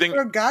wow, everything.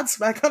 Throw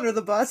Godsmack under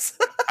the bus.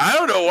 I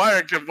don't know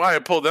why I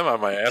pulled them on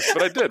my ass,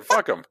 but I did.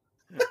 Fuck them.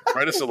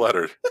 Write us a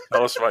letter.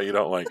 Tell us why you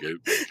don't like it.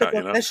 It's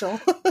you know? official.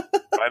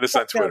 Find us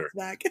on Twitter.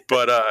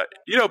 But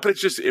you know, but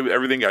it's just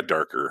everything got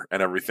darker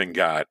and everything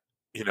got,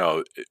 you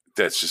know,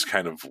 that's just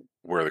kind of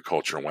where the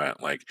culture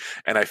went. Like,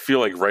 and I feel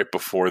like right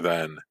before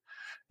then,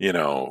 you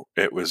know,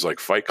 it was like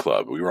Fight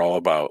Club. We were all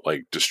about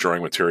like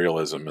destroying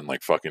materialism and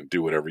like fucking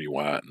do whatever you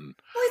want and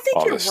well, I think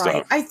all you're this right.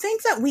 stuff. I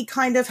think that we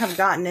kind of have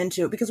gotten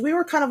into it because we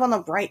were kind of on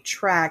the right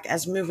track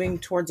as moving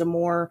towards a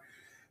more,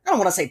 I don't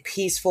want to say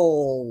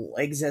peaceful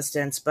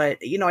existence,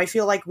 but you know, I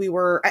feel like we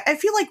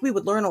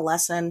would learn a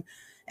lesson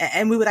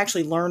and we would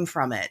actually learn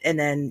from it and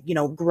then, you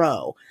know,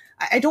 grow.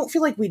 I don't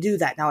feel like we do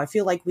that now. I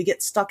feel like we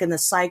get stuck in the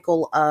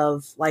cycle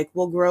of like,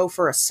 we'll grow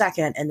for a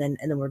second and then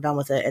we're done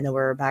with it. And then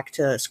we're back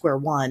to square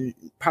one,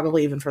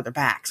 probably even further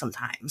back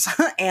sometimes.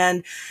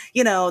 And,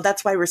 you know,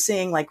 that's why we're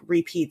seeing like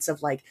repeats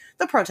of like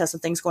the protests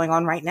and things going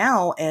on right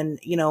now. And,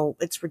 you know,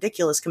 it's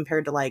ridiculous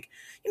compared to like,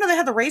 you know, they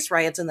had the race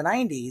riots in the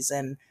 90s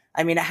and,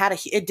 I mean,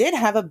 it did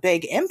have a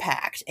big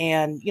impact,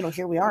 and you know,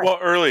 here we are. Well,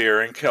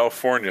 earlier in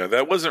California,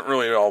 that wasn't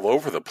really all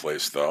over the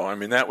place, though. I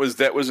mean, that was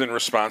in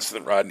response to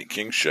the Rodney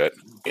King shit,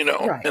 you know,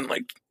 right. and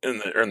like in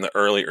the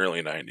early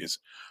 '90s.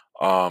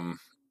 I'm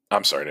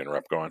sorry to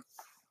interrupt. Go on.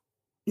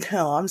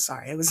 No, I'm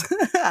sorry. I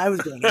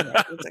was being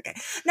interrupted. It's okay.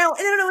 No,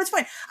 it's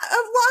fine. Well,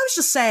 I was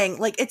just saying,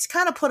 like, it's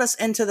kind of put us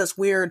into this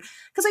weird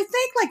because I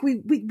think like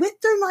we went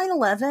through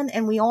 9/11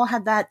 and we all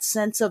had that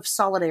sense of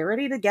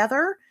solidarity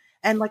together.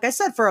 And like I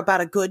said, for about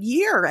a good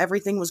year,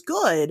 everything was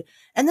good.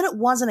 And then it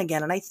wasn't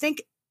again. And I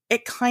think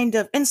it kind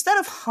of, instead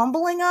of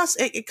humbling us,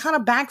 it kind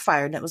of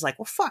backfired. And it was like,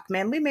 well, fuck,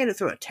 man, we made it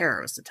through a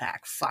terrorist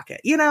attack. Fuck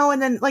it. You know,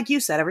 and then, like you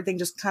said, everything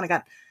just kind of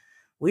got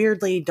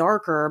weirdly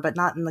darker, but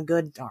not in the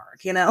good dark,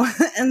 you know?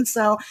 And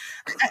so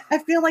I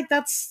feel like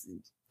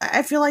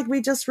I feel like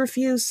we just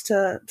refuse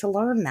to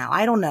learn now.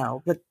 I don't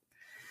know. But,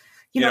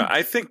 you know,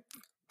 I think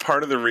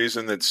part of the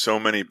reason that so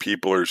many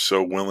people are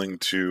so willing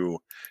to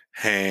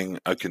hang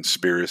a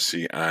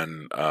conspiracy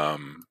on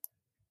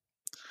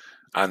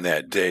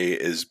that day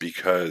is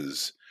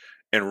because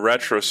in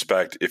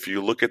retrospect, if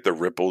you look at the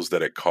ripples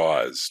that it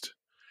caused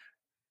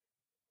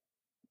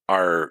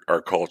our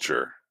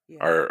culture,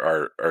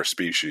 our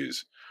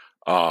species,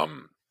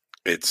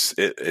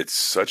 it's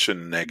such a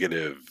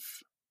negative,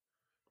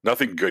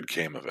 nothing good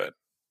came of it.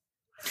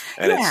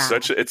 And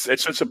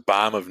it's such a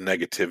bomb of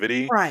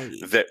negativity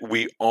that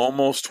we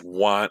almost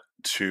want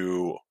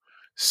to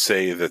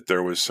say that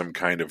there was some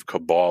kind of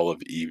cabal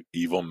of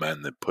evil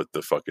men that put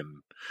the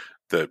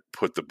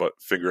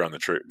finger on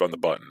the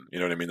button, you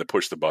know what I mean, that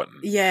push the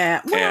button,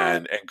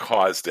 and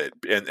caused it,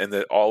 and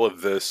that all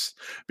of this,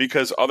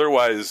 because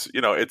otherwise, you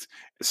know, it's,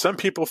 some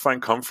people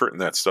find comfort in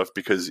that stuff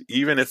because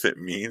even if it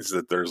means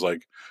that there's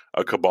like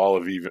a cabal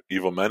of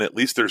evil men, at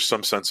least there's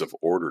some sense of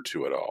order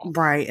to it all,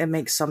 right? It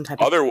makes some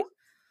type of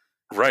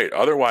right.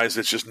 Otherwise,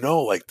 it's just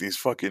like these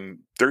fucking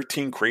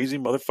 13 crazy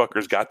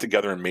motherfuckers got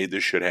together and made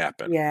this shit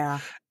happen. Yeah.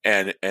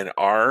 And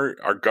our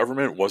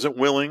government wasn't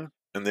willing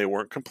and they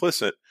weren't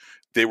complicit.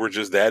 They were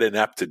just that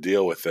inept to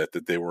deal with it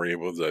that they were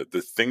able to,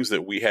 the things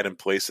that we had in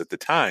place at the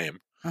time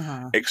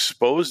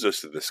exposed us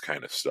to this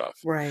kind of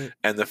stuff. Right.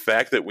 And the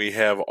fact that we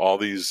have all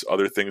these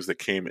other things that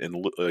came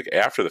in like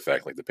after the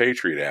fact, like the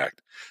Patriot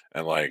Act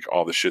and like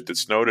all the shit that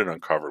Snowden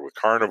uncovered with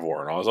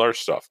Carnivore and all this other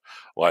stuff,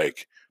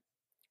 like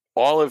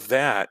all of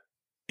that,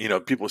 you know,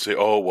 people say,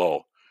 oh,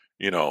 well,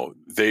 you know,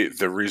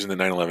 the reason the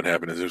 9/11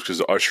 happened is because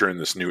usher in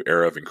this new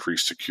era of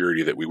increased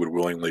security that we would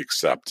willingly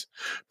accept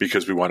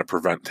because we want to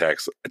prevent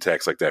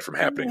attacks like that from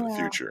happening in the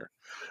future.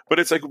 But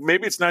it's like,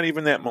 maybe it's not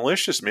even that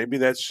malicious. Maybe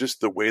that's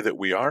just the way that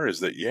we are, is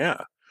that,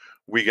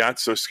 we got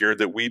so scared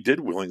that we did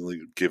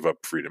willingly give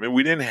up freedom. And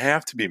we didn't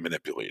have to be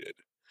manipulated.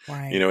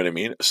 Right. You know what I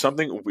mean?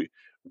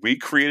 We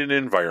created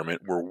an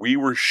environment where we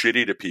were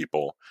shitty to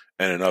people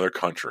in another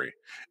country,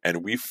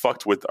 and we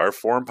fucked with our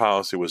foreign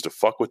policy was to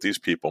fuck with these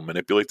people,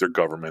 manipulate their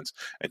governments,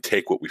 and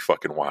take what we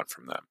fucking want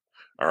from them.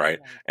 All right. Right.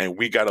 And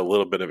we got a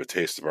little bit of a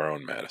taste of our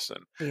own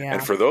medicine. And Yeah.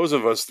 for those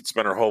of us that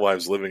spend our whole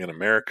lives living in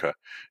America,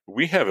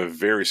 we have a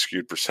very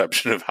skewed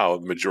perception of how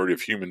the majority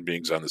of human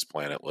beings on this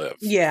planet live.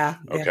 Yeah.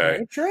 Yeah. Okay.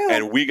 Very true.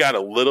 And we got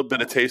a little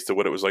bit of taste of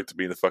what it was like to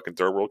be in a fucking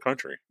third world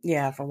country.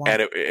 Yeah. For one.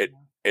 And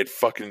it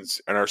fucking,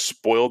 and our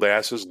spoiled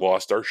asses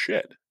lost our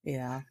shit,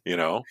 Yeah. you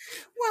know?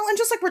 Well, and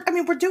just like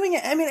we're doing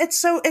it. I mean,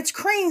 it's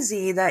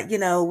crazy that,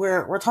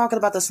 we're talking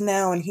about this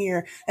now and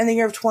here in the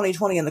year of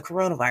 2020 and the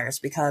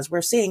coronavirus, because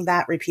we're seeing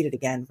that repeated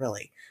again,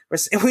 really.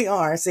 We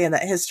are seeing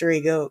that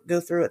history go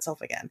through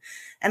itself again.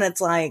 And it's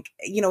like,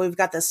 we've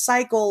got this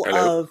cycle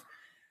Hello? of,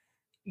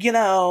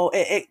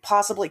 it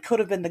possibly could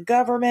have been the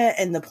government,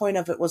 and the point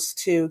of it was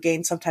to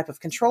gain some type of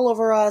control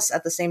over us.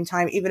 At the same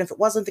time, even if it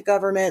wasn't the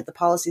government, the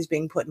policies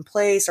being put in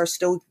place are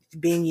still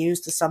being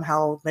used to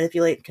somehow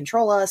manipulate and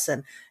control us.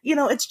 And,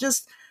 it's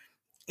just,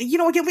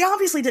 again, we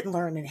obviously didn't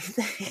learn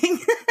anything.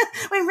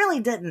 We really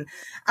didn't.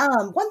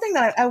 One thing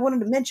that I wanted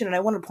to mention, and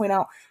I wanted to point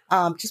out,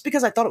 just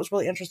because I thought it was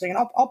really interesting, and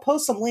I'll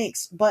post some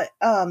links, but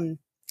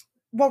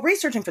while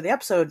researching for the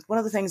episode, one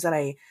of the things that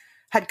I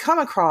had come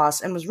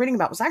across and was reading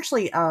about was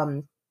actually not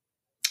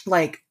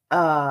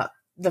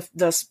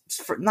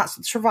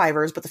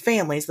survivors, but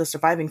the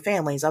surviving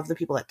families of the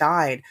people that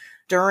died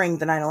during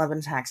the 9/11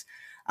 attacks.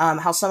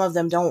 How some of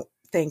them don't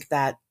think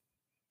that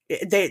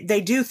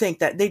they do think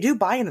that they do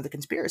buy into the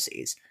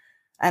conspiracies.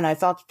 And I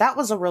thought that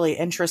was a really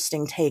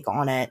interesting take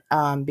on it,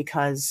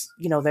 because,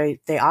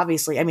 they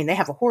obviously, I mean, they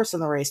have a horse in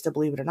the race, to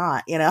believe it or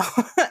not,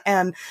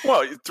 and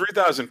Well,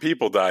 3,000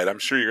 people died. I'm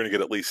sure you're going to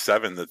get at least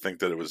 7 that think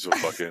that it was a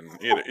fucking,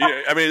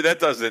 I mean, that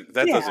doesn't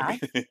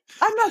mean.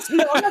 I'm not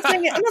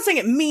saying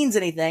it means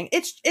anything.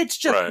 It's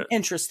just Right. an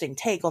interesting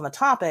take on the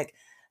topic,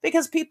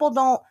 because people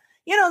don't,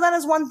 that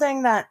is one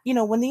thing that,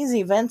 when these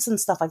events and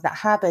stuff like that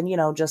happen,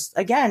 just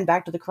again,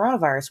 back to the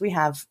coronavirus, we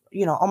have,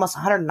 almost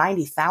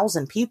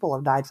 190,000 people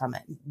have died from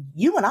it.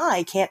 You and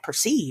I can't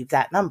perceive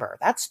that number.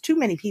 That's too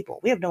many people.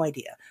 We have no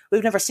idea.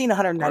 We've never seen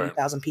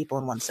 190,000 people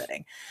in one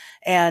sitting.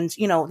 And,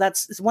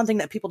 that's one thing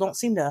that people don't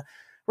seem to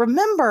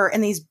remember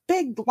in these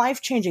big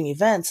life-changing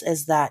events,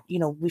 is that,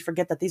 we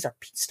forget that these are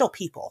still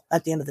people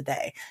at the end of the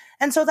day.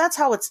 And so that's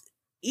how it's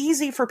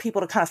easy for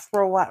people to kind of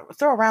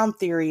throw around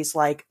theories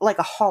like a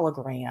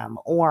hologram,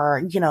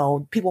 or,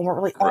 people weren't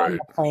really on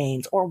the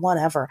planes or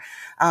whatever.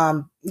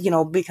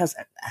 Because,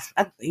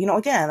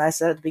 again, I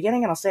said at the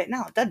beginning, and I'll say it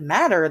now, it doesn't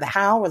matter the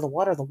how or the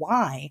what or the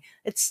why.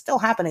 It's still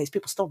happening. These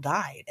people still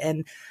died.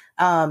 And,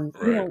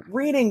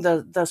 reading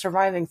the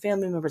surviving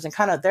family members and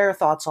kind of their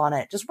thoughts on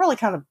it just really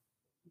kind of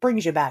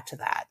brings you back to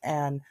that.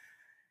 And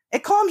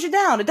it calms you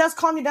down. It does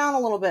calm you down a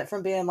little bit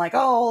from being like,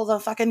 oh, the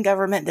fucking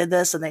government did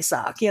this and they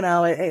suck.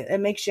 It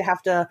makes you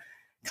have to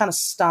kind of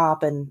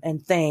stop and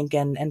think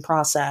and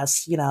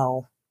process,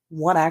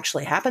 what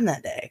actually happened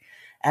that day.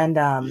 And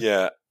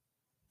Yeah.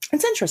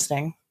 It's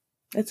interesting.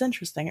 It's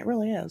interesting. It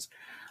really is.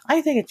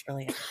 I think it's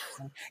really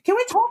interesting. Can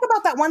we talk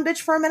about that one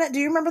bitch for a minute? Do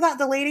you remember that?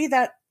 The lady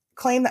that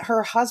claimed that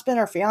her husband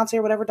or fiance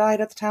or whatever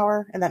died at the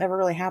tower, and that never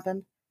really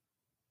happened?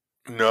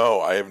 No,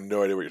 I have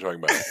no idea what you're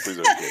talking about. Please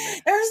educate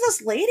me. There's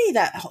this lady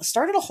that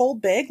started a whole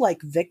big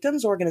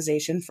victims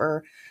organization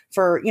for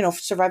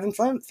surviving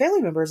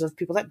family members of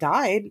people that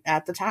died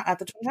at the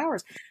Twin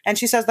Towers. And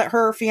she says that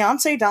her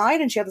fiance died,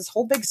 and she had this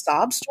whole big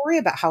sob story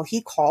about how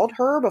he called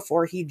her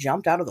before he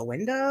jumped out of the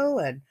window,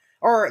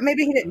 or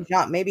maybe he didn't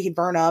jump, maybe he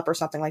burned up or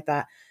something like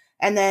that.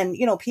 And then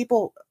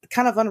people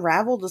kind of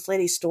unraveled this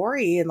lady's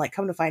story, and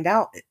come to find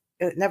out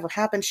it never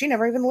happened. She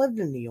never even lived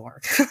in New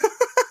York.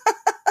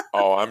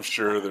 Oh, I'm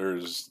sure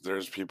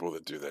there's people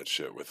that do that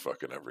shit with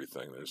fucking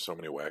everything. There's so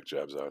many whack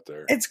jobs out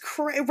there. It's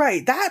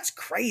right. That's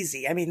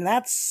crazy. I mean,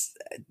 that's,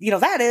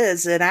 that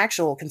is an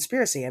actual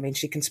conspiracy. I mean,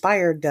 she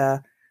conspired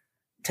to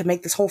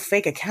make this whole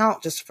fake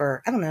account just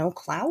for, I don't know,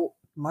 clout,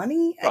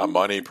 money.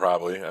 Money,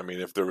 probably. I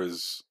mean, if there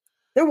was.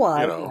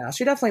 Yeah,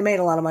 she definitely made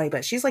a lot of money,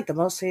 but she's the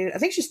most hated. I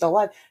think she's still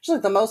alive. She's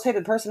the most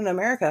hated person in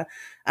America.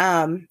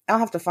 I'll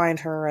have to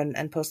find her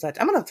and post that.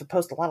 I'm gonna have to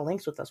post a lot of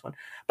links with this one.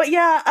 But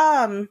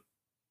yeah,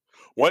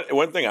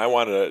 One thing I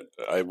wanted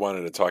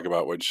to talk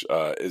about, which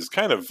is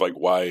kind of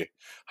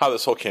how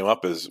this whole came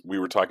up, is we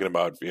were talking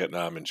about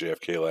Vietnam and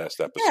JFK last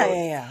episode.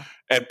 Yeah.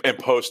 And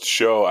post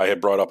show, I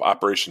had brought up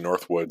Operation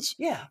Northwoods,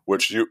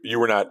 which you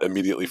were not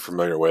immediately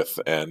familiar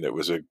with, and it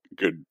was a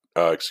good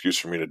excuse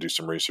for me to do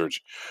some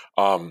research.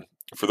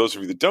 For those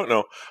of you that don't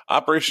know,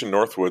 Operation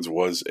Northwoods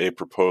was a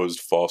proposed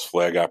false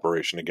flag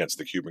operation against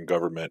the Cuban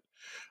government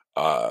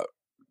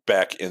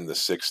back in the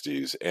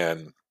 60s,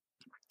 and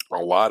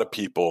a lot of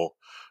people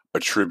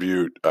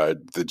attribute the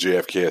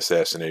JFK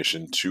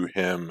assassination to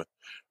him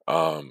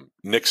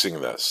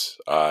nixing this.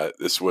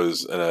 This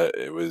was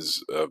it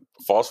was a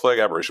false flag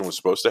operation, was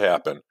supposed to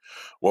happen.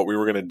 What we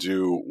were going to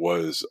do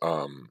was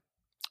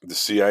the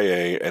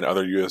CIA and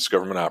other U.S.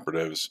 government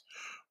operatives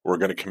were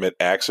going to commit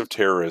acts of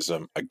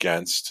terrorism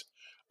against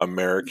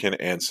American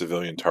and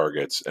civilian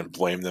targets and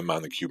blame them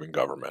on the Cuban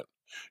government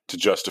to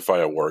justify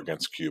a war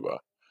against Cuba.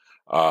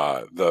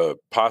 The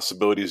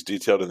possibilities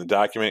detailed in the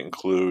document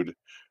include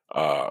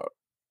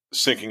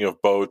sinking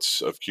of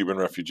boats of Cuban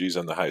refugees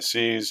on the high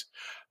seas,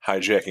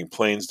 hijacking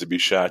planes to be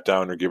shot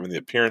down or given the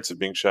appearance of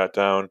being shot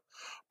down,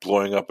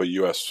 blowing up a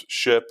U.S.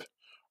 ship,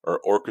 or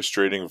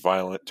orchestrating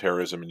violent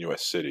terrorism in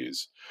U.S.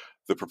 cities.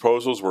 The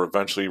proposals were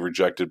eventually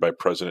rejected by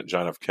President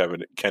John F.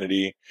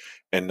 Kennedy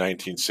in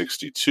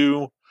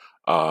 1962.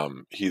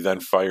 He then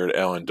fired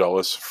Allen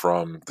Dulles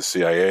from the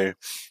CIA.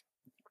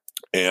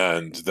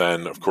 And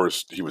then, of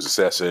course, he was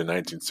assassinated in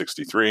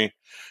 1963.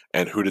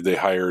 And who did they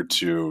hire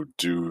to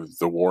do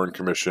the Warren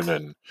Commission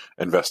and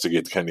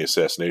investigate the Kennedy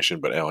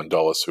assassination? But Allen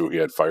Dulles, who he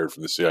had fired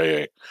from the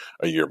CIA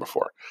a year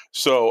before.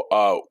 So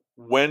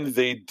when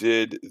they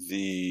did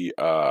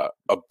a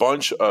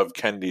bunch of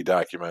Kennedy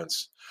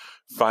documents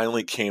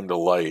finally came to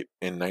light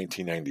in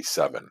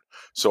 1997.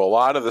 So a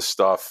lot of the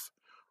stuff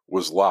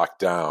was locked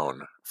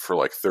down for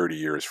like 30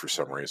 years for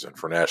some reason,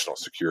 for national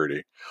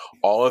security.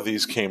 All of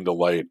these came to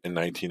light in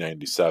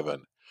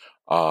 1997.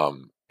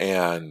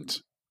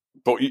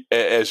 But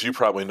as you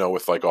probably know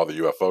with like all the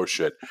UFO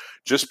shit,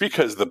 just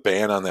because the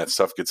ban on that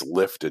stuff gets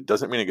lifted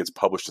doesn't mean it gets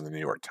published in the New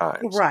York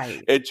Times.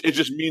 Right. It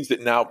just means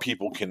that now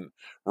people can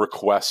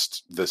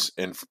request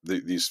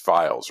these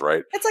files,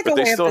 right? It's like a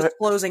way of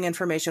disclosing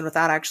information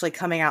without actually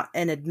coming out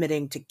and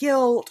admitting to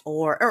guilt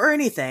or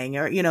anything,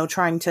 or, you know,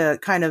 trying to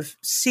kind of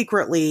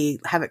secretly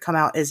have it come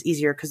out is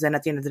easier, because then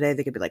at the end of the day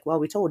they could be like, well,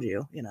 we told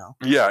you, you know.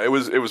 Yeah, it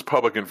was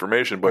public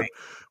information, but right.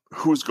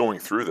 Who's going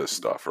through this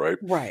stuff, right?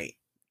 Right.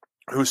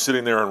 Who's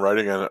sitting there and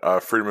writing a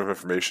Freedom of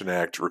Information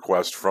Act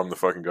request from the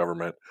fucking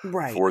government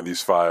for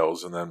these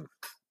files, and then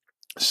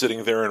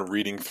sitting there and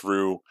reading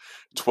through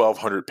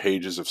 1,200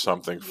 pages of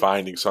something,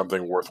 finding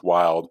something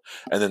worthwhile,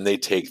 and then they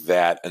take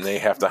that and they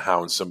have to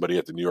hound somebody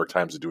at the New York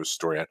Times to do a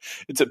story on it.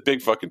 It's a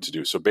big fucking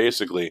to-do. So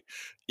basically,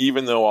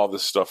 even though all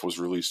this stuff was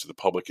released to the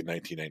public in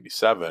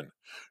 1997,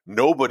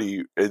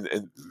 nobody –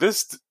 and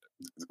this –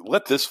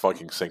 let this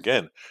fucking sink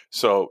in.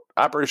 So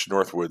Operation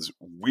Northwoods,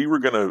 we were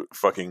going to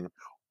fucking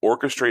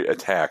orchestrate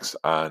attacks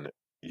on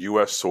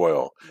U.S.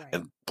 soil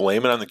and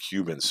blame it on the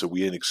Cubans, so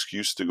we had an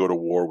excuse to go to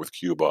war with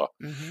Cuba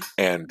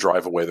and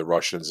drive away the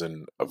Russians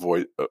and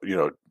avoid,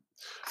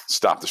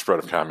 stop the spread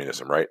of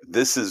communism, right?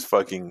 This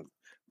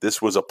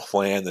was a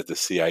plan that the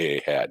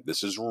CIA had.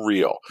 This is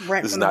real.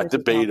 Right. This is not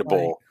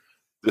debatable.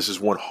 This is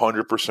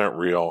 100%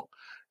 real.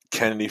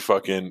 Kennedy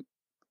fucking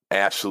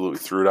absolutely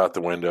threw it out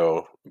the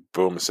window.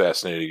 Boom,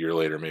 assassinated a year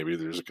later. Maybe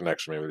there's a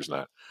connection, maybe there's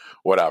not.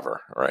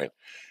 Whatever, right?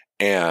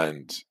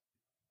 And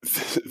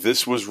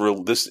this was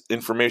real. This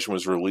information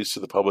was released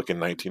to the public in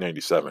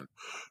 1997.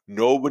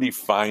 Nobody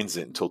finds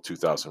it until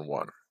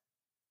 2001.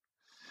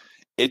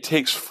 It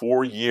takes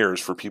 4 years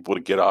for people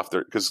to get off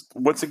there, because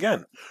once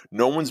again,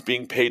 no one's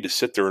being paid to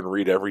sit there and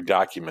read every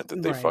document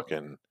that they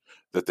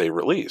that they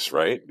release.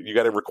 Right? You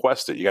got to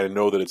request it. You got to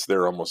know that it's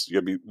there. Almost,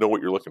 you got to know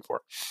what you're looking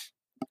for.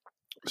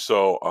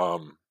 So,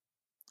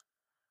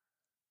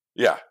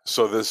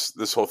 so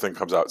this whole thing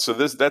comes out. So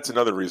that's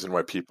another reason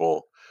why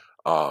people.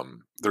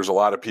 There's a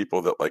lot of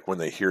people that, like, when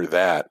they hear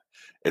that,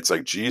 it's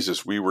like,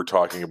 Jesus, we were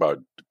talking about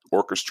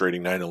orchestrating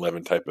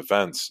 9/11 type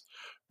events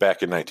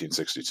back in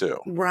 1962.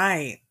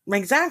 Right.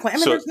 Exactly. I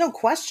mean, there's no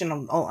question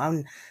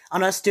on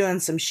us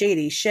doing some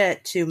shady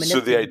shit to manipulate. So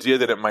the idea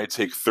that it might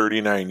take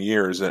 39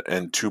 years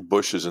and 2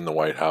 Bushes in the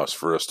White House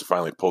for us to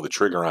finally pull the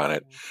trigger on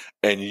it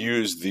and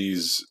use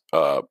these,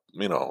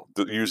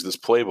 use this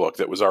playbook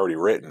that was already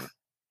written,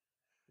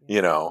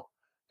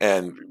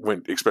 and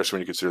especially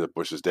when you consider that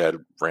Bush's dad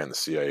ran the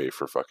CIA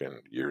for fucking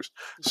years.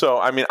 So,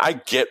 I mean, I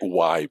get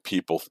why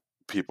people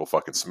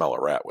fucking smell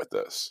a rat with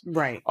this.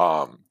 Right.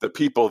 The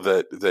people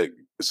that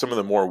some of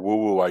the more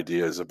woo-woo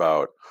ideas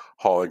about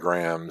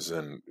holograms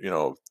and,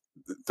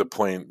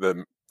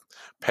 the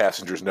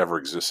passengers never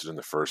existed in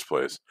the first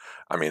place.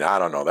 I mean, I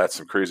don't know. That's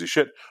some crazy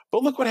shit.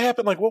 But look what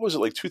happened. Like, what was it,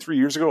 like 2-3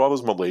 years ago? All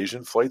those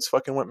Malaysian flights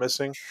fucking went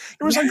missing.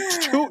 There was like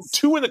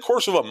two in the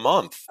course of a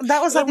month.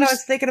 That was something I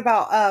was thinking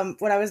about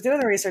when I was doing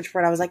the research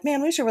for it. I was like,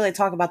 man, we should really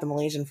talk about the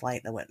Malaysian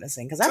flight that went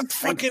missing, because that's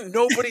fucking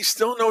nobody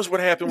still knows what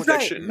happened with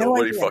that shit.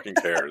 Nobody fucking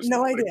cares.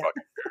 Nobody idea.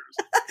 Fucking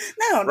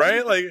cares. No,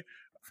 right? Like,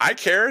 I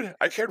cared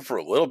for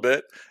a little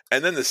bit,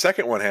 and then the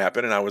second one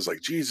happened, and I was like,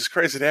 Jesus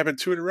Christ, it happened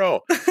 2 in a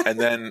row. And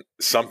then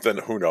something,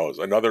 who knows,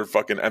 another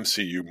fucking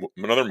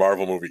another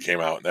Marvel movie came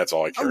out, and that's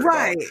all I cared about.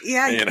 Right,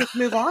 yeah, you just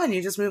move on.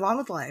 You just move on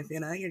with life,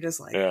 you're just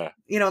like,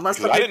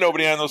 unless I didn't know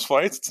nobody on those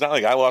flights. It's not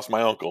like I lost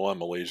my uncle on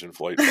Malaysian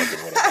flight,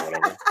 fucking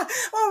whatever.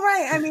 Well,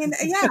 right, I mean,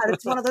 yeah,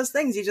 it's one of those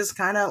things. You just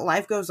kind of,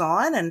 life goes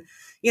on, and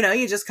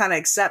you just kind of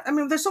accept. I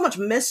mean, there's so much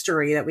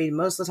mystery that we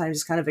most of the time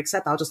just kind of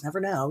accept. I'll just never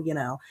know,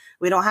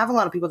 We don't have a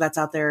lot of people that's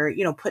out there,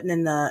 putting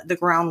in the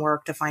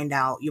groundwork to find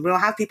out. We don't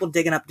have people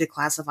digging up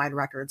declassified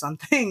records on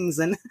things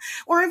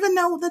or even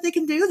know that they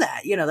can do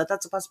that,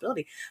 that's a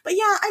possibility. But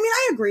yeah, I mean,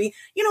 I agree.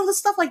 The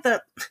stuff like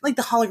the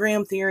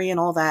hologram theory and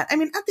all that. I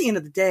mean, at the end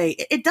of the day,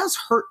 it does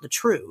hurt the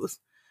truth.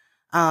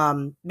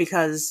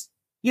 Because,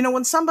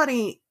 when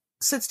somebody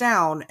sits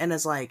down and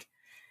is like,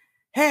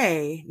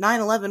 hey,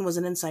 9/11 was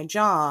an inside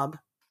job,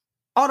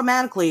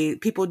 automatically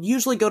people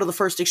usually go to the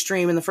first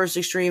extreme, and the first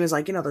extreme is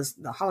like,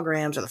 the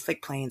holograms or the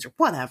fake planes or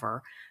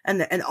whatever.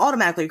 And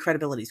automatically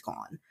credibility's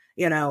gone.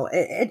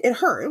 It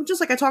hurt.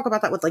 Just like I talk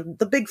about that with like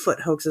the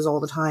Bigfoot hoaxes all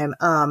the time.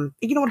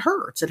 It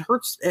hurts. It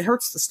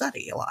hurts the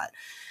study a lot.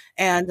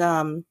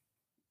 And,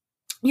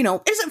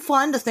 is it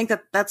fun to think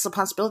that that's a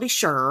possibility?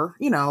 Sure.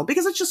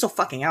 Because it's just so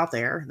fucking out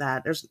there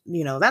that there's,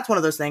 that's one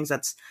of those things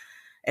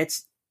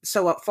it's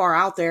so far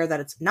out there that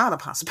it's not a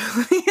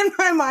possibility in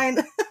my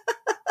mind.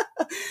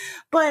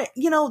 But,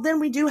 then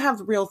we do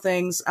have real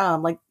things,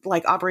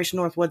 like Operation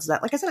Northwoods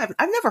that, like I said,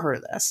 I've never heard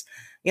of this.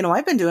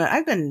 I've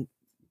been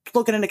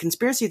looking into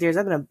conspiracy theories.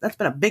 That's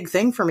been a big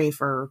thing for me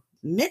for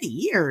many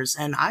years,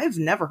 and I've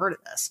never heard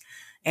of this.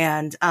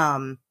 And,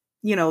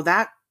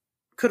 that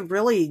could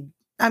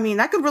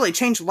really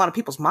change a lot of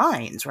people's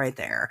minds right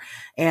there.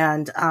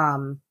 And,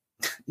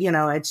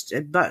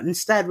 but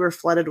instead we're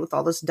flooded with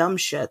all this dumb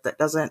shit that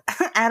doesn't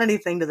add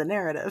anything to the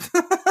narrative.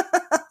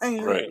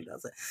 It really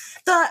doesn't.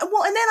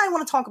 And then I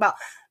want to talk about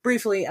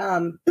briefly,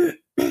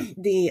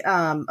 the,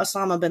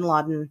 Osama bin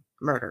Laden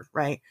murder,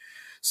 right?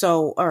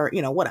 So, or,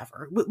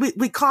 whatever.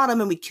 We caught him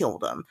and we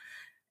killed him.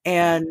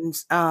 And,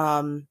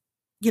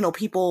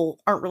 people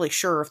aren't really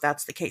sure if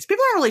that's the case.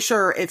 People aren't really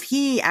sure if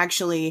he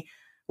actually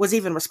was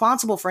even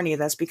responsible for any of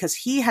this, because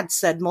he had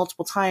said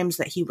multiple times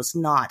that he was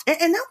not.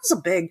 And that was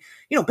a big,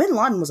 bin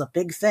Laden was a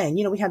big thing.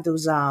 We had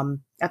those,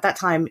 at that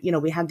time,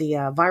 we had the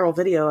viral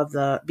video of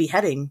the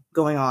beheading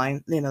going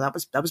on.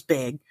 That was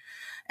big.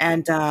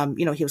 And,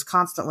 he was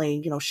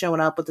constantly, showing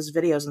up with his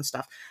videos and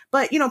stuff.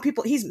 But,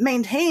 he's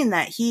maintained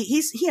that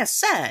he has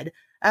said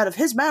out of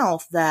his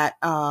mouth that,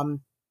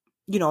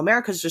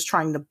 America's just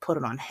trying to put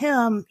it on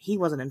him. He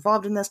wasn't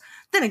involved in this.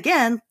 Then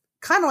again,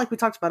 kind of like we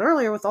talked about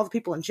earlier with all the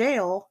people in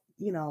jail,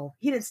 he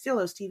didn't steal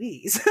those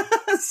TVs.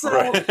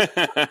 So,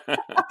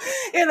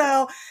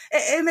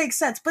 it makes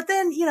sense. But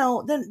then,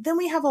 then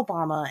we have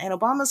Obama, and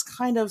Obama's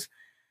kind of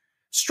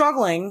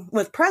struggling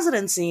with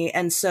presidency.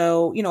 And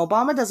so,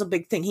 Obama does a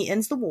big thing. He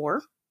ends the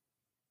war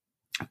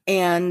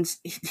and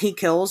he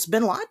kills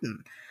bin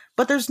Laden.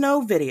 But there's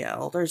no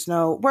video.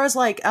 Whereas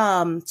like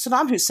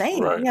Saddam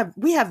Hussein, right.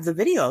 we have the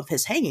video of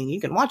his hanging.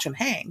 You can watch him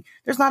hang.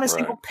 There's not a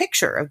single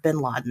picture of bin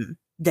Laden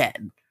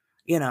dead.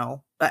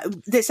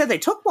 They said they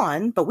took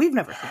one, but we've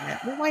never seen it.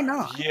 Well, why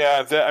not?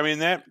 Yeah,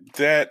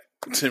 that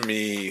to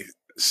me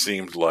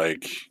seemed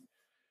like,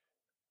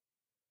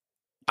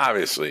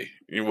 obviously,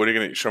 what are you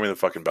going to show me the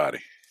fucking body?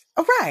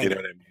 Oh, right. You know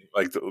what I mean?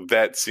 Like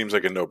that seems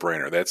like a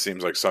no-brainer. That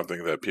seems like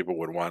something that people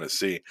would want to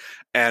see.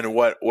 And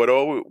what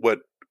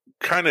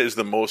kind of is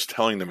the most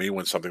telling to me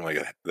when something like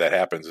that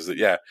happens is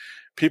that,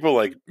 people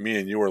like me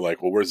and you are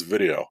like, well, where's the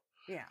video?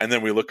 Yeah. And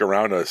then we look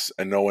around us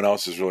and no one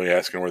else is really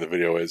asking where the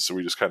video is. So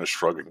we just kind of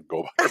shrug and go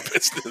about our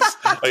business.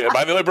 Like, am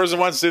I the only person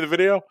who wants to see the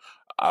video?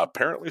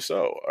 Apparently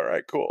so. All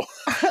right, cool.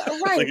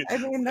 Right. Like,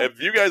 if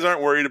you guys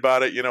aren't worried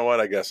about it, you know what?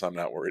 I guess I'm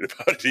not worried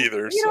about it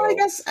either. I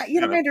guess I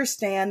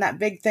understand that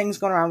big thing's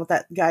going around with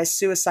that guy's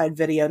suicide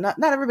video.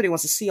 Not everybody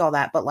wants to see all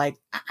that, but like,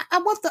 I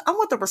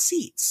want the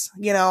receipts.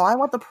 I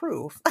want the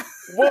proof.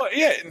 Well,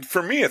 yeah.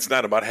 For me, it's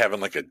not about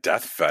having like a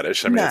death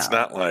fetish. I mean, it's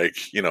not like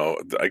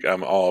like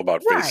I'm all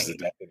about faces of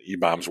death in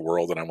E-Bomb's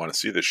world, and I want to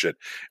see this shit.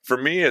 For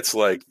me, it's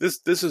like this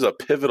is a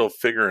pivotal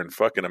figure in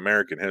fucking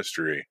American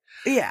history.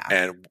 Yeah,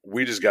 and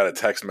we just got a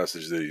text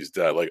message that he's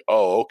dead. Like,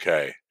 oh,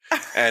 okay.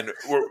 And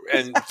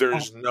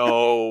there's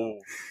no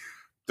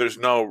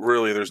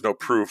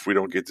proof. We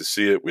don't get to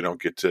see it. We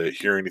don't get to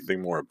hear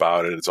anything more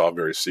about it. It's all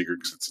very secret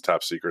because it's a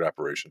top secret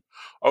operation.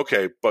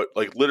 Okay, but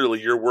like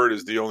literally, your word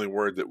is the only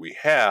word that we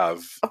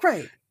have.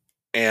 Right.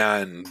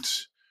 And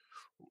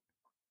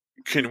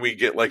can we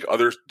get like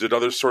did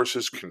other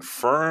sources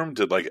confirm?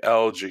 Did like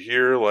Al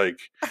Jazeera, like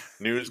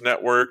news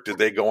network, did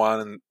they go on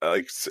and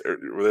like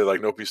were they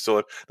like, nope, he's still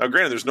alive? Now,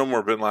 granted, there's no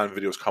more Bin Laden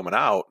videos coming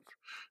out,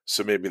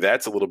 so maybe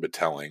that's a little bit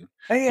telling.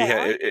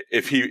 Yeah.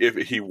 If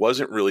he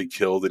wasn't really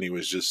killed and he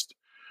was just,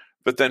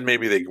 but then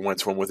maybe they went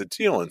to him with a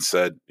deal and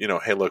said,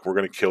 hey, look, we're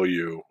going to kill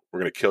you.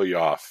 We're going to kill you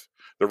off.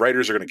 The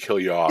writers are going to kill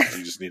you off.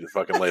 You just need to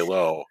fucking lay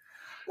low.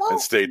 And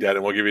stay dead,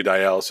 and we'll give you a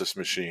dialysis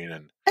machine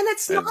and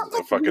it's not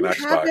like fucking we Xbox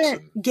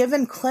haven't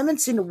given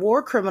clemency to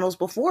war criminals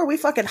before. We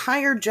fucking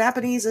hired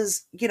Japanese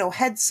as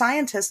head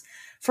scientists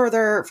for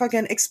their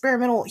fucking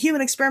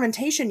human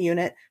experimentation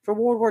unit for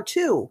World War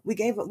II.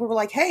 We were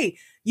like, hey,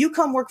 you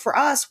come work for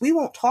us. We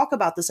won't talk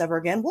about this ever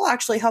again. We'll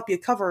actually help you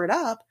cover it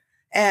up.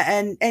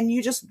 And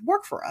you just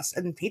work for us.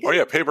 And he did. Oh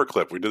yeah,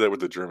 paperclip. We did that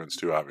with the Germans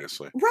too,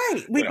 obviously.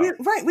 Right. We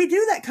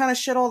do that kind of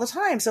shit all the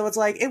time. So it's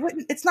like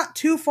it's not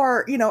too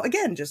far,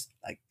 again, just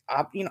like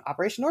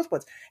Operation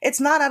Northwoods.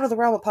 It's not out of the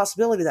realm of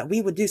possibility that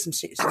we would do some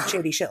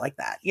shady shit like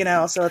that,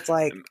 So it's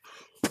like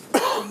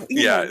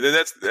yeah,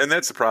 and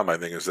that's the problem, I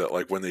think, is that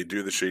like when they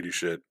do the shady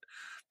shit,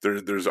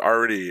 there's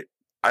already,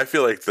 I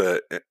feel like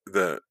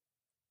the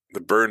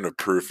burden of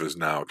proof is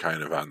now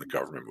kind of on the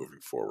government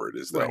moving forward,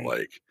 is that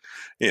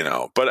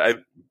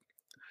but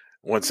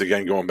once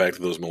again, going back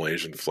to those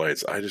Malaysian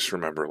flights, I just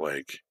remember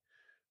like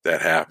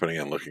that happening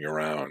and looking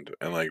around,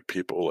 and like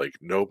people, like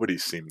nobody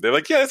seemed. They're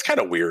like, yeah, it's kind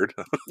of weird.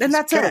 And It's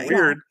that's kind of it. Yeah.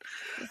 weird.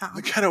 Yeah.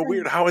 It's kind of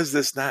weird. How is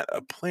this not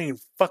a plane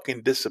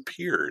fucking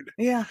disappeared,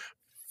 Yeah.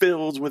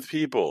 filled with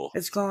people,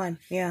 It's gone.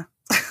 Yeah.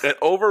 and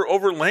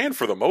over land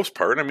for the most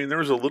part? I mean, there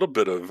was a little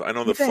bit of. I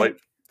know You think?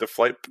 the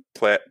flight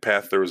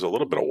path. There was a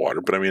little bit of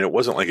water, but I mean, it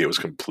wasn't like it was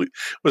complete.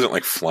 It wasn't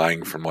like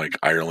flying from like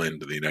Ireland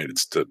to the United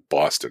to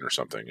Boston or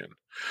something, and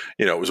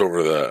it was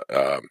over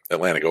the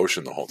Atlantic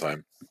Ocean the whole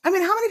time. I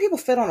mean, how many people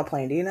fit on a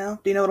plane? Do you know?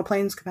 Do you know what a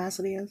plane's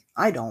capacity is?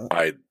 I don't.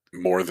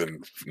 More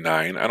than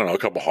 9. I don't know, a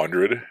couple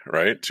hundred,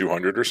 right?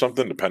 200 or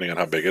something, depending on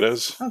how big it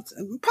is.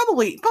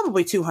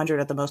 Probably 200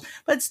 at the most.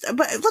 But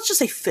let's just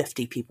say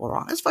 50 people are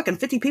on. It's fucking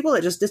 50 people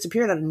that just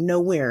disappeared out of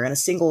nowhere in a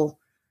single,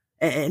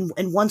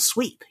 in one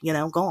sweep.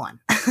 Gone.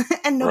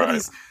 And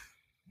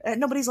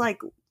nobody's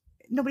like,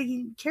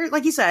 nobody cared.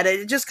 Like you said,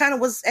 it just kind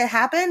of it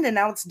happened, and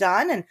now it's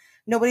done, and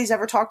nobody's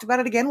ever talked about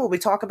it again. Will we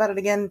talk about it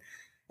again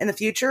in the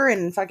future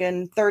in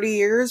fucking 30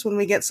 years when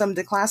we get some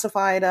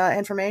declassified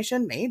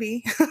information?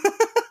 Maybe.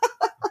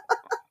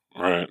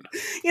 Right.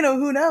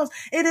 Who knows?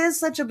 It is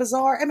such a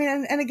bizarre, I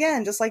mean, and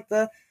again, just like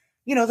the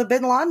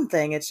Bin Laden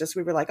thing, it's just,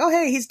 we were like, oh,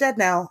 hey, he's dead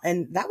now.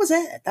 And that was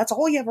it. That's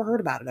all you ever heard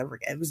about it ever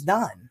again. It was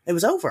done. It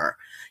was over.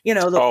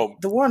 The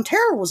war on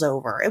terror was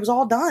over. It was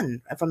all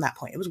done from that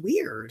point. It was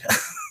weird.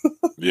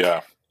 Yeah.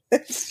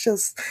 It's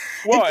just.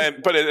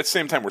 But at the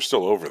same time, we're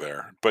still over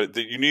there. But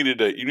you needed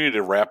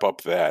to wrap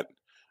up that.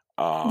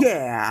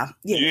 Yeah.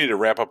 You needed to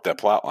wrap up that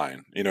plot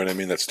line. You know what I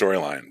mean? That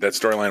storyline. That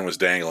storyline was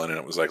dangling, and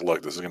it was like,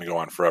 look, this is going to go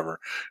on forever.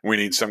 We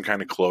need some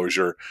kind of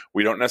closure.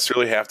 We don't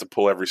necessarily have to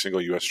pull every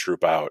single U.S.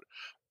 troop out,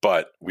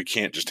 but we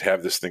can't just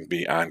have this thing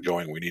be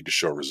ongoing. We need to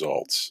show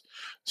results.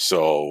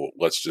 So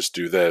let's just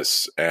do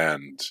this.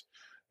 And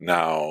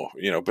now,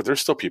 but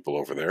there's still people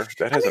over there.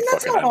 That hasn't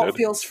that's fucking how it ended. all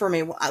feels for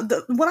me.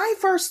 When I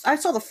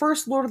saw the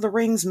first Lord of the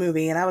Rings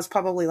movie, and I was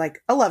probably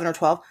like 11 or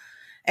 12.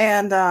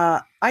 And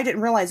I didn't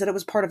realize that it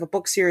was part of a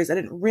book series. I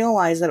didn't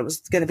realize that it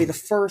was going to be the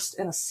first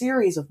in a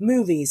series of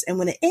movies. And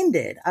when it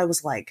ended, I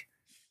was like,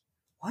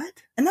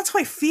 what? And that's how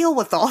I feel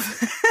with all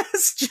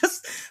this.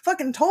 Just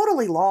fucking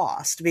totally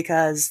lost,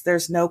 because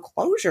there's no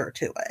closure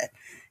to it.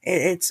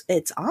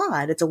 It's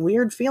odd. It's a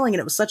weird feeling. And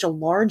it was such a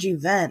large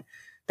event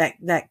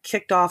that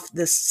kicked off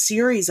this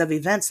series of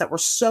events that were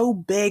so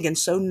big and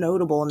so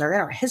notable. And they're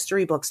in our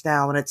history books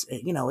now. And it's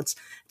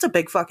a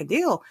big fucking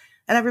deal.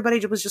 And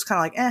everybody was just kind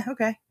of like,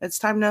 okay, it's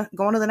time to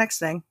go on to the next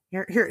thing.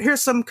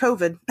 Here's some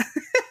COVID.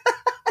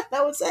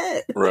 That was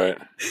it. Right.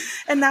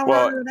 And now we're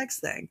on to the next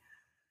thing.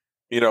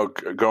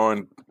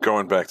 Going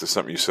back to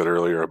something you said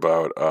earlier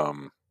about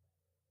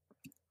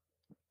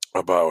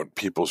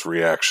people's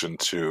reaction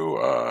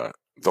to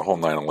the whole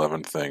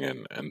 9/11 thing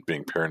and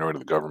being paranoid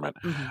of the government.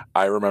 Mm-hmm.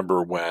 I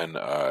remember when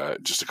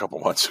just a couple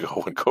months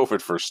ago when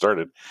COVID first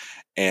started,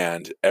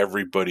 and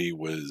everybody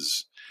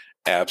was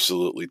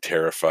absolutely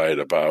terrified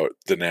about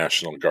the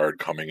National Guard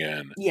coming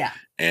in,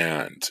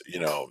 and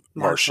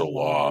martial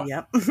law,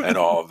 yep. and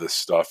all of this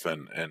stuff,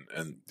 and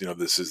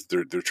this is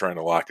they're trying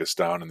to lock us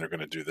down, and they're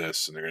going to do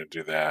this and they're going to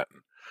do that,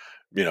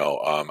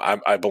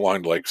 and, I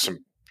belong to like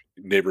some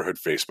neighborhood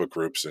Facebook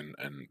groups and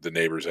the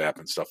Neighbors app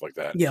and stuff like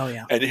that.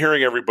 Yeah. And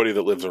hearing everybody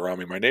that lives around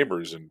me, my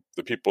neighbors and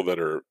the people that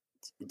are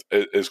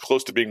as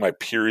close to being my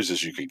peers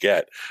as you could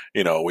get.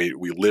 We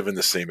live in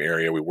the same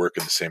area. We work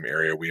in the same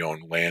area. We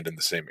own land in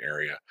the same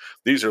area.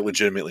 These are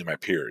legitimately my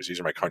peers. These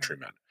are my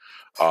countrymen,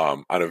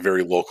 on a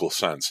very local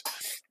sense.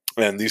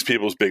 And these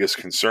people's biggest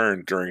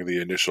concern during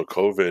the initial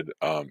COVID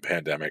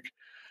pandemic,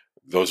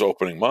 those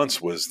opening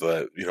months, was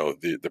the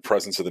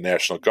presence of the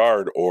National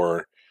Guard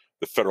or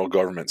the federal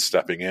government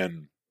stepping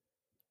in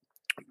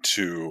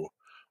to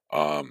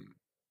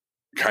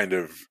kind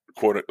of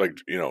quote, like,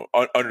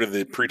 under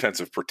the pretense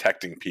of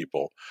protecting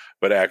people,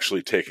 but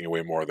actually taking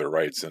away more of their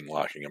rights and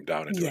locking them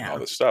down and doing all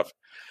this stuff.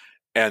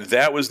 And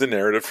that was the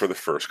narrative for the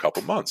first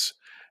couple months.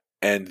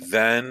 And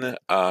then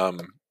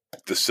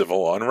the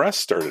civil unrest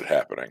started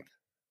happening.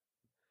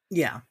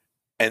 Yeah.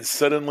 And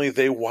suddenly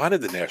they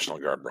wanted the National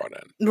Guard brought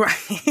in.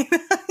 Right.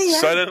 Yeah.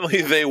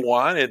 Suddenly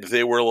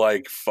they were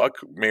like, fuck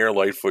Mayor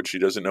Lightfoot. She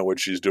doesn't know what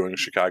she's doing.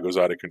 Chicago's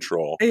out of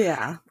control.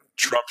 Yeah.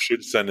 Trump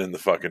should send in the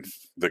fucking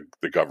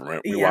the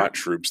government. We want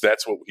troops.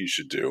 That's what he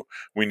should do.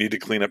 We need to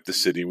clean up the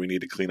city. We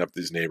need to clean up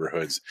these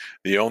neighborhoods.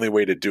 The only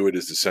way to do it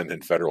is to send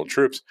in federal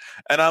troops.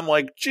 And I'm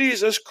like,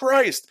 Jesus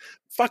Christ,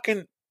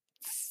 fucking,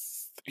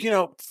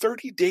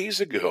 30 days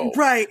ago.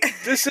 Right.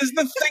 This is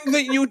the thing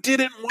that you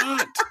didn't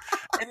want.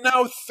 And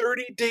now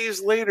 30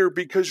 days later,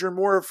 because you're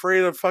more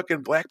afraid of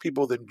fucking black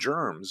people than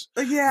germs.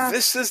 Yeah.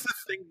 This is the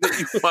thing that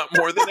you want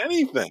more than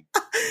anything.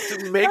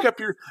 To make up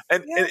your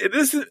and it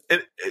isn't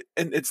and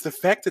it's the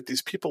fact that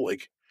these people,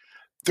 like,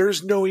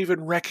 there's no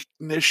even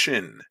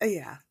recognition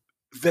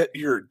that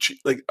you're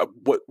like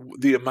what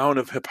the amount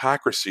of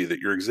hypocrisy that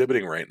you're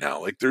exhibiting right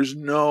now. Like, there's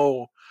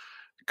no,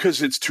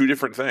 because it's two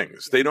different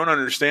things. They don't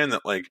understand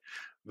that, like,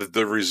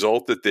 the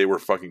result that they were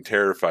fucking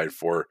terrified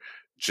for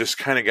just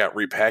kind of got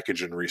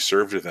repackaged and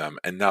reserved to them,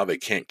 and now they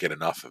can't get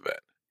enough of it.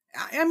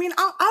 I mean,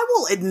 I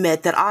will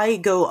admit that I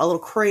go a little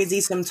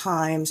crazy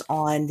sometimes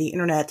on the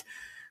internet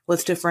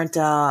with different,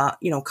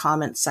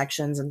 comment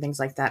sections and things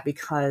like that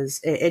because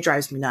it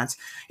drives me nuts.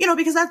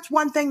 Because that's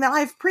one thing that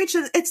I've preached.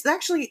 It's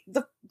actually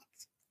the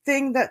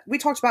thing that we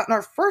talked about in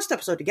our first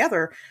episode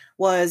together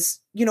was,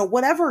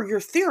 whatever your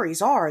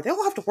theories are, they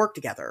all have to work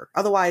together.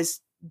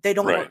 Otherwise, they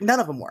don't work. None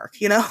of them work,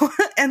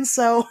 And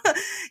so,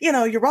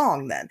 you're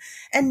wrong then.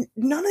 And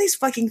none of these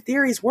fucking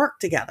theories work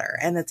together.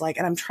 And it's like,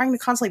 and I'm trying to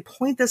constantly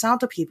point this out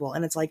to people.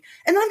 And it's like,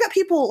 and then I've got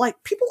people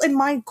in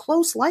my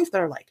close life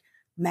that are like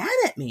mad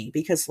at me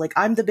because like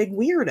I'm the big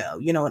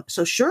weirdo,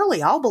 so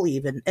surely I'll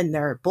believe in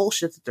their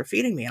bullshit that they're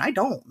feeding me. And I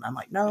don't. I'm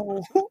like,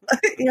 no,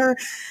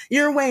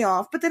 you're way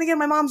off. But then again,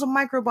 my mom's a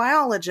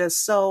microbiologist.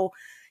 So,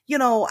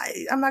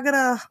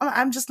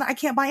 I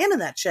can't buy into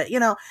that shit,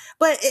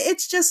 but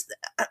it's just,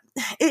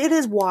 it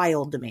is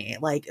wild to me,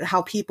 like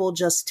how people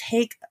just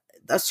take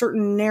a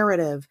certain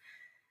narrative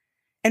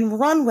and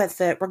run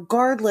with it,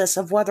 regardless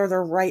of whether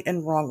they're right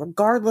and wrong,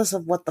 regardless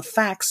of what the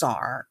facts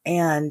are.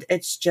 And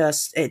it's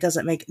just, it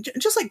doesn't make,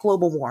 just like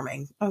global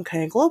warming.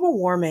 Okay. Global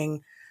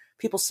warming,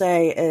 people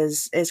say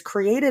is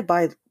created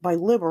by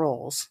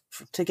liberals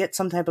to get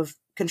some type of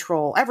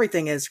control.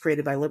 Everything is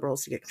created by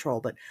liberals to get control,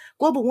 but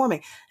global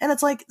warming. And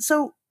it's like,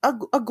 so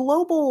a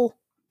global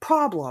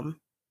problem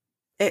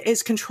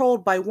is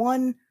controlled by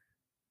one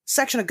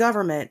section of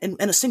government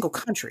in a single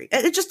country.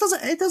 It just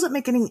doesn't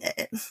make any,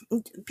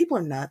 people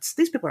are nuts.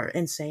 These people are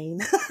insane.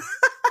 And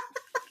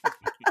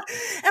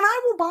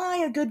I will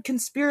buy a good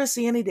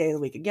conspiracy any day of the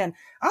week. Again,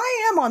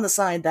 I am on the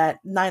side that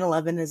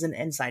 9/11 is an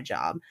inside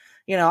job.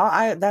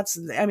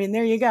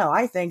 There you go.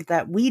 I think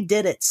that we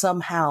did it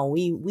somehow.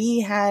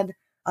 We had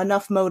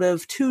enough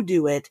motive to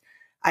do it.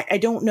 I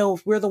don't know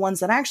if we're the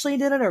ones that actually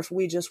did it or if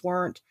we just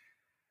weren't.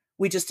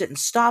 We just didn't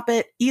stop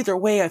it. Either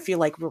way, I feel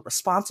like we're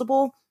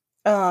responsible.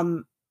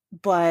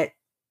 But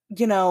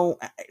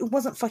it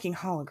wasn't fucking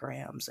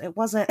holograms. It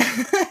wasn't,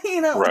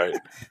 right.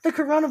 The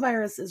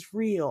coronavirus is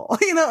real,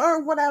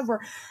 or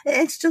whatever.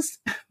 It's just,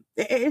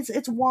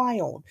 it's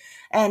wild.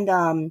 And,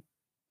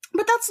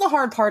 but that's the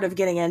hard part of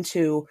getting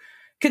into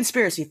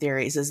conspiracy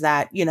theories is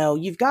that,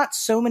 you've got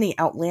so many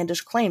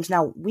outlandish claims.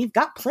 Now we've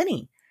got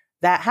plenty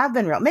that have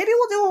been real. Maybe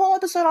we'll do a whole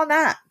episode on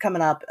that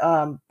coming up.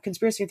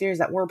 Conspiracy theories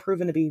that were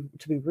proven to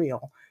be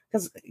real.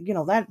 Because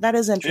that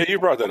is interesting. Yeah, you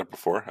brought that up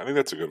before. I think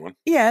that's a good one.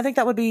 Yeah, I think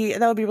that would be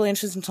really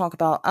interesting to talk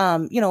about.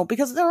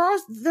 Because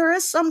there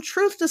is some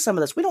truth to some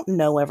of this. We don't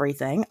know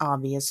everything.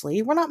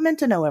 Obviously, we're not meant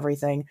to know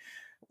everything.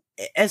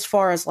 As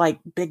far as like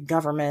big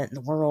government and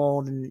the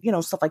world and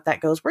stuff like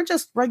that goes, we're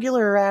just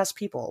regular ass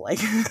people. Like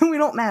we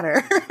don't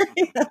matter.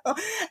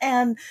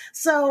 And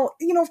so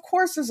of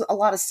course, there's a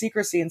lot of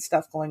secrecy and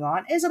stuff going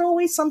on. Is it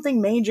always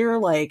something major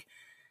like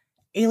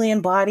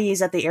alien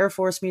bodies at the Air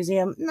Force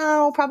Museum?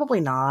 No, probably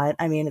not.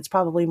 I mean, it's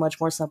probably much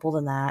more simple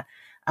than that.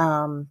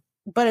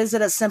 But is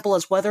it as simple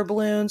as weather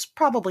balloons?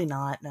 Probably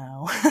not.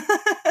 No.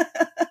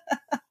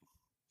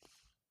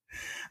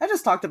 I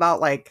just talked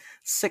about like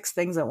 6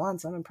 things at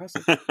once. I'm impressed.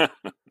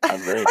 I'm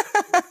very.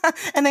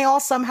 And they all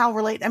somehow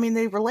relate. I mean,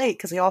 they relate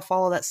because they all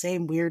follow that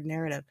same weird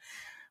narrative.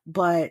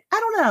 But I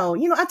don't know.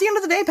 At the end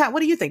of the day, Pat, what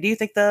do you think? Do you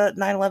think the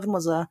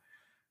 9/11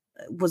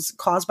 was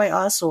caused by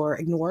us or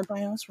ignored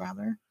by us,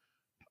 rather?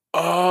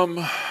 Or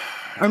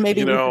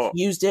maybe we just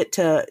used it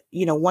to,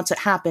 once it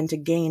happened, to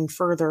gain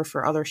further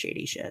for other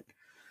shady shit.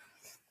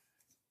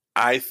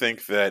 I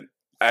think that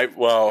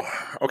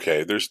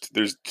okay, there's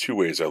 2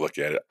 ways I look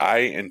at it. I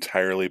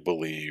entirely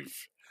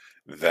believe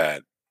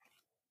that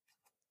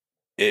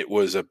it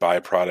was a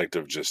byproduct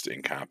of just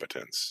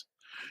incompetence.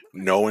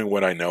 Knowing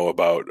what I know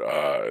about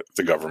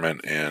the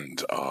government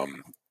and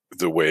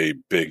the way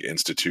big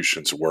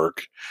institutions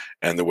work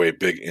and the way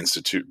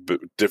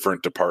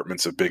different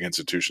departments of big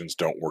institutions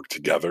don't work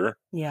together.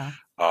 Yeah.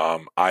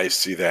 I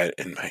see that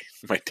in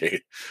my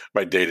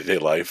day-to-day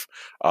life.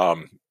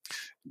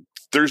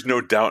 There's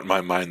no doubt in my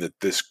mind that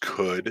this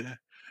could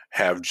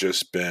have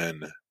just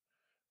been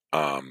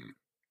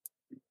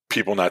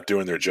people not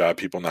doing their job,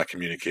 people not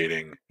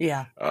communicating,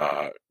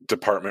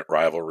 department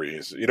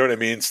rivalries, you know what I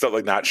mean? Stuff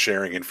like not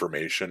sharing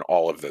information,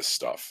 all of this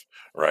stuff,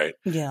 right?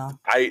 Yeah.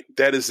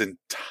 That is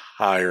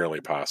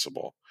entirely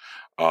possible.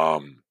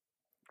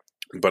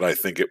 But I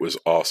think it was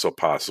also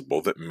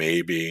possible that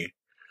maybe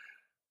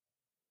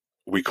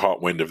we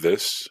caught wind of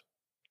this.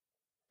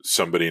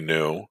 Somebody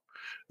knew,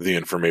 the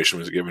information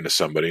was given to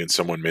somebody, and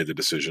someone made the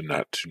decision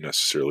not to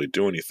necessarily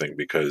do anything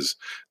because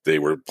they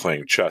were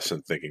playing chess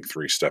and thinking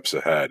 3 steps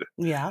ahead.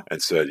 Yeah. And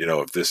said,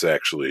 if this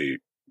actually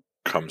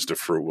comes to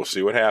fruit, we'll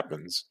see what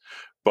happens.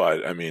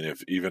 But I mean,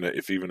 if even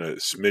a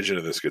smidgen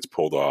of this gets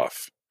pulled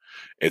off,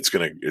 it's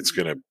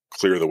gonna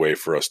clear the way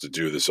for us to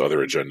do this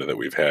other agenda that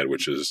we've had,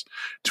 which is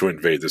to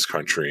invade this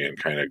country and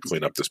kind of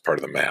clean up this part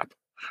of the map,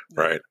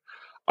 right?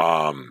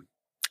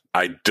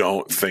 I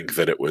don't think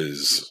that it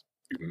was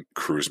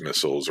cruise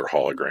missiles or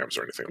holograms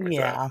or anything like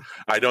that.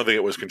 I don't think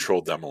it was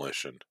controlled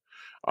demolition.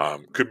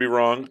 Could be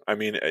wrong. I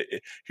mean,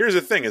 here's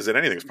the thing: is that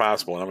anything's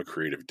possible, and I'm a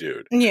creative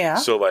dude. Yeah.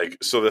 So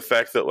the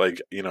fact that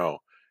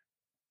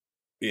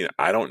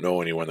I don't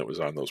know anyone that was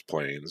on those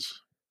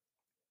planes.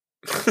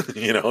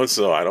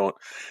 So I don't,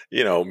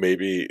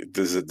 maybe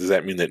does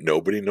that mean that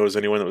nobody knows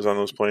anyone that was on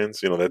those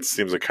planes? That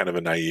seems like kind of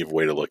a naive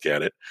way to look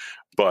at it.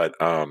 But,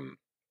 could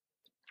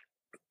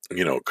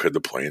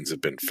the planes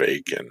have been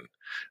fake and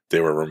they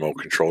were remote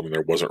controlled and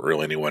there wasn't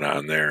really anyone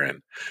on there?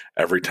 And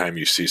every time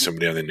you see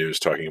somebody on the news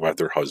talking about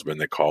their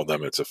husband, they call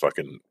them, it's a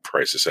fucking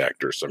crisis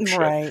actor or some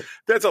Right. shit.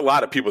 That's a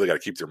lot of people that got to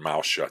keep their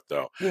mouth shut,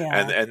 though.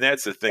 Yeah. And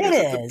that's the thing, It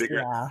is that is,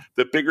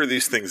 the bigger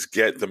these things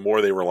get, the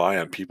more they rely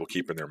on people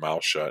keeping their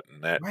mouth shut,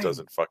 and that Right.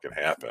 doesn't fucking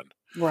happen.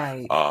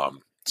 Right.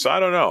 So I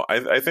don't know.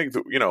 I think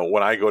that,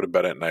 when I go to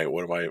bed at night,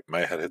 when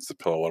my head hits the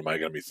pillow, what am I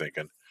going to be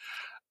thinking?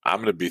 I'm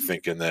going to be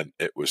thinking that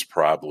it was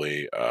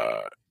probably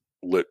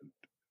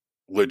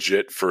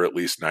legit for at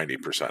least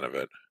 90% of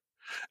it,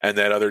 and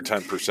that other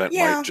 10%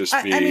 might just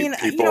be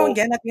people.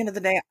 Again, at the end of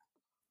the day,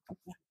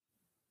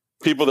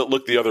 people that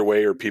look the other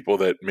way, or people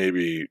that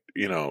maybe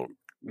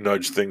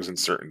nudge things in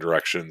certain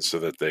directions so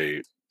that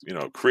they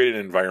create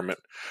an environment.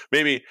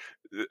 Maybe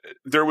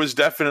there was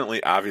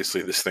definitely,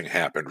 obviously, this thing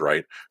happened,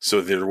 right? So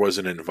there was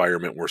an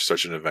environment where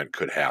such an event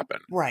could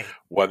happen, right?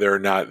 Whether or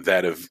not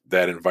that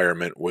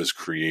environment was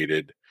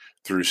created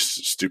through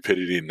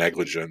stupidity and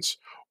negligence,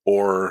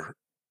 or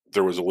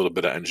there was a little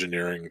bit of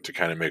engineering to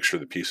kind of make sure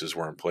the pieces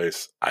were in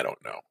place, I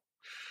don't know.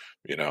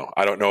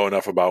 I don't know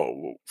enough about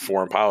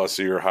foreign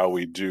policy or how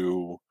we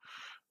do,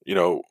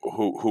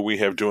 who we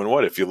have doing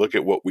what. If you look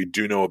at what we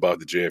do know about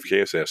the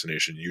JFK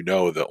assassination,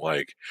 that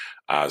like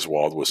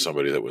Oswald was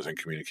somebody that was in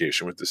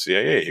communication with the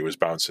CIA. He was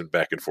bouncing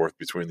back and forth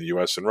between the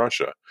U.S. and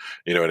Russia.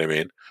 You know what I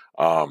mean?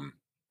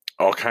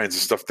 All kinds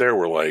of stuff there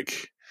were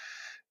like,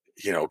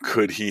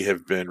 could he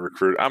have been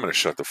recruited? I'm going to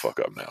shut the fuck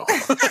up now.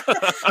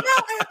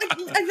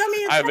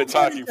 I've been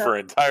talking for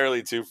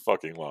entirely too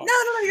fucking long. No,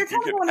 you're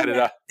kind of going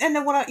to. And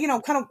then what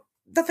kind of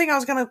the thing I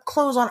was going to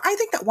close on. I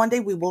think that one day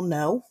we will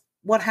know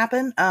what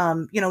happened.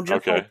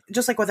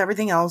 Just like with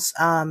everything else.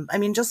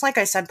 Just like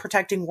I said,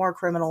 protecting war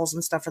criminals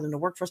and stuff for them to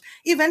work for us.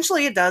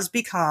 Eventually, it does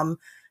become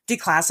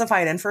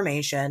declassified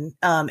information.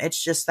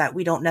 It's just that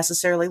we don't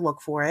necessarily look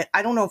for it.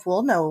 I don't know if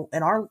we'll know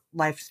in our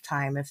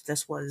lifetime if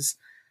this was,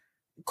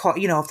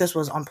 if this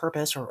was on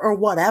purpose or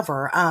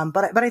whatever.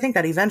 But I think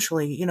that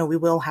eventually, we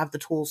will have the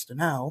tools to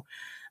know,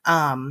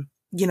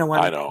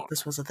 whether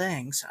this was a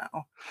thing. So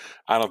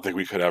I don't think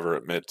we could ever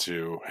admit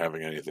to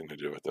having anything to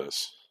do with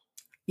this.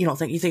 You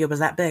think it was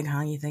that big,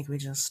 huh? You think we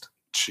just...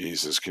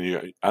 Jesus,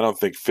 I don't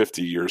think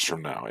 50 years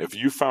from now, if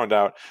you found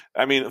out,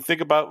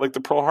 think about like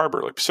the Pearl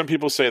Harbor. Like some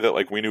people say that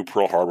like we knew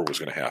Pearl Harbor was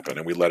going to happen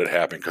and we let it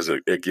happen because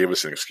it gave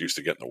us an excuse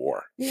to get in the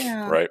war.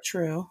 Yeah. Right.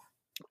 True.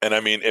 And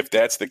if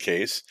that's the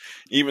case,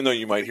 even though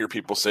you might hear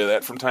people say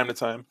that from time to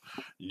time,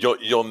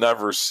 you'll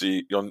never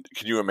see. Can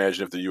you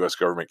imagine if the U.S.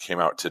 government came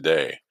out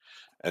today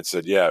and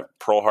said, "Yeah,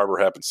 Pearl Harbor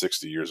happened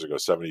 60 years ago,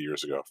 70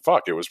 years ago.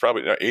 Fuck, it was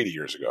probably 80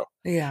 years ago."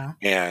 Yeah.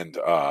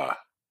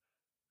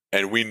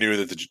 And we knew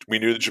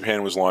that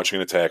Japan was launching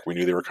an attack. We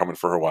knew they were coming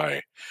for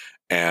Hawaii,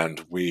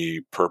 and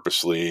we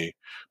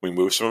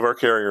moved some of our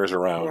carriers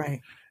around,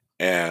 right.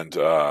 And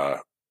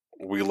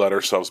we let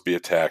ourselves be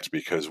attacked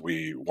because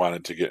we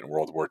wanted to get in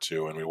World War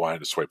II and we wanted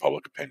to sway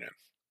public opinion.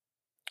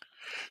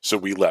 So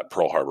we let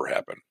Pearl Harbor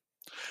happen.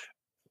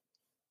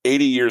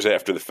 80 years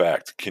after the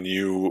fact, can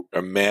you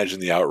imagine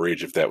the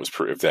outrage if that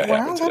happened today?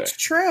 Well, that's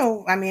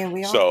true.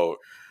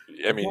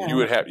 You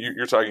would have,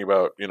 you're talking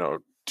about,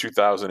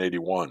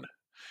 2081,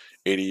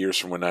 80 years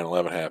from when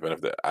 9/11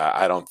 happened.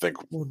 I don't think.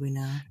 Would we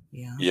know?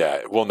 Yeah.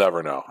 Yeah, we'll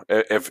never know.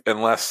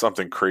 Unless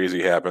something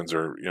crazy happens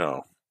or,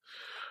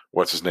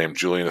 what's his name?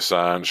 Julian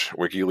Assange,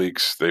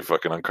 WikiLeaks, they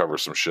fucking uncover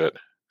some shit.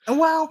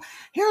 Well,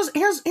 here's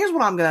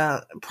what I'm going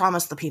to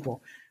promise the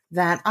people.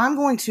 That I'm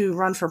going to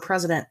run for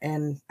president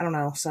in, I don't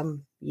know,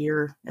 some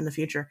year in the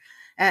future.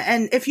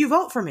 And if you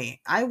vote for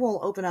me, I will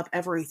open up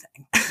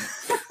everything.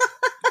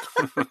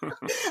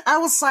 I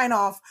will sign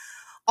off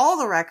all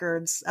the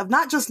records of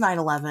not just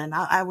 9/11.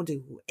 I will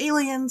do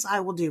aliens.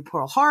 I will do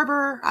Pearl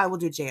Harbor. I will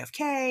do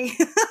JFK.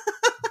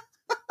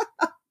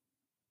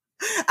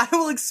 I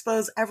will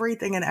expose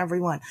everything and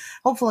everyone.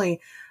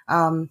 Hopefully,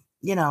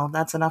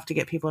 that's enough to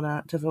get people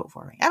to vote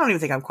for me. I don't even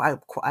think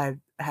I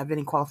have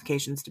any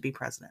qualifications to be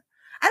president.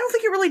 I don't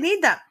think you really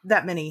need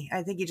that many.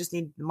 I think you just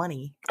need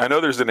money. I know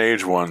there's an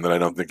age one that I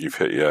don't think you've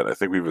hit yet. I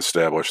think we've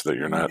established that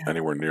you're not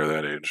anywhere near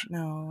that age.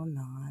 No, I'm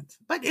not.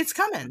 But it's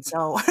coming,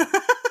 so.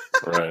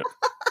 Right.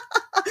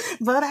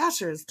 Vote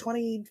Asher's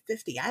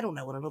 2050. I don't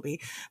know what it'll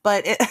be.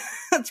 But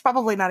it's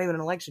probably not even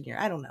an election year.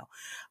 I don't know.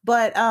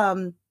 But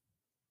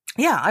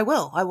yeah, I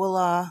will. I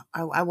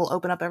will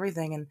open up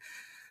everything and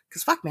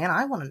because fuck, man,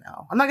 I want to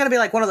know. I'm not going to be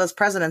like one of those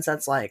presidents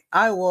that's like,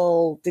 I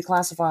will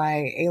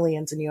declassify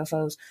aliens and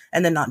UFOs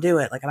and then not do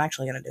it. Like, I'm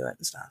actually going to do it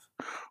and stuff.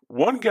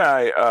 One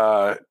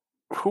guy,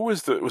 who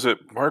was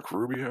it Mark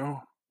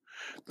Rubio?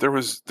 There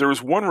was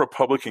one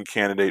Republican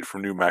candidate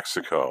from New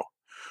Mexico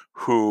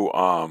who,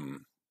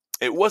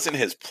 it wasn't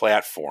his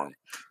platform,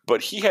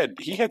 but he had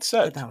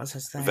said that was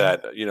his thing.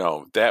 That,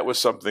 that was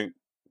something,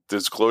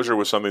 disclosure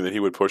was something that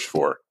he would push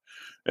for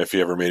if he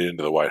ever made it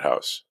into the White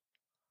House.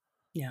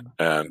 Yeah.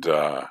 and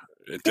it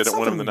It's didn't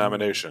win him something the we need.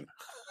 nomination.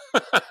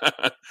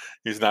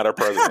 He's not our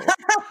president.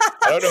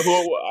 I don't know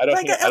who.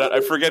 Like,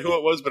 I forget who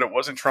it was, but it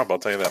wasn't Trump. I'll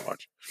tell you that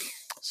much.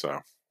 So,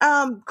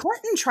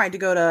 Clinton tried to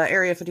go to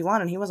Area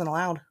 51 and he wasn't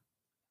allowed.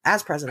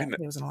 As I, president,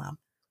 he wasn't allowed.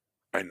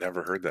 I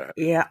never heard that.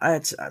 Yeah,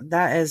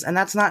 and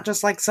that's not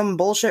just like some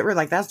bullshit. We're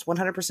like, that's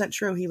 100%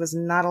 true. He was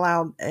not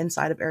allowed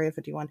inside of Area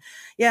 51.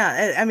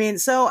 Yeah, I mean,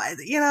 so it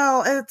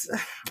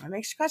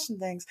makes you question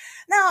things.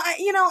 Now,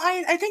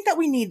 I think that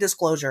we need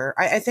disclosure.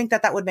 I think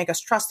that would make us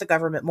trust the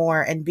government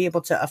more and be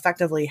able to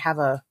effectively have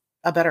a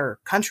better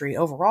country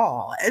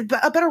overall,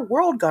 a better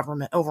world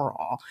government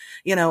overall.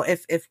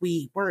 If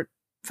we weren't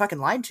fucking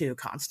lied to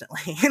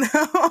constantly,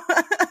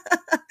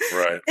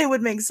 Right. it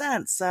would make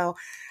sense. So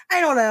I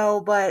don't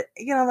know, but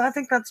I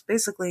think that's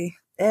basically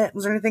it.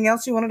 Was there anything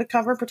else you wanted to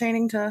cover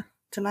pertaining to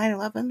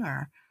 9/11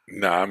 or?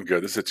 No, I'm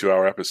good. This is a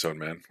 2-hour episode,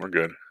 man. We're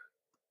good.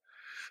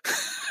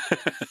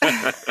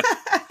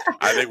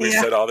 I think we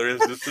said all there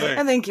is to say.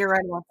 I think you're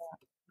right about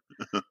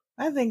that.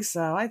 I think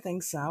so.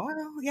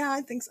 Well, yeah,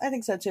 I think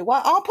so too.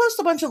 Well, I'll post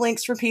a bunch of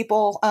links for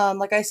people.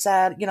 Like I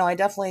said, I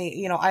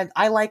definitely,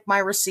 I like my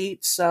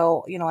receipts,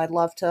 so I'd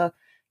love to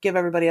give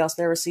everybody else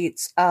their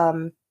receipts.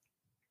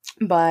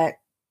 But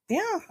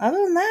yeah, other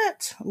than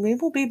that, we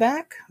will be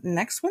back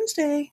next Wednesday.